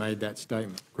having made that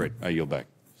statement. Great. I yield back.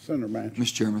 Senator Manchin.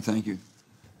 Mr. Chairman, thank you.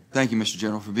 Thank you, Mr.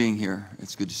 General, for being here.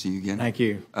 It's good to see you again. Thank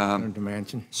you, Senator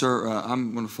Manchin. Sir,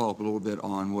 I'm going to follow up a little bit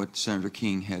on what Senator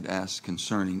King had asked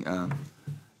concerning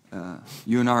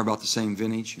you and I are about the same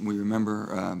vintage. We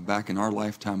remember back in our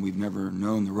lifetime, we've never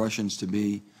known the Russians to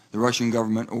be, the Russian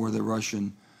government or the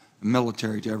Russian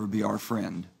military to ever be our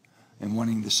friend, and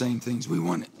wanting the same things we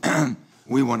wanted,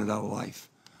 we wanted out of life.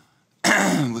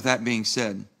 With that being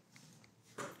said,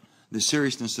 the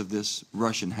seriousness of this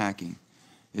Russian hacking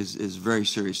is very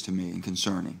serious to me and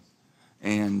concerning.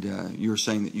 And you're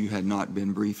saying that you had not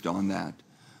been briefed on that.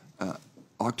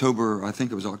 I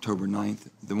think it was October 9th,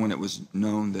 when it was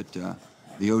known that the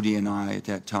ODNI at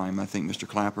that time, I think Mr.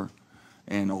 Clapper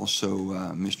and also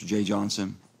Mr. Jay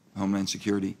Johnson, Homeland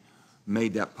Security,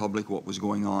 made that public, what was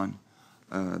going on.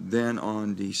 Then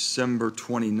on December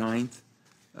 29th,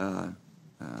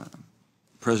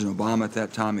 President Obama at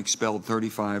that time expelled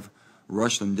 35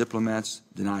 Russian diplomats,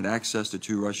 denied access to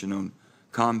 2 Russian-owned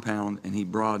compounds, and he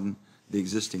broadened the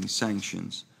existing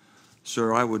sanctions.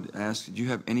 Sir, I would ask, do you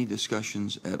have any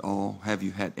discussions at all? Have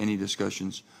you had any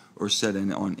discussions or sat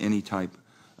in on any type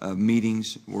of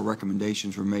meetings where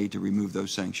recommendations were made to remove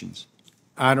those sanctions?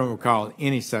 I don't recall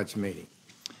any such meeting.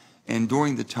 And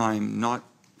during the time, not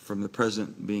from the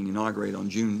President being inaugurated on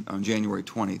January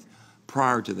 20th,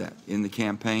 prior to that, in the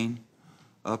campaign,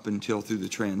 up until through the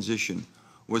transition,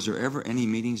 was there ever any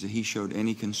meetings that he showed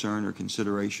any concern or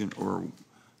consideration or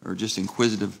just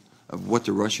inquisitive of what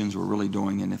the Russians were really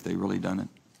doing and if they really done it?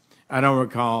 I don't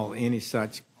recall any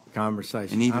such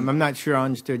conversation. I'm not sure I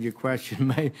understood your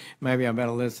question. Maybe I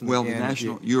better listen well, again.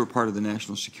 You were part of the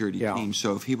national security team,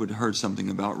 so if he would have heard something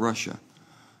about Russia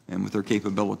and with their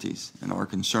capabilities and our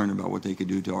concern about what they could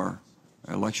do to our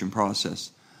election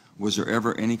process, was there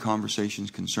ever any conversations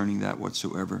concerning that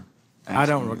whatsoever? I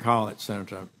don't recall it,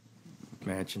 Senator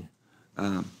Manchin.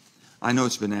 I know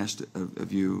it's been asked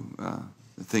of you,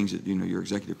 the things that, your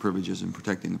executive privileges in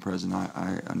protecting the president.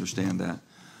 I understand that.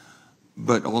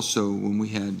 But also, when we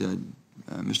had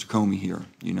Mr. Comey here,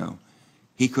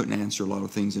 he couldn't answer a lot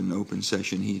of things in an open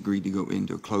session. He agreed to go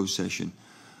into a closed session.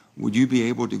 Would you be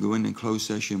able to go into closed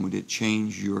session? Would it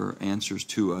change your answers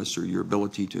to us or your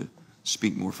ability to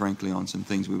speak more frankly on some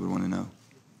things we would want to know?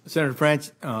 Senator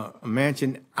French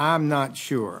mentioned, I'm not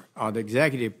sure. The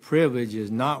executive privilege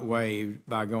is not waived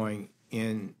by going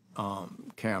in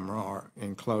camera or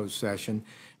in closed session.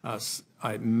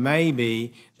 It may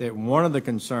be that one of the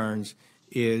concerns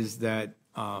is that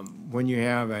when you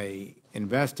have a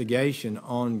investigation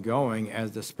ongoing,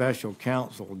 as the special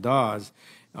counsel does,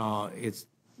 it's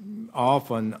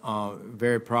often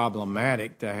very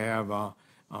problematic to have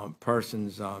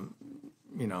persons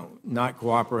not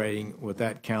cooperating with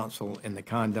that counsel in the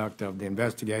conduct of the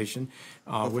investigation,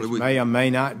 which may or may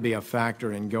not be a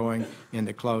factor in going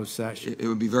into closed session. It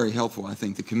would be very helpful. I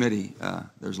think the committee,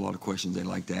 there's a lot of questions they'd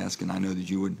like to ask, and I know that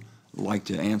you would like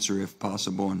to answer if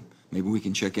possible, and maybe we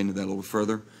can check into that a little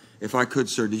further. If I could,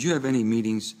 sir, did you have any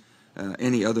meetings,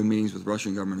 any other meetings with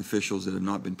Russian government officials that have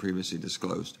not been previously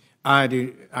disclosed? I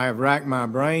do. I have racked my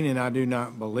brain, and I do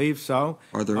not believe so.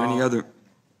 Are there any other?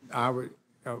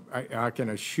 I can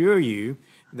assure you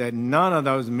that none of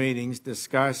those meetings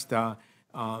discussed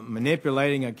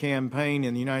manipulating a campaign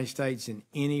in the United States in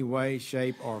any way,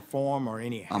 shape, or form, or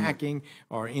any hacking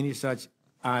or any such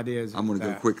ideas. I'm going to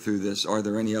go quick through this. Are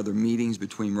there any other meetings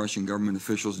between Russian government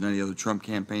officials and any other Trump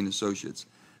campaign associates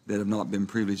that have not been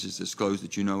previously disclosed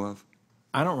that you know of?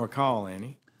 I don't recall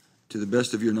any. To the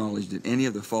best of your knowledge, did any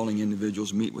of the following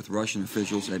individuals meet with Russian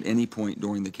officials at any point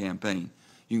during the campaign?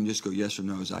 You can just go yes or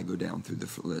no as I go down through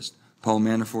the list. Paul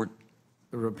Manafort?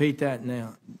 Repeat that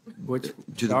now. To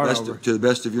the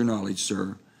best of your knowledge,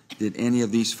 sir, did any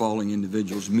of these following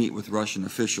individuals meet with Russian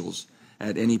officials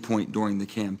at any point during the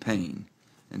campaign?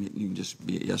 And you can just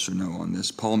be a yes or no on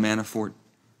this. Paul Manafort?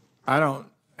 I don't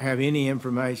have any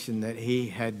information that he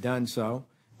had done so.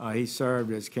 He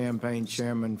served as campaign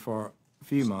chairman for a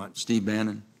few months. Steve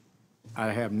Bannon?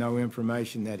 I have no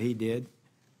information that he did.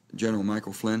 General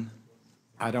Michael Flynn?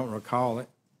 I don't recall it.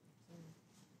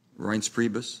 Reince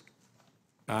Priebus?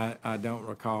 I don't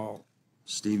recall.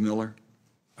 Steve Miller?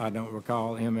 I don't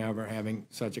recall him ever having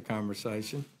such a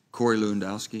conversation. Corey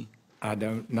Lewandowski? I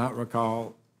do not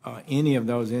recall any of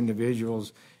those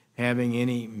individuals having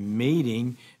any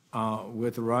meeting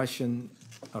with Russian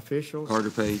officials.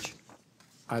 Carter Page?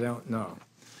 I don't know.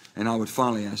 And I would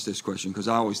finally ask this question, because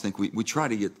I always think we try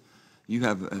to get, you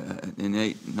have an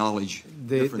innate knowledge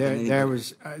different than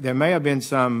anybody. There may have been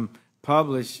some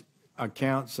published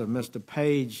accounts of Mr.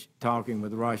 Page talking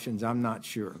with Russians. I'm not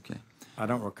sure. Okay. I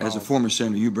don't recall. As a former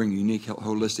senator, you bring a unique,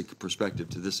 holistic perspective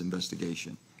to this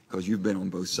investigation, because you've been on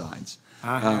both sides.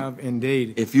 I have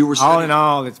indeed. If you were all in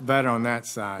all, it's better on that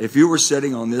side. If you were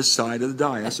sitting on this side of the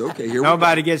dais, okay, here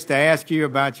nobody gets to ask you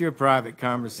about your private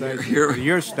conversation with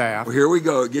your staff. Well, here we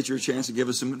go. Get your chance to give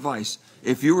us some advice.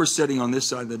 If you were sitting on this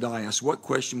side of the dais, what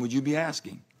question would you be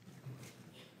asking?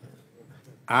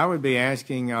 I would be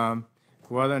asking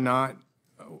whether or not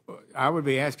I would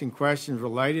be asking questions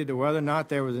related to whether or not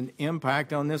there was an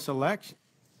impact on this election.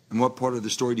 And what part of the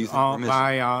story do you think we're missing?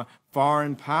 By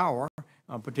foreign power,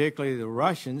 particularly the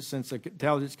Russians, since the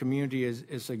intelligence community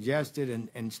is suggested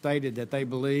and stated that they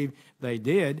believe they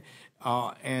did.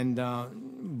 But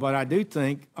I do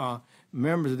think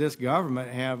members of this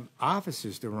government have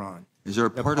offices to run. Is there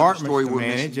a part of the story we're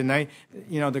manage, missing?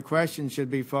 And the question should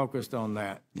be focused on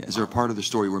that. Yeah, is there a part of the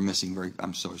story we're missing?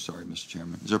 I'm so sorry, Mr.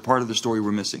 Chairman. Is there a part of the story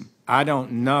we're missing? I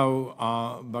don't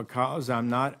know because I'm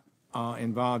not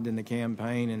involved in the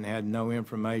campaign and had no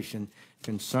information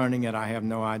concerning it. I have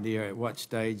no idea at what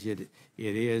stage it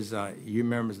is. You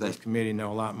members of this committee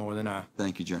know a lot more than I.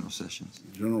 Thank you, General Sessions.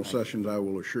 General Sessions, I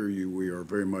will assure you we are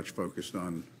very much focused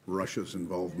on Russia's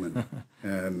involvement.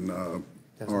 And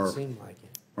Doesn't seem like it.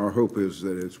 Our hope is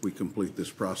that as we complete this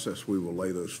process, we will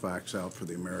lay those facts out for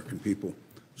the American people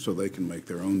so they can make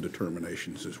their own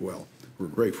determinations as well. We're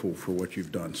grateful for what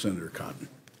you've done, Senator Cotton.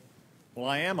 Well,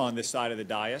 I am on this side of the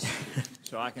dais,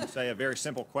 so I can say a very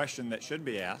simple question that should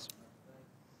be asked.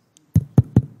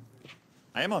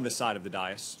 I am on this side of the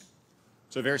dais,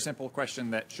 so a very simple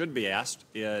question that should be asked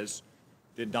is,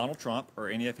 did Donald Trump or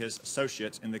any of his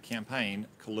associates in the campaign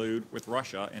collude with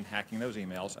Russia in hacking those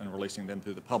emails and releasing them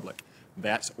to the public?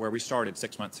 That's where we started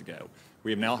 6 months ago.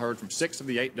 We have now heard from 6 of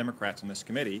the 8 Democrats in this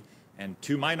committee, and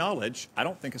to my knowledge, I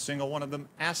don't think a single one of them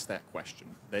asked that question.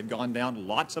 They've gone down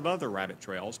lots of other rabbit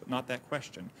trails, but not that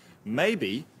question.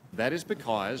 Maybe that is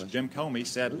because Jim Comey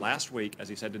said last week, as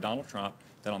he said to Donald Trump,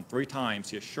 that on 3 times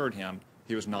he assured him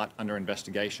he was not under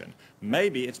investigation.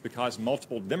 Maybe it's because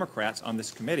multiple Democrats on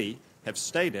this committee have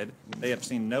stated they have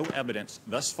seen no evidence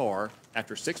thus far,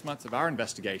 after 6 months of our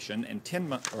investigation and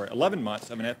 11 months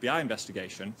of an FBI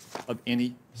investigation, of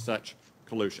any such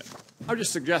collusion. I would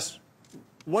just suggest,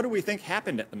 what do we think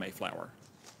happened at the Mayflower?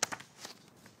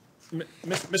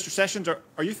 Mr. Sessions,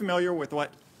 are you familiar with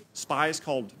what spies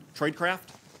called tradecraft?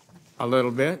 A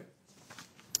little bit.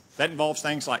 That involves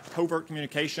things like covert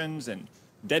communications and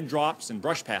dead drops and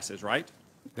brush passes, right?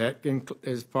 That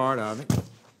is part of it.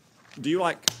 Do you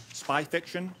like spy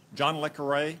fiction? John Le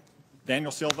Carre,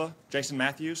 Daniel Silva, Jason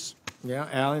Matthews? Yeah,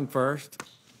 Alan first.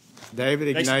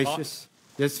 David Jason Ignatius.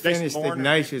 Just finished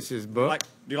Ignatius's book.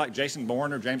 Do you like Jason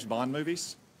Bourne or James Bond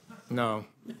movies? No.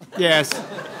 Yes.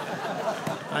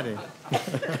 I do.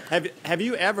 Have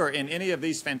you ever, in any of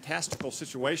these fantastical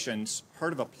situations,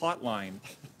 heard of a plot line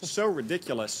so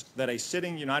ridiculous that a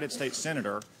sitting United States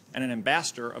senator and an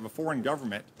ambassador of a foreign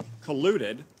government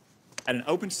colluded at an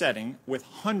open setting with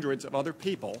hundreds of other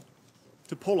people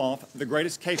to pull off the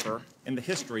greatest caper in the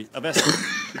history of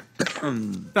Essex?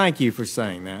 Thank you for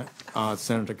saying that,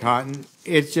 Senator Cotton.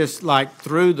 It's just like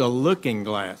through the looking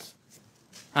glass.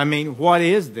 I mean, what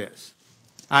is this?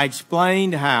 I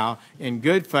explained how, in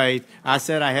good faith, I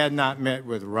said I had not met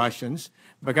with Russians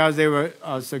because they were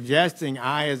suggesting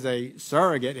I, as a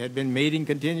surrogate, had been meeting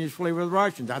continuously with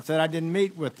Russians. I said I didn't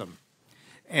meet with them.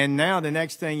 And now the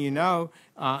next thing you know,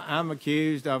 I'm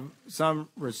accused of some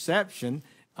reception,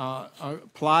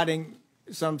 plotting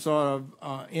some sort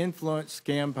of influence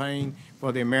campaign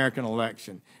for the American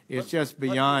election. It's just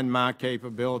beyond my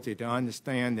capability to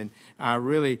understand, and I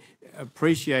really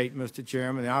appreciate, Mr.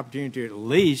 Chairman, the opportunity at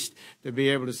least to be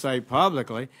able to say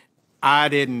publicly, I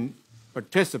didn't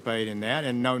participate in that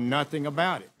and know nothing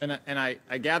about it. And I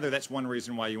gather that's one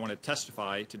reason why you want to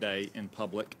testify today in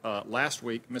public. Last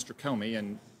week, Mr. Comey,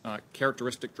 in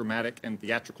characteristic dramatic and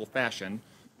theatrical fashion,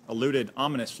 alluded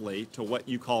ominously to what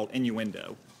you called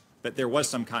innuendo, that there was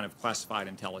some kind of classified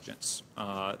intelligence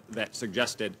that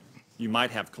suggested you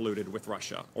might have colluded with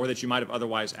Russia or that you might have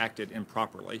otherwise acted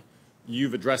improperly.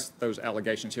 You've addressed those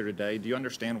allegations here today. Do you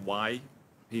understand why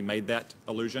he made that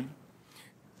allusion?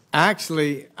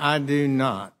 Actually, I do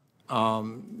not.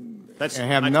 Nobody's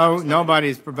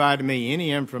provided me any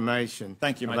information.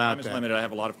 Thank you. My time is limited. I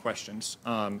have a lot of questions.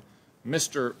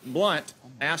 Mr. Blunt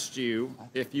asked you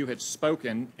if you had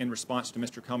spoken in response to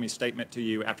Mr. Comey's statement to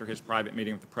you after his private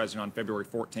meeting with the President on February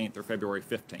 14th or February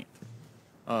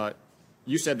 15th.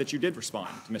 You said that you did respond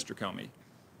to Mr. Comey.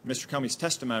 Mr. Comey's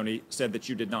testimony said that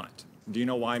you did not. Do you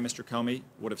know why Mr. Comey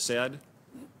would have said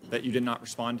that you did not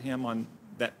respond to him on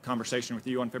that conversation with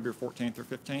you on February 14th or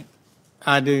 15th?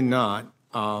 I do not.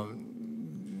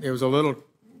 It was a little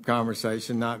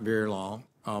conversation, not very long,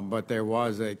 but there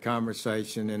was a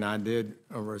conversation, and I did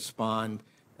respond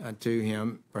to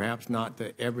him, perhaps not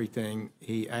to everything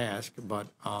he asked, but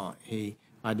I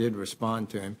did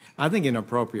respond to him, I think in an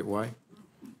appropriate way.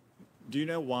 Do you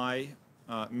know why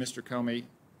Mr. Comey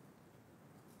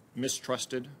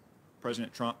mistrusted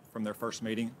President Trump from their first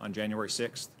meeting on January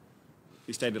 6th?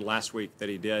 He stated last week that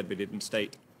he did, but he didn't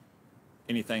state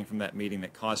anything from that meeting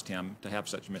that caused him to have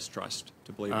such mistrust,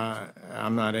 to believe it.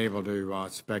 I'm not able to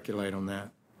speculate on that.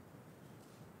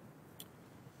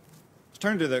 Let's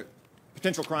turn to the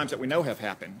potential crimes that we know have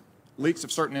happened. Leaks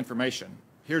of certain information.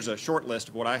 Here's a short list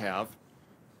of what I have.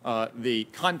 The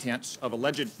contents of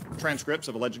alleged transcripts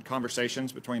of alleged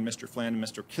conversations between Mr. Flynn and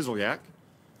Mr. Kislyak,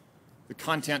 the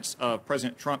contents of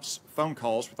President Trump's phone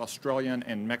calls with Australian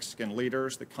and Mexican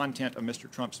leaders, the content of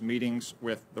Mr. Trump's meetings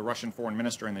with the Russian foreign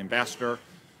minister and the ambassador,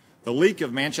 the leak of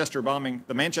the Manchester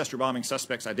bombing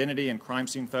suspect's identity and crime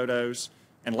scene photos,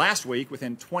 and last week,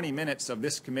 within 20 minutes of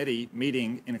this committee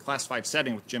meeting in a classified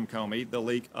setting with Jim Comey, the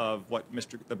leak of what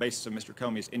the basis of Mr.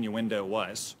 Comey's innuendo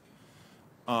was.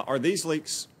 Are these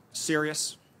leaks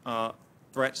serious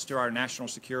threats to our national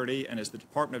security, and is the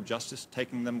Department of Justice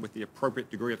taking them with the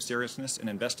appropriate degree of seriousness in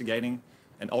investigating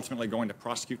and ultimately going to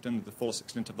prosecute them to the fullest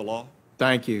extent of the law?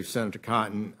 Thank you, Senator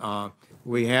Cotton.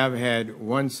 We have had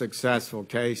one successful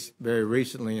case very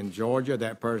recently in Georgia.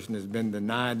 That person has been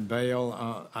denied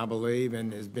bail, I believe,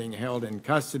 and is being held in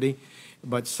custody.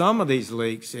 But some of these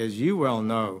leaks, as you well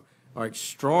know, are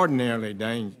extraordinarily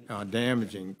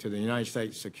damaging to the United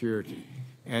States security.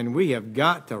 And we have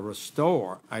got to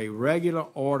restore a regular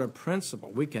order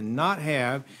principle. We cannot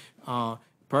have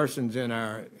persons in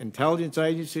our intelligence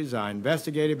agencies, our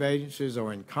investigative agencies,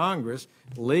 or in Congress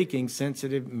leaking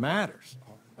sensitive matters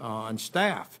on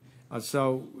staff.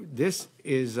 So this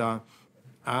is,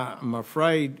 I'm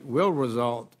afraid, will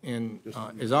result in,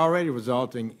 is already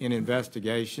resulting in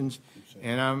investigations,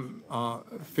 and I'm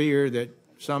fear that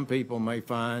some people may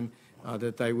find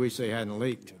that they wish they hadn't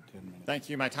leaked. Thank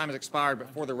you. My time has expired, but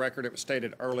for the record, it was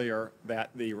stated earlier that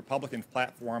the Republican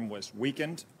platform was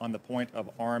weakened on the point of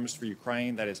arms for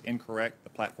Ukraine. That is incorrect.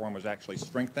 The platform was actually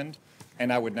strengthened.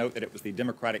 And I would note that it was the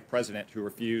Democratic president who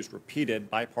refused repeated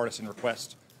bipartisan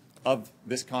requests of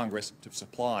this Congress to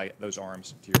supply those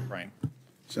arms to Ukraine.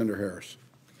 Senator Harris.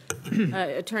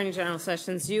 Attorney General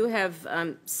Sessions, you have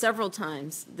several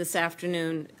times this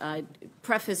afternoon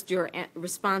prefaced your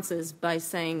responses by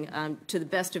saying, to the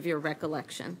best of your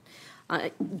recollection.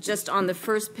 Just on the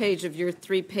first page of your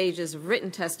 3 pages of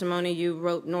written testimony, you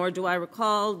wrote, "Nor do I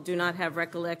recall, do not have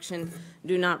recollection,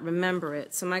 do not remember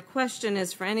it." So my question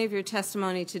is, for any of your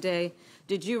testimony today,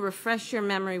 did you refresh your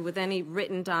memory with any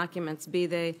written documents, be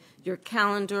they your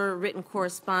calendar, written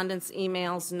correspondence,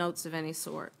 emails, notes of any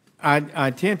sort? I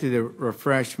attempted to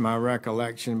refresh my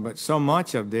recollection, but so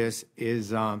much of this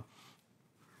is in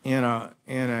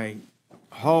a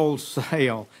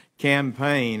wholesale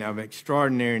campaign of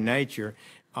extraordinary nature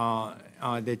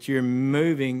that you're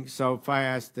moving so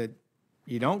fast that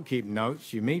you don't keep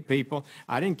notes. You meet people.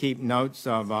 I didn't keep notes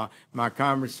of my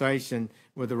conversation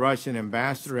with the Russian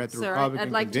ambassador at the Republican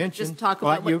I'd like convention. to just talk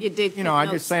about what you did. You know, I'm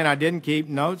just saying I didn't keep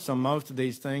notes on most of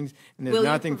these things, and there's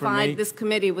nothing for me. Will you provide this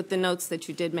committee with the notes that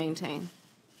you did maintain?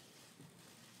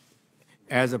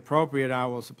 As appropriate, I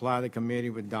will supply the committee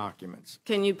with documents.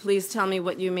 Can you please tell me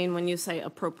what you mean when you say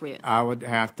appropriate? I would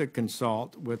have to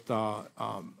consult with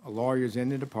lawyers in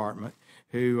the department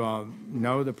who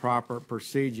know the proper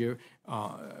procedure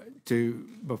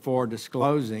before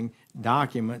disclosing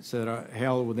documents that are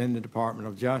held within the Department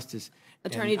of Justice.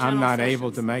 Attorney General I'm not Sessions.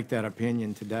 able to make that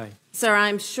opinion today. Sir,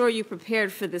 I'm sure you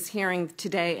prepared for this hearing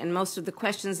today, and most of the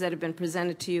questions that have been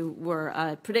presented to you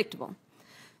were predictable.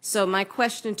 So my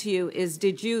question to you is,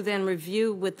 did you then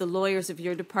review with the lawyers of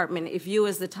your department, if you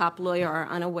as the top lawyer are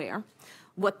unaware,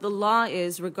 what the law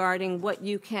is regarding what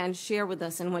you can share with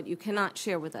us and what you cannot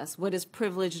share with us, what is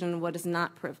privileged and what is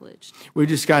not privileged? We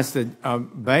discussed the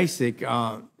basic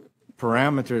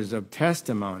parameters of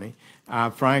testimony.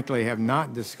 I frankly have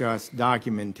not discussed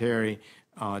documentary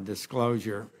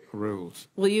disclosure rules.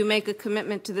 Will you make a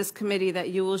commitment to this committee that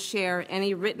you will share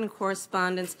any written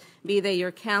correspondence, be they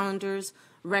your calendars,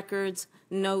 records,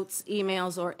 notes,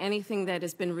 emails, or anything that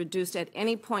has been reduced at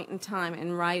any point in time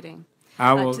in writing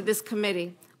to this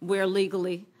committee where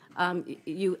legally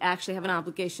you actually have an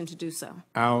obligation to do so?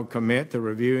 I'll commit to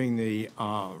reviewing the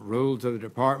rules of the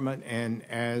department, and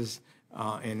as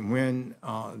and when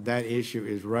that issue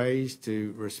is raised,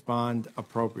 to respond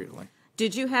appropriately.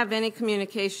 Did you have any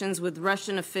communications with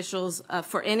Russian officials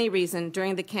for any reason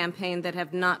during the campaign that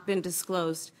have not been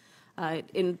disclosed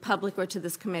in public or to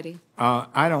this committee?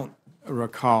 I don't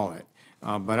recall it,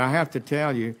 but I have to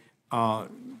tell you,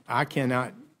 I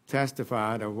cannot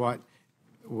testify to what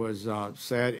was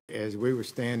said as we were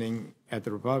standing at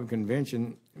the Republican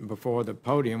convention before the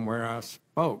podium where I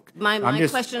spoke. My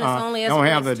question is only as it relates to your knowledge. I don't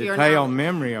have a detailed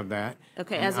memory of that.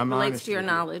 Okay, as it relates to your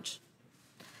knowledge.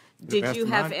 Did you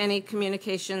have any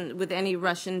communication with any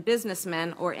Russian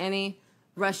businessmen or any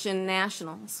Russian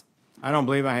nationals? I don't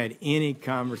believe I had any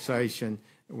conversation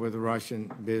with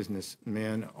Russian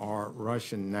businessmen or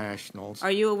Russian nationals.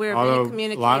 Are you aware of any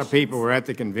communications? A lot of people were at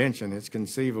the convention. It's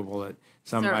conceivable that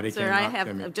somebody came Sir, I up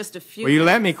to me. have just a few. Will you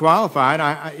let me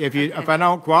qualify it? If I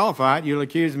don't qualify it, you'll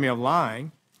accuse me of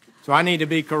lying. So I need to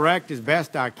be correct as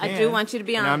best I can. I do want you to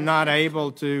be honest. And I'm not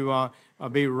able to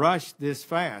be rushed this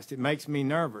fast. It makes me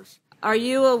nervous. Are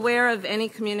you aware of any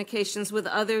communications with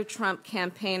other Trump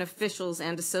campaign officials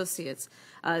and associates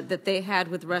that they had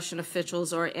with Russian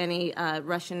officials or any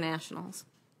Russian nationals?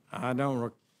 I don't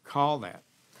recall that.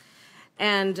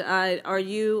 And are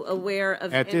you aware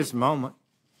of at this moment?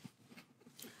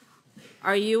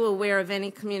 Are you aware of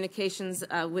any communications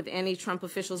with any Trump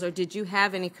officials, or did you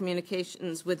have any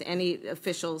communications with any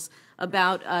officials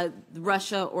about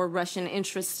Russia or Russian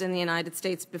interests in the United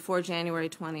States before January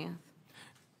 20th?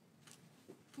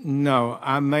 No,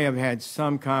 I may have had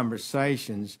some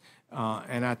conversations,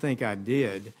 and I think I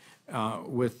did,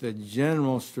 with the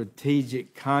general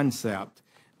strategic concept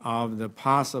of the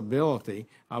possibility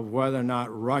of whether or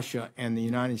not Russia and the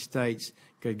United States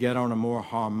could get on a more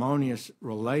harmonious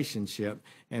relationship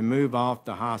and move off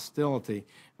the hostility.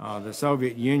 The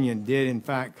Soviet Union did, in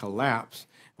fact, collapse.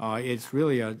 It's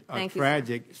really a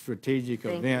tragic strategic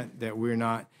event that we're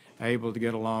not able to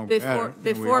get along better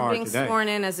than we are being today. Sworn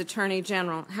in as Attorney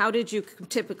General, how did you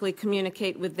typically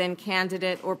communicate with then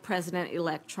candidate or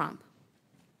President-elect Trump?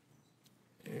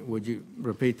 Would you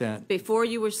repeat that? Before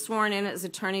you were sworn in as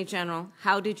Attorney General,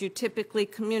 how did you typically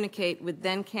communicate with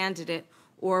then candidate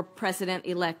or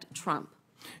President-elect Trump?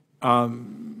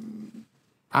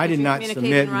 I did you not communicate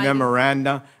submit in writing?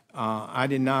 memoranda. I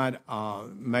did not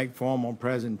make formal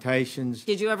presentations.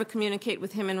 Did you ever communicate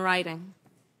with him in writing?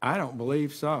 I don't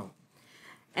believe so.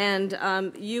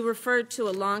 And you referred to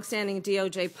a longstanding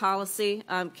DOJ policy.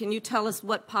 Can you tell us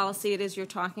what policy it is you're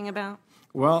talking about?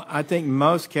 Well, I think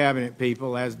most cabinet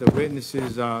people, as the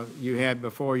witnesses you had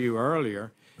before you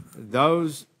earlier,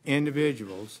 those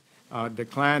individuals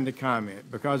declined to comment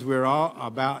because we're all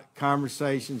about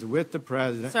conversations with the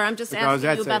president. Sir, I'm just because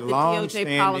asking you that's about a the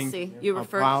DOJ policy long-standing, you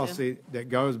referred to. policy that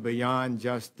goes beyond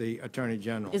just the Attorney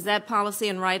General. Is that policy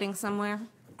in writing somewhere?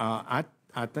 I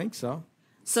think so.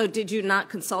 So did you not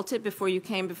consult it before you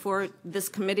came before this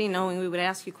committee, knowing we would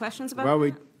ask you questions about Well,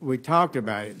 it? we talked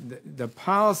about it. The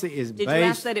policy is Did you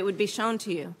ask based. that it would be shown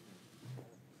to you?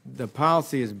 The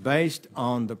policy is based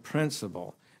on the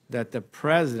principle that the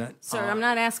president. Sir, I'm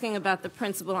not asking about the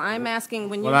principle. I'm asking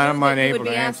when you Well, I'm knew that you unable would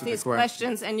be to asked answer the these question.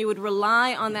 questions and you would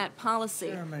rely on that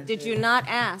policy, did you not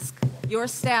ask your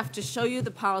staff to show you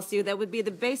the policy that would be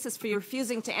the basis for you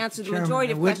refusing to answer the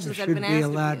majority of questions that have been should be asked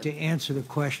allowed of you? to answer the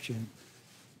question.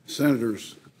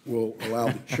 Senators will allow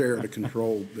the chair to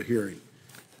control the hearing.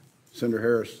 Senator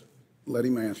Harris, let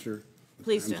him answer.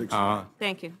 Please do.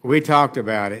 Thank you. We talked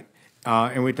about it,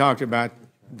 and we talked about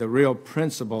the real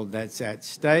principle that's at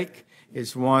stake.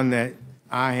 It's one that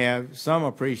I have some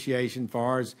appreciation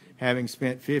for, as having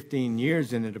spent 15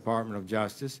 years in the Department of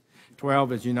Justice,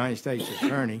 12 as United States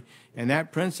Attorney, and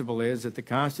that principle is that the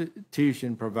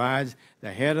Constitution provides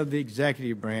the head of the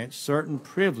executive branch certain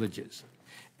privileges,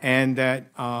 and that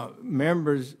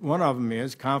members, one of them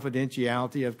is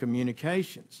confidentiality of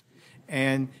communications.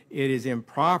 And it is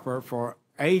improper for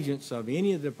agents of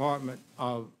any department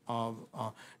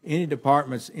any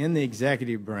departments in the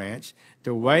executive branch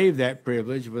to waive that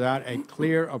privilege without a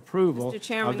clear approval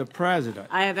of the president.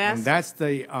 I have asked and that's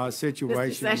the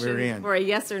situation Mr. we're Sessions in. for a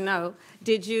yes or no.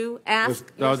 Did you ask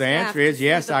So your the staff answer is to see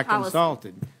yes, the I policy?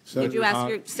 consulted. Did you ask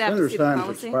your staff to Senator's see the time's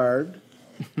policy? expired.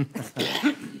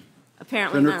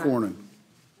 Apparently Senator not. Cornyn.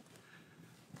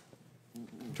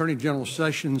 Attorney General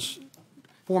Sessions,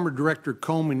 former Director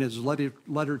Comey, in his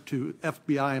letter to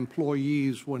FBI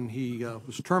employees when he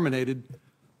was terminated,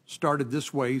 started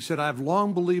this way. He said, "I've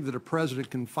long believed that a president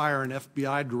can fire an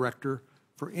FBI director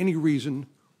for any reason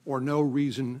or no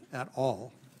reason at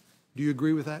all." Do you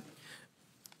agree with that?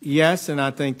 Yes, and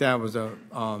I think that was a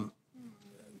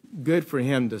good for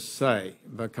him to say,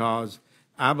 because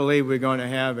I believe we're going to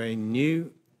have a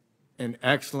new and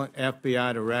excellent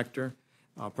FBI director,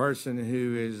 a person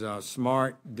who is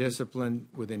smart, disciplined,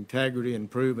 with integrity and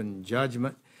proven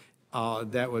judgment.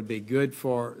 That would be good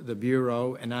for the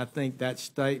Bureau, and I think that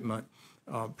statement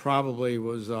probably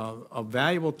was a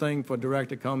valuable thing for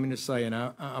Director Comey to say, and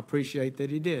I appreciate that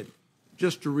he did.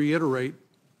 Just to reiterate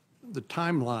the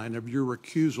timeline of your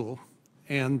recusal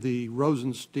and the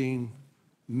Rosenstein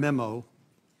memo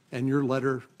and your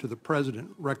letter to the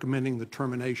President recommending the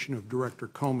termination of Director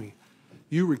Comey,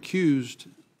 you recused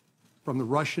from the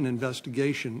Russian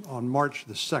investigation on March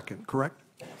the 2nd, correct?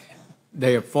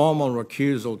 The formal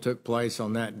recusal took place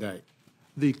on that date.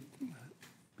 The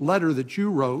letter that you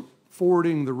wrote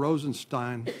forwarding the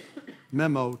Rosenstein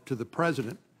memo to the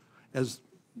President as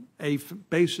a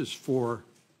basis for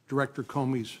Director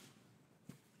Comey's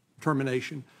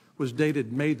termination was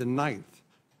dated May the 9th,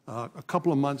 a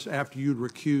couple of months after you'd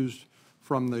recused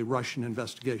from the Russian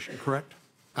investigation, correct?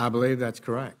 I believe that's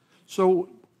correct. So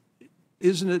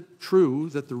isn't it true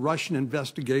that the Russian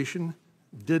investigation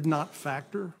did not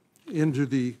factor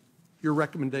into your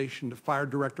recommendation to fire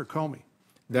Director Comey?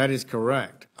 That is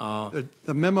correct.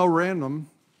 The memorandum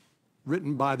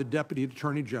written by the Deputy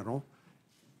Attorney General,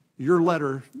 your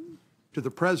letter to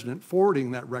the President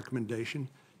forwarding that recommendation,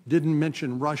 didn't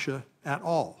mention Russia at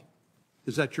all.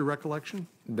 Is that your recollection?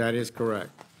 That is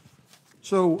correct.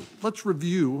 So let's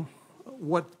review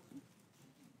what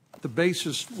the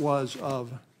basis was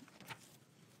of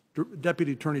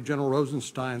Deputy Attorney General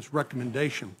Rosenstein's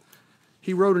recommendation.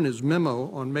 He wrote in his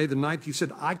memo on May the 9th, he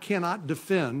said, "I cannot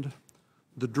defend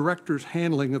the director's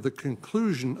handling of the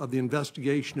conclusion of the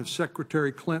investigation of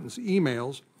Secretary Clinton's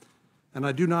emails, and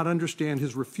I do not understand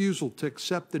his refusal to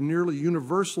accept the nearly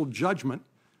universal judgment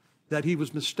that he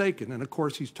was mistaken." And of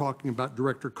course, he's talking about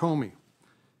Director Comey.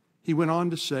 He went on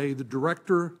to say the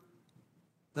director,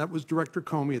 that was Director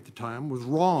Comey at the time, was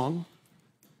wrong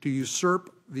to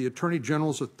usurp the Attorney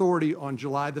General's authority on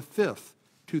July the 5th,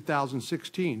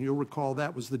 2016. You'll recall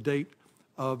that was the date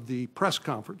of the press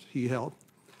conference he held.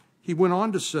 He went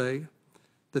on to say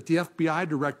that the FBI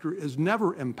director is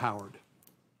never empowered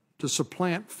to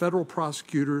supplant federal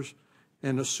prosecutors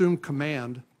and assume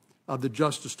command of the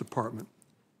Justice Department.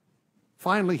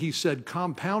 Finally, he said,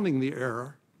 compounding the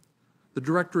error, The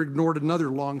director ignored another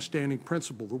longstanding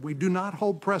principle that we do not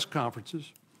hold press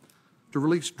conferences to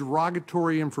release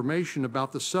derogatory information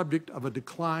about the subject of a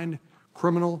declined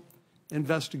criminal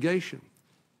investigation.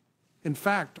 In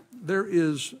fact, there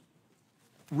is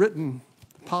written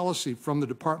policy from the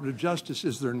Department of Justice,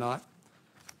 is there not,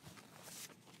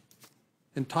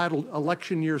 entitled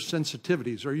Election Year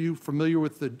Sensitivities. Are you familiar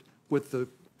with the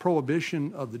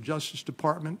prohibition of the Justice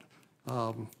Department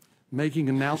making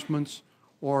announcements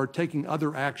or taking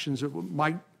other actions that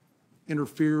might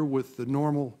interfere with the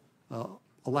normal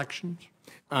elections?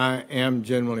 I am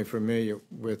generally familiar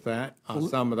with that.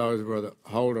 Some of those were the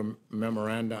Holder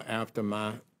memoranda after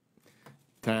my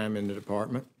time in the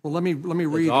department. Well, let me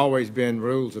read. There's always been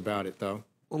rules about it, though.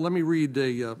 Well, let me read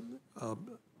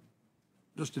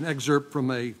just an excerpt from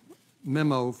a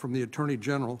memo from the Attorney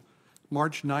General,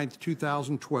 March 9th,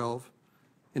 2012,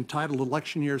 entitled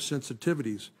Election Year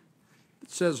Sensitivities. It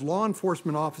says, law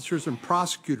enforcement officers and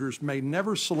prosecutors may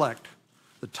never select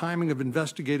the timing of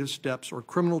investigative steps or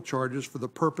criminal charges for the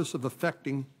purpose of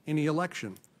affecting any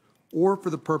election or for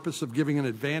the purpose of giving an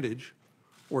advantage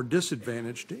or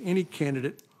disadvantage to any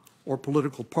candidate or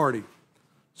political party.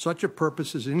 Such a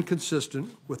purpose is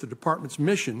inconsistent with the department's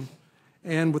mission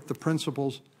and with the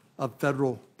principles of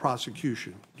federal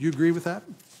prosecution. Do you agree with that?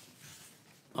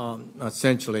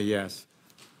 Essentially, yes.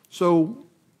 So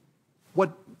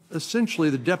what essentially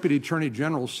the Deputy Attorney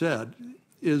General said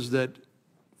is that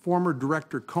former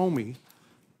Director Comey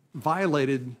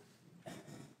violated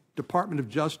Department of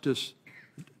Justice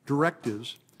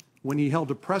directives when he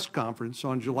held a press conference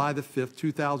on July the 5th,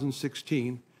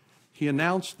 2016. He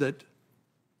announced that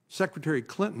Secretary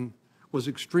Clinton was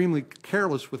extremely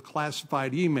careless with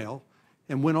classified email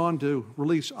and went on to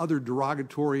release other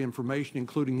derogatory information,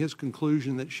 including his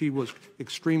conclusion that she was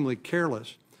extremely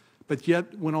careless, but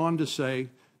yet went on to say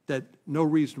that no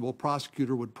reasonable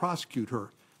prosecutor would prosecute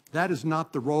her. That is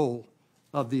not the role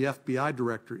of the FBI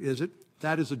director, is it?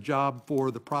 That is a job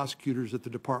for the prosecutors at the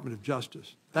Department of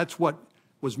Justice. That's what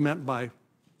was meant by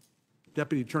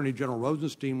Deputy Attorney General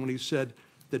Rosenstein when he said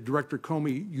that Director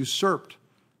Comey usurped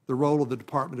the role of the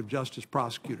Department of Justice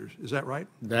prosecutors. Is that right?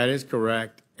 That is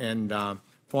correct. And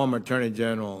former Attorney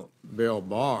General Bill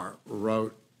Barr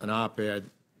wrote an op-ed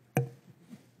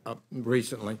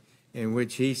recently in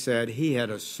which he said he had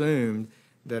assumed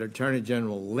that Attorney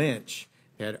General Lynch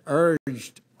had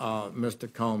urged Mr.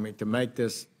 Comey to make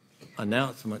this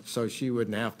announcement so she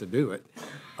wouldn't have to do it.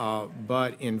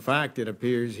 But in fact, it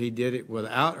appears he did it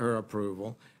without her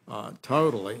approval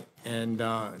totally, and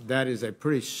that is a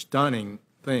pretty stunning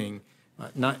thing.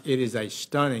 It is a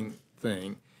stunning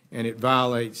thing, and it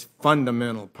violates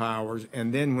fundamental powers.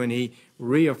 And then when he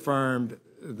reaffirmed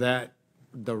that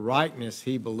the rightness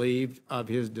he believed of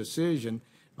his decision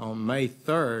on May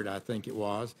 3rd, I think it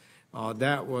was,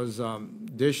 that was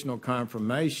additional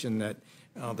confirmation that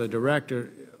the director's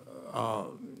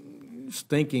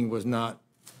thinking was not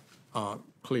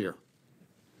clear.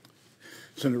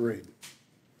 Senator Reid.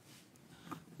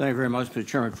 Thank you very much, Mr.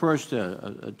 Chairman. First,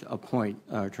 a point,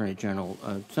 Attorney General.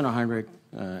 Senator Heinrich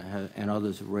and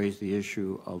others have raised the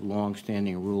issue of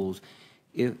longstanding rules.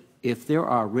 If there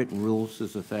are written rules to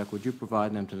this effect, would you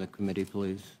provide them to the committee,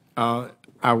 please?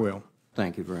 I will.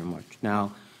 Thank you very much.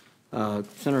 Now,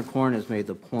 Senator Corn has made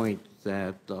the point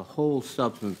that the whole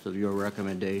substance of your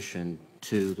recommendation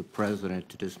to the President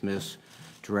to dismiss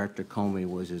Director Comey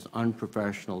was his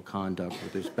unprofessional conduct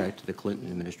with respect to the Clinton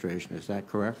administration. Is that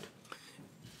correct?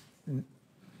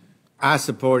 I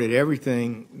supported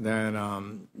everything that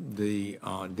the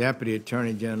Deputy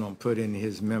Attorney General put in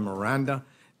his memoranda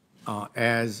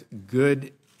as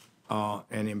good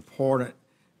and important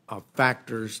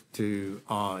factors to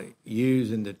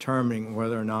use in determining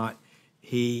whether or not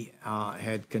he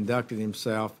had conducted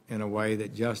himself in a way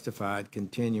that justified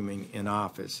continuing in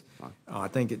office. I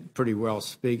think it pretty well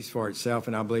speaks for itself,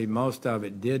 and I believe most of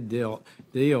it did deal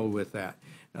with that.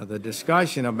 The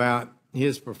discussion about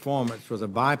his performance was a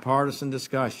bipartisan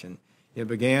discussion. It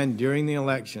began during the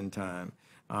election time.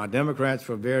 Democrats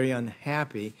were very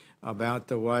unhappy about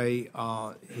the way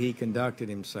he conducted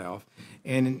himself.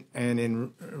 And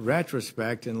in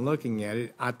retrospect and looking at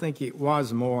it, I think it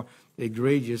was more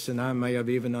egregious than I may have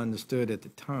even understood at the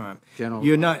time. General,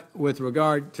 you're not, with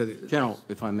regard to the... General,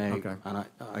 if I may, okay. And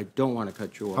I don't want to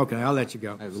cut you off. Okay, I'll let you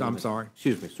go. I'm sorry.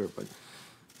 Excuse me, sir, but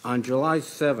on July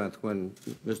 7th, when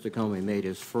Mr. Comey made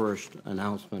his first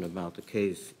announcement about the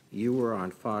case, you were on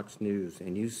Fox News,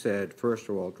 and you said, first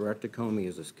of all, Director Comey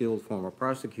is a skilled former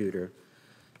prosecutor,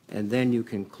 and then you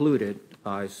concluded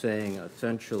by saying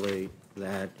essentially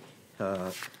that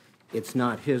it's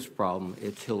not his problem,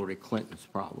 it's Hillary Clinton's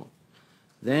problem.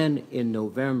 Then in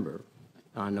November,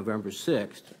 on November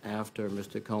 6th, after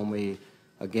Mr. Comey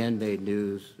again made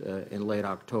news in late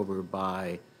October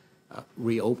by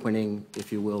reopening,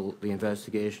 if you will, the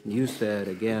investigation, you said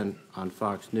again on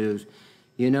Fox News,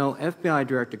 you know, FBI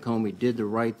Director Comey did the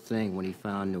right thing when he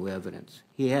found new evidence.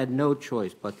 He had no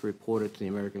choice but to report it to the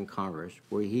American Congress,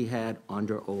 where he had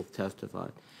under oath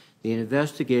testified. The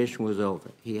investigation was over.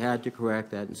 He had to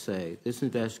correct that and say, this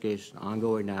investigation is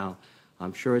ongoing now.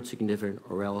 I'm sure it's significant,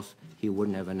 or else he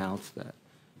wouldn't have announced that.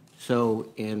 So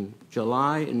in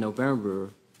July and November,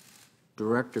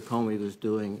 Director Comey was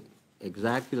doing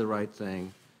exactly the right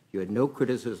thing. You had no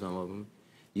criticism of him.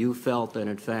 You felt that,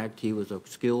 in fact, he was a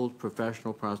skilled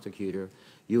professional prosecutor.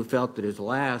 You felt that his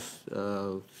last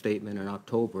statement in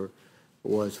October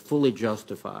was fully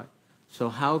justified. So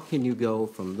how can you go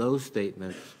from those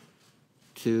statements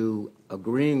to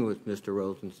agreeing with Mr.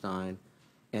 Rosenstein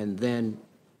and then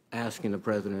asking the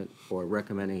president or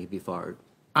recommending he be fired?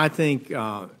 I think,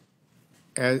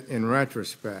 in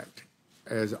retrospect,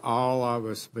 as all of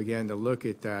us began to look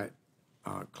at that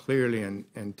clearly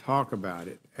and talk about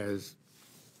it as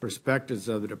perspectives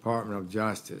of the Department of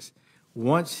Justice,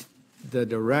 once the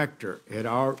director had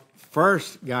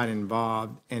first got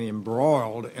involved and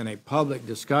embroiled in a public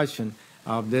discussion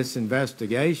of this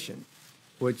investigation,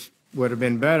 which would have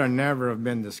been better never have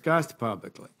been discussed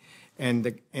publicly,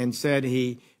 and said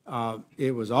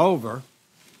it was over.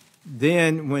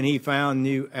 Then when he found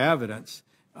new evidence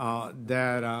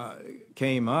that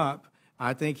came up,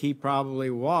 I think he probably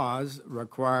was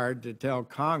required to tell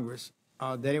Congress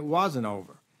that it wasn't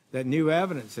over, that new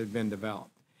evidence had been developed.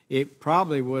 It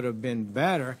probably would have been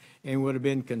better and would have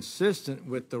been consistent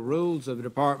with the rules of the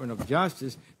Department of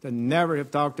Justice to never have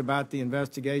talked about the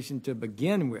investigation to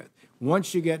begin with.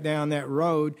 Once you get down that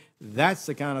road, that's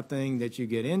the kind of thing that you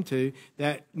get into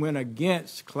that went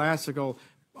against classical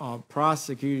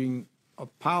prosecuting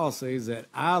policies that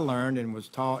I learned and was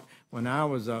taught when I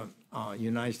was a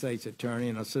United States attorney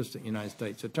and assistant United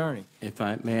States attorney. If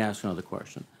I may ask another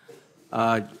question.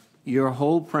 Your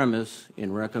whole premise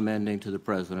in recommending to the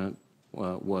president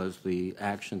was the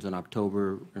actions in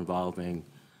October involving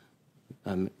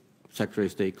Secretary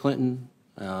of State Clinton,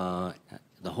 the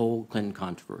whole Clinton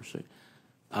controversy.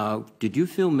 Did you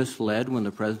feel misled when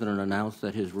the president announced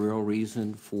that his real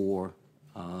reason for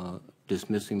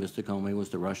dismissing Mr. Comey was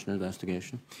the Russian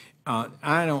investigation?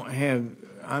 I don't have,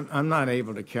 I'm not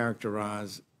able to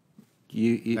characterize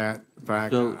that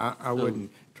fact. I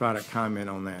wouldn't try to comment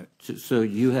on that. So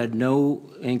you had no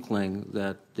inkling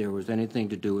that there was anything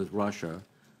to do with Russia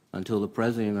until the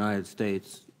President of the United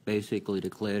States basically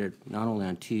declared it not only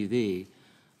on TV,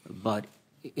 but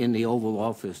in the Oval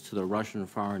Office to the Russian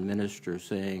foreign minister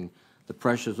saying, the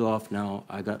pressure's off now,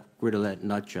 I got rid of that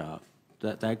nut job.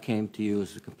 That came to you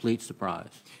as a complete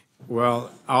surprise. Well,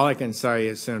 all I can say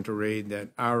is, Senator Reid, that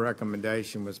our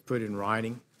recommendation was put in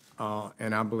writing,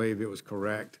 and I believe it was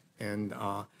correct. And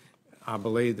I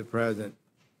believe the president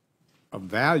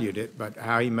valued it, but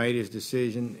how he made his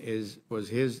decision was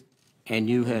his. And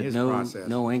you had process.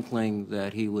 no inkling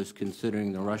that he was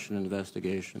considering the Russian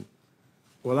investigation?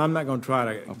 Well, I'm not going to try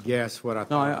to guess what I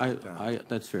thought. No,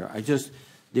 that's fair.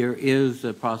 There is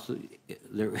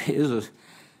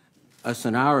a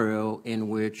scenario in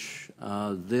which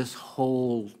this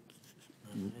whole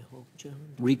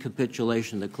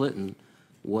recapitulation of Clinton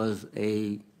was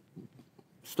a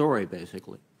story,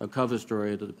 basically, a cover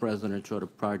story that the president sort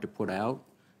of tried to put out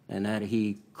and that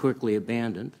he quickly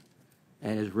abandoned.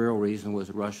 And his real reason was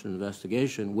a Russian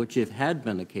investigation, which, if had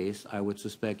been the case, I would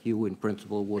suspect you, in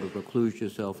principle, would have reclused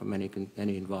yourself from any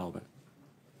involvement.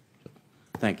 So,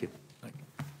 thank you.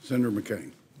 Senator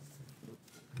McCain.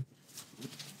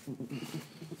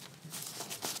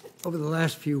 Over the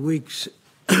last few weeks,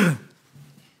 the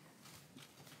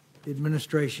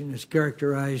administration has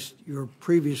characterized your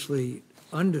previously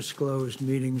undisclosed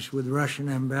meetings with Russian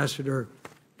Ambassador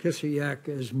Kislyak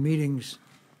as meetings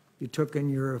you took in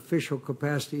your official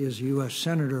capacity as a U.S.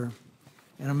 Senator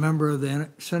and a member of the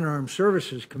Senate Armed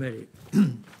Services Committee.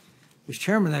 As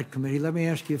chairman of that committee, let me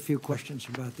ask you a few questions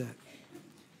about that.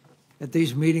 At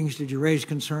these meetings, did you raise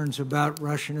concerns about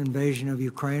Russian invasion of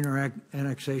Ukraine or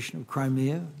annexation of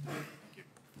Crimea?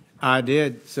 I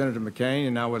did, Senator McCain,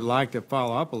 and I would like to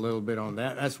follow up a little bit on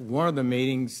that. That's one of the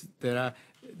meetings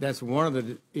that's one of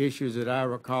the issues that I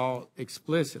recall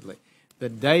explicitly. The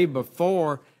day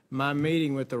before my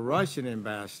meeting with the Russian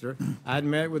ambassador, I'd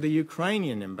met with the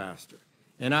Ukrainian ambassador,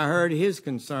 and I heard his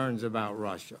concerns about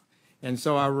Russia. And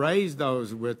so I raised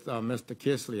those with Mr.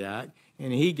 Kislyak,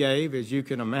 and he gave, as you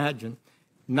can imagine,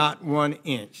 not 1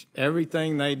 inch.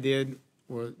 Everything they did,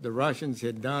 the Russians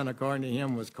had done, according to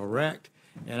him, was correct.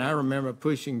 and I remember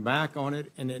pushing back on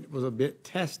it, and it was a bit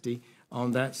testy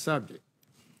on that subject.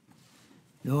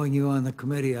 Knowing you on the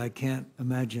committee, I can't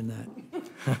imagine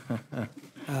that.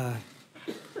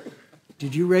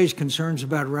 Did you raise concerns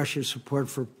about Russia's support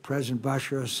for President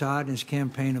Bashar Assad and his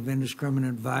campaign of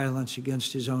indiscriminate violence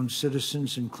against his own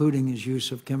citizens, including his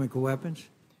use of chemical weapons?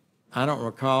 I don't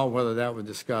recall whether that was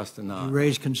discussed or not. You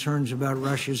raised concerns about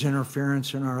Russia's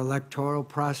interference in our electoral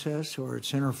process or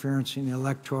its interference in the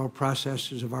electoral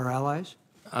processes of our allies?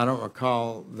 I don't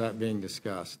recall that being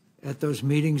discussed. At those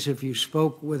meetings, if you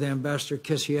spoke with Ambassador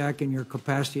Kislyak in your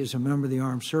capacity as a member of the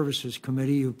Armed Services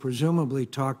Committee, you presumably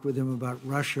talked with him about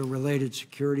Russia-related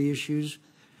security issues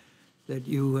that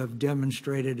you have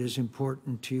demonstrated as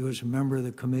important to you as a member of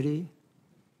the committee?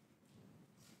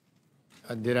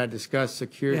 Did I discuss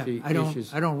security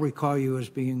issues? I don't recall you as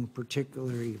being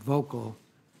particularly vocal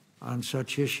on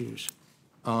such issues.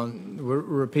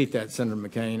 Repeat that, Senator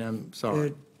McCain. I'm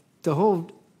sorry. The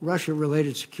whole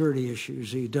Russia-related security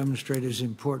issues that you demonstrate as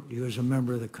important to you as a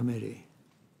member of the committee.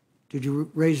 Did you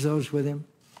raise those with him?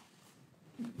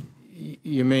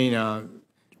 You mean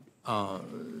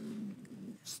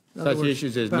such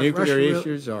issues as nuclear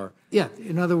issues, or? Yeah,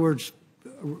 in other words,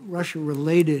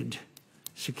 Russia-related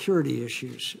security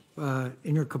issues.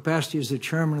 In your capacity as the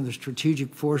chairman of the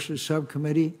Strategic Forces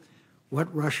Subcommittee,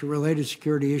 what Russia-related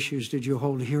security issues did you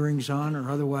hold hearings on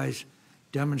or otherwise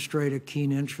demonstrate a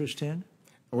keen interest in?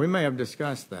 We may have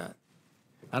discussed that.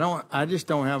 I just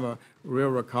don't have a real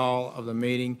recall of the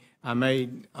meeting. I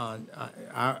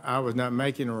was not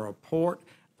making a report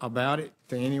about it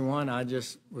to anyone. I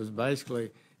just was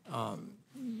basically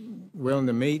willing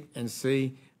to meet and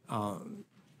see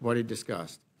what he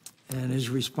discussed. And his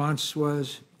response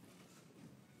was?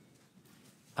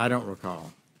 I don't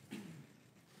recall.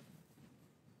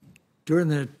 During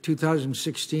the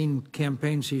 2016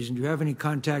 campaign season, do you have any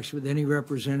contacts with any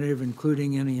representative,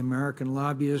 including any American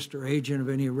lobbyist or agent of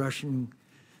any Russian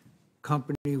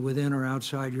company within or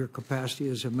outside your capacity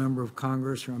as a member of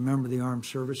Congress or a member of the Armed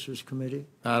Services Committee?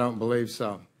 I don't believe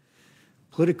so.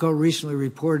 Politico recently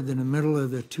reported that in the middle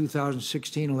of the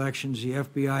 2016 elections, the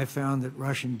FBI found that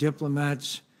Russian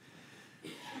diplomats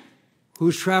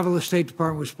whose travel the State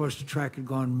Department was supposed to track had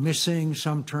gone missing.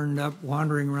 Some turned up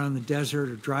wandering around the desert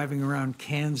or driving around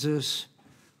Kansas.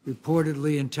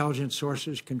 Reportedly, intelligence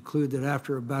sources conclude that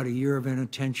after about a year of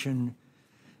inattention,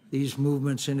 these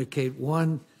movements indicate,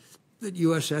 one, that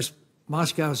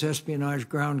Moscow's espionage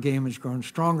ground game has grown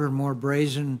stronger and more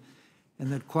brazen,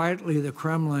 and that quietly the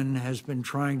Kremlin has been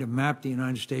trying to map the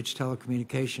United States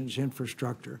telecommunications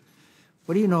infrastructure.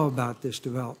 What do you know about this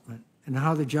development and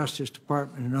how the Justice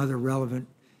Department and other relevant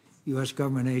U.S.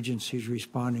 government agencies are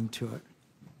responding to it?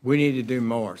 We need to do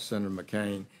more, Senator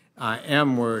McCain. I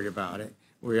am worried about it.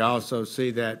 We also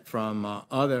see that from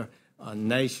other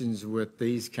nations with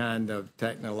these kind of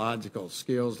technological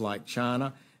skills like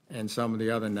China and some of the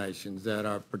other nations that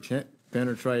are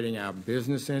penetrating our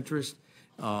business interest,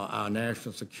 our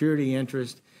national security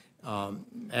interest.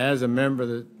 As a member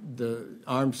of the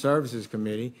Armed Services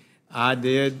Committee, I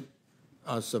did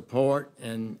support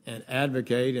and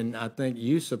advocate, and I think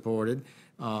you supported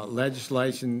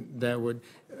legislation that would,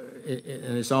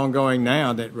 and it's ongoing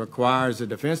now, that requires the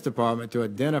Defense Department to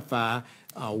identify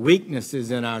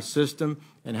weaknesses in our system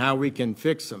and how we can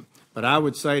fix them. But I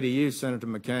would say to you, Senator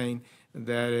McCain,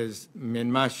 that is,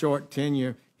 in my short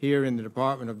tenure here in the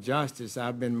Department of Justice,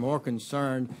 I've been more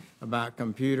concerned about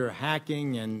computer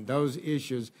hacking and those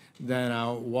issues than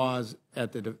I was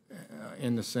at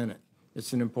in the Senate.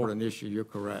 It's an important issue. You're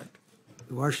correct.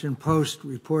 The Washington Post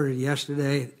reported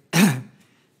yesterday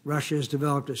Russia has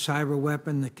developed a cyber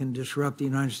weapon that can disrupt the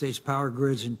United States power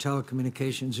grids and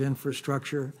telecommunications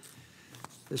infrastructure.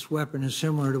 This weapon is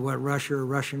similar to what Russia or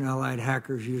Russian allied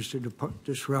hackers used to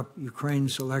disrupt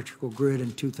Ukraine's electrical grid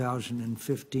in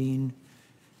 2015.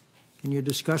 Can you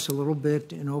discuss a little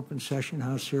bit in open session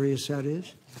how serious that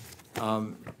is?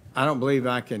 I don't believe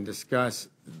I can discuss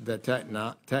the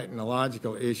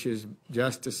technological issues,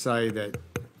 just to say that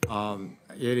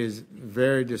it is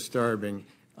very disturbing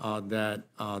that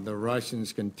the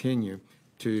Russians continue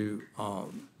to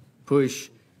push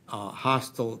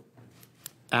hostile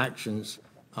actions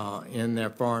in their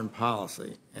foreign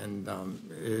policy, and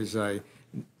it is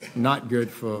not good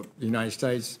for the United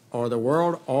States or the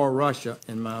world or Russia,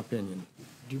 in my opinion.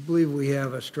 Do you believe we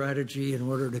have a strategy in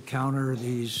order to counter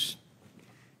these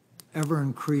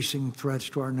ever-increasing threats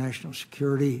to our national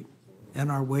security and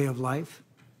our way of life?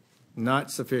 Not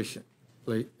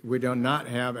sufficiently. We do not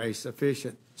have a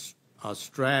sufficient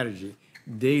strategy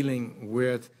dealing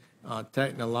with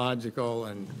technological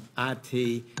and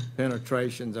IT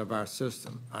penetrations of our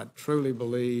system. I truly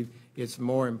believe it's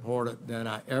more important than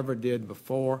I ever did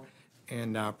before,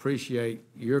 and I appreciate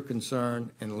your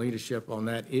concern and leadership on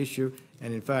that issue.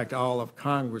 And in fact, all of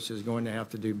Congress is going to have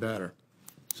to do better.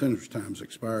 Senator's time's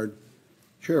expired.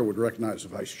 Chair would recognize the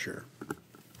Vice Chair.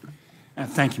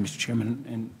 Thank you, Mr. Chairman,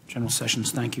 and General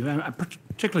Sessions, thank you. I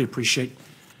particularly appreciate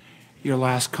your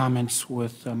last comments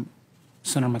with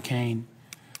Senator McCain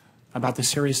about the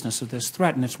seriousness of this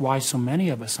threat, and it's why so many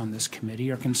of us on this committee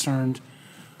are concerned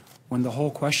when the whole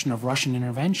question of Russian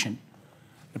intervention,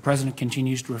 the President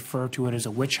continues to refer to it as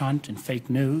a witch hunt and fake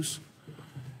news,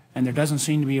 and there doesn't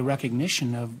seem to be a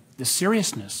recognition of the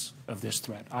seriousness of this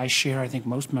threat. I share, I think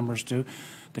most members do,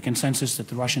 the consensus that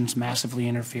the Russians massively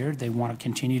interfered. They want to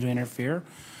continue to interfere,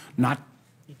 not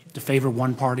to favor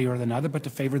one party or another, but to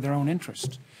favor their own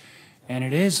interest. And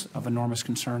it is of enormous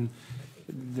concern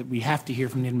that we have to hear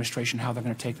from the administration how they're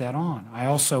going to take that on. I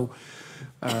also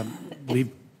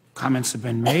believe comments have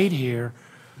been made here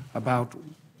about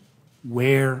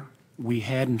where we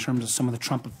head in terms of some of the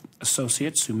Trump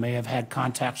associates who may have had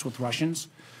contacts with Russians.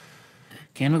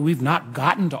 Candidly, we've not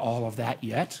gotten to all of that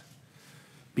yet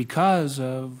because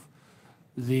of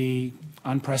the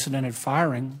unprecedented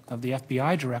firing of the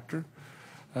FBI director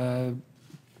that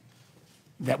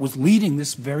was leading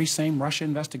this very same Russia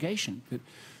investigation that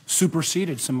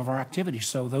superseded some of our activities.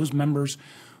 So those members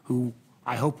who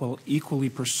I hope will equally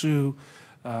pursue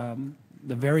the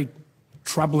very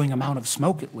troubling amount of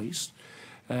smoke, at least,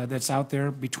 that's out there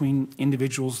between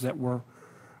individuals that were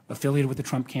affiliated with the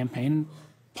Trump campaign,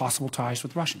 possible ties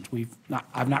with Russians.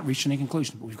 I've not reached any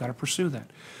conclusion, but we've got to pursue that.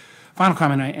 Final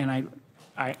comment,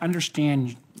 I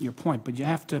understand your point, but you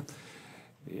have to,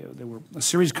 there were a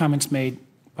series of comments made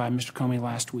by Mr. Comey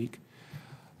last week.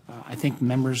 I think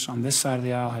members on this side of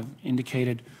the aisle have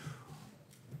indicated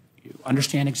you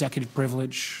understand executive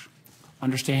privilege,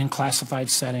 understand classified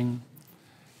setting.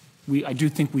 I do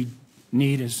think we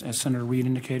need, as Senator Reid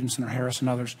indicated and Senator Harris and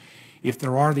others, if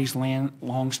there are these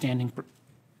long-standing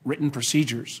written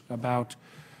procedures about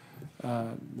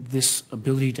this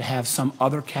ability to have some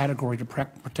other category to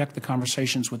protect the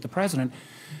conversations with the President,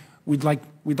 we'd like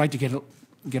to get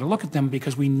a look at them,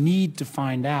 because we need to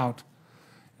find out,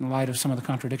 in light of some of the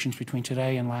contradictions between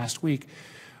today and last week,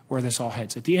 where this all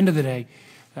heads. At the end of the day,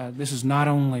 this is not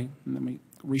only, let me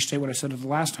restate what I said the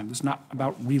last time, this is not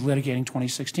about relitigating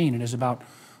 2016. It is about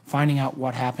finding out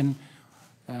what happened,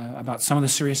 about some of the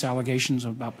serious allegations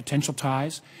about potential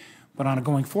ties, but on a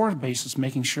going forward basis,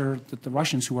 making sure that the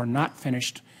Russians who are not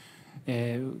finished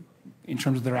in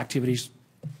terms of their activities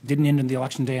didn't end in the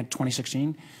election day of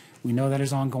 2016. We know that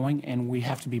is ongoing, and we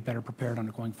have to be better prepared on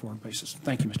a going forward basis.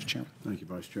 Thank you, Mr. Chairman. Thank you,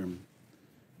 Vice Chairman.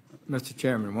 Mr.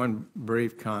 Chairman, one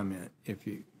brief comment, if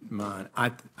you mind.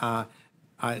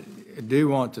 I do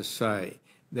want to say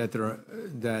that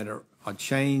a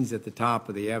change at the top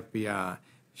of the FBI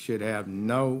should have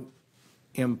no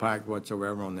impact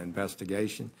whatsoever on the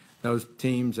investigation. Those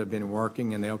teams have been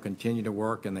working, and they'll continue to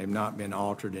work, and they've not been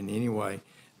altered in any way.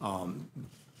 But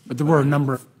there were a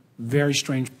number of very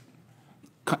strange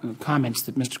comments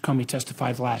that Mr. Comey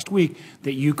testified last week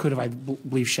that you could have, I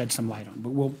believe, shed some light on. But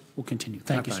we'll continue.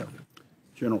 Thank you, sir.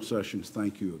 General Sessions,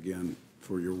 thank you again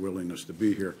for your willingness to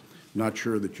be here. Not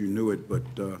sure that you knew it, but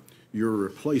your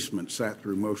replacement sat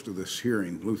through most of this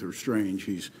hearing, Luther Strange.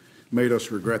 He's made us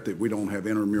regret that we don't have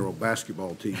intramural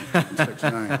basketball teams in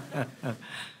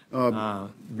 6'9".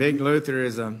 Big Luther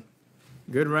is a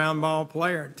good round ball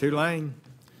player at Tulane.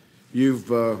 You've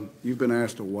been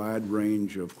asked a wide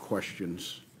range of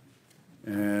questions,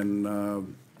 and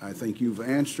I think you've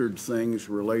answered things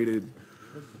related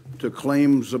to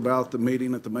claims about the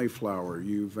meeting at the Mayflower.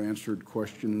 You've answered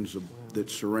questions that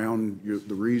surround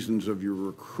the reasons of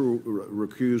your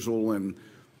recusal and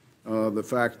the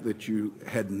fact that you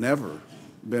had never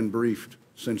been briefed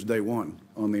since day one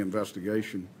on the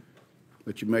investigation,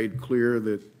 that you made clear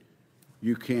that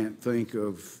you can't think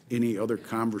of any other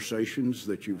conversations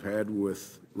that you've had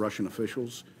with Russian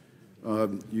officials.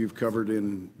 You've covered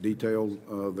in detail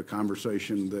the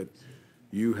conversation that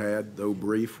you had, though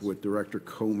brief, with Director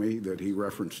Comey that he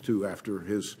referenced to after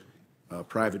his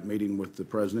private meeting with the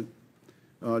President,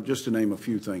 just to name a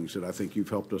few things that I think you've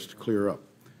helped us to clear up.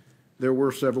 There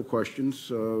were several questions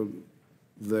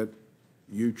that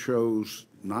you chose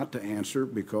not to answer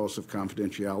because of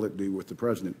confidentiality with the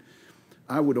President.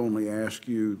 I would only ask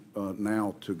you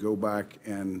now to go back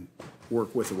and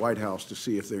work with the White House to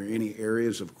see if there are any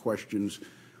areas of questions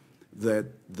that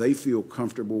they feel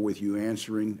comfortable with you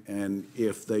answering, and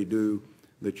if they do,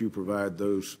 that you provide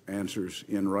those answers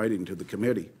in writing to the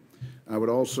committee. I would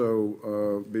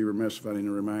also be remiss if I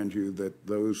didn't remind you that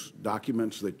those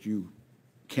documents that you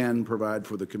can provide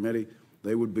for the committee,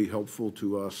 they would be helpful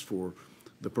to us for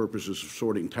the purposes of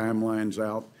sorting timelines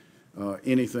out.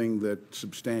 Anything that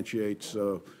substantiates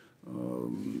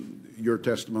your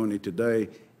testimony today,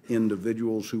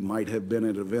 individuals who might have been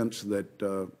at events that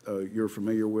you're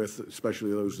familiar with,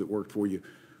 especially those that worked for you,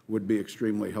 would be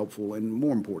extremely helpful. And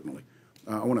more importantly,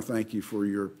 I want to thank you for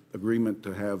your agreement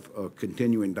to have a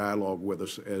continuing dialogue with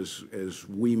us as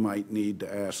we might need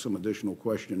to ask some additional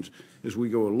questions as we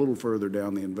go a little further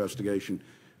down the investigation.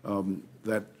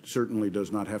 That certainly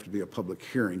does not have to be a public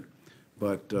hearing,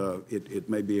 but it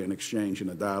may be an exchange and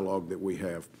a dialogue that we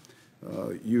have.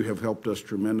 You have helped us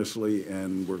tremendously,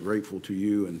 and we're grateful to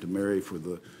you and to Mary for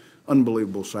the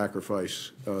unbelievable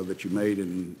sacrifice that you made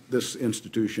in this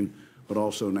institution, but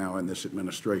also now in this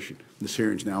administration. This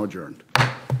hearing is now adjourned.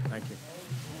 Thank you.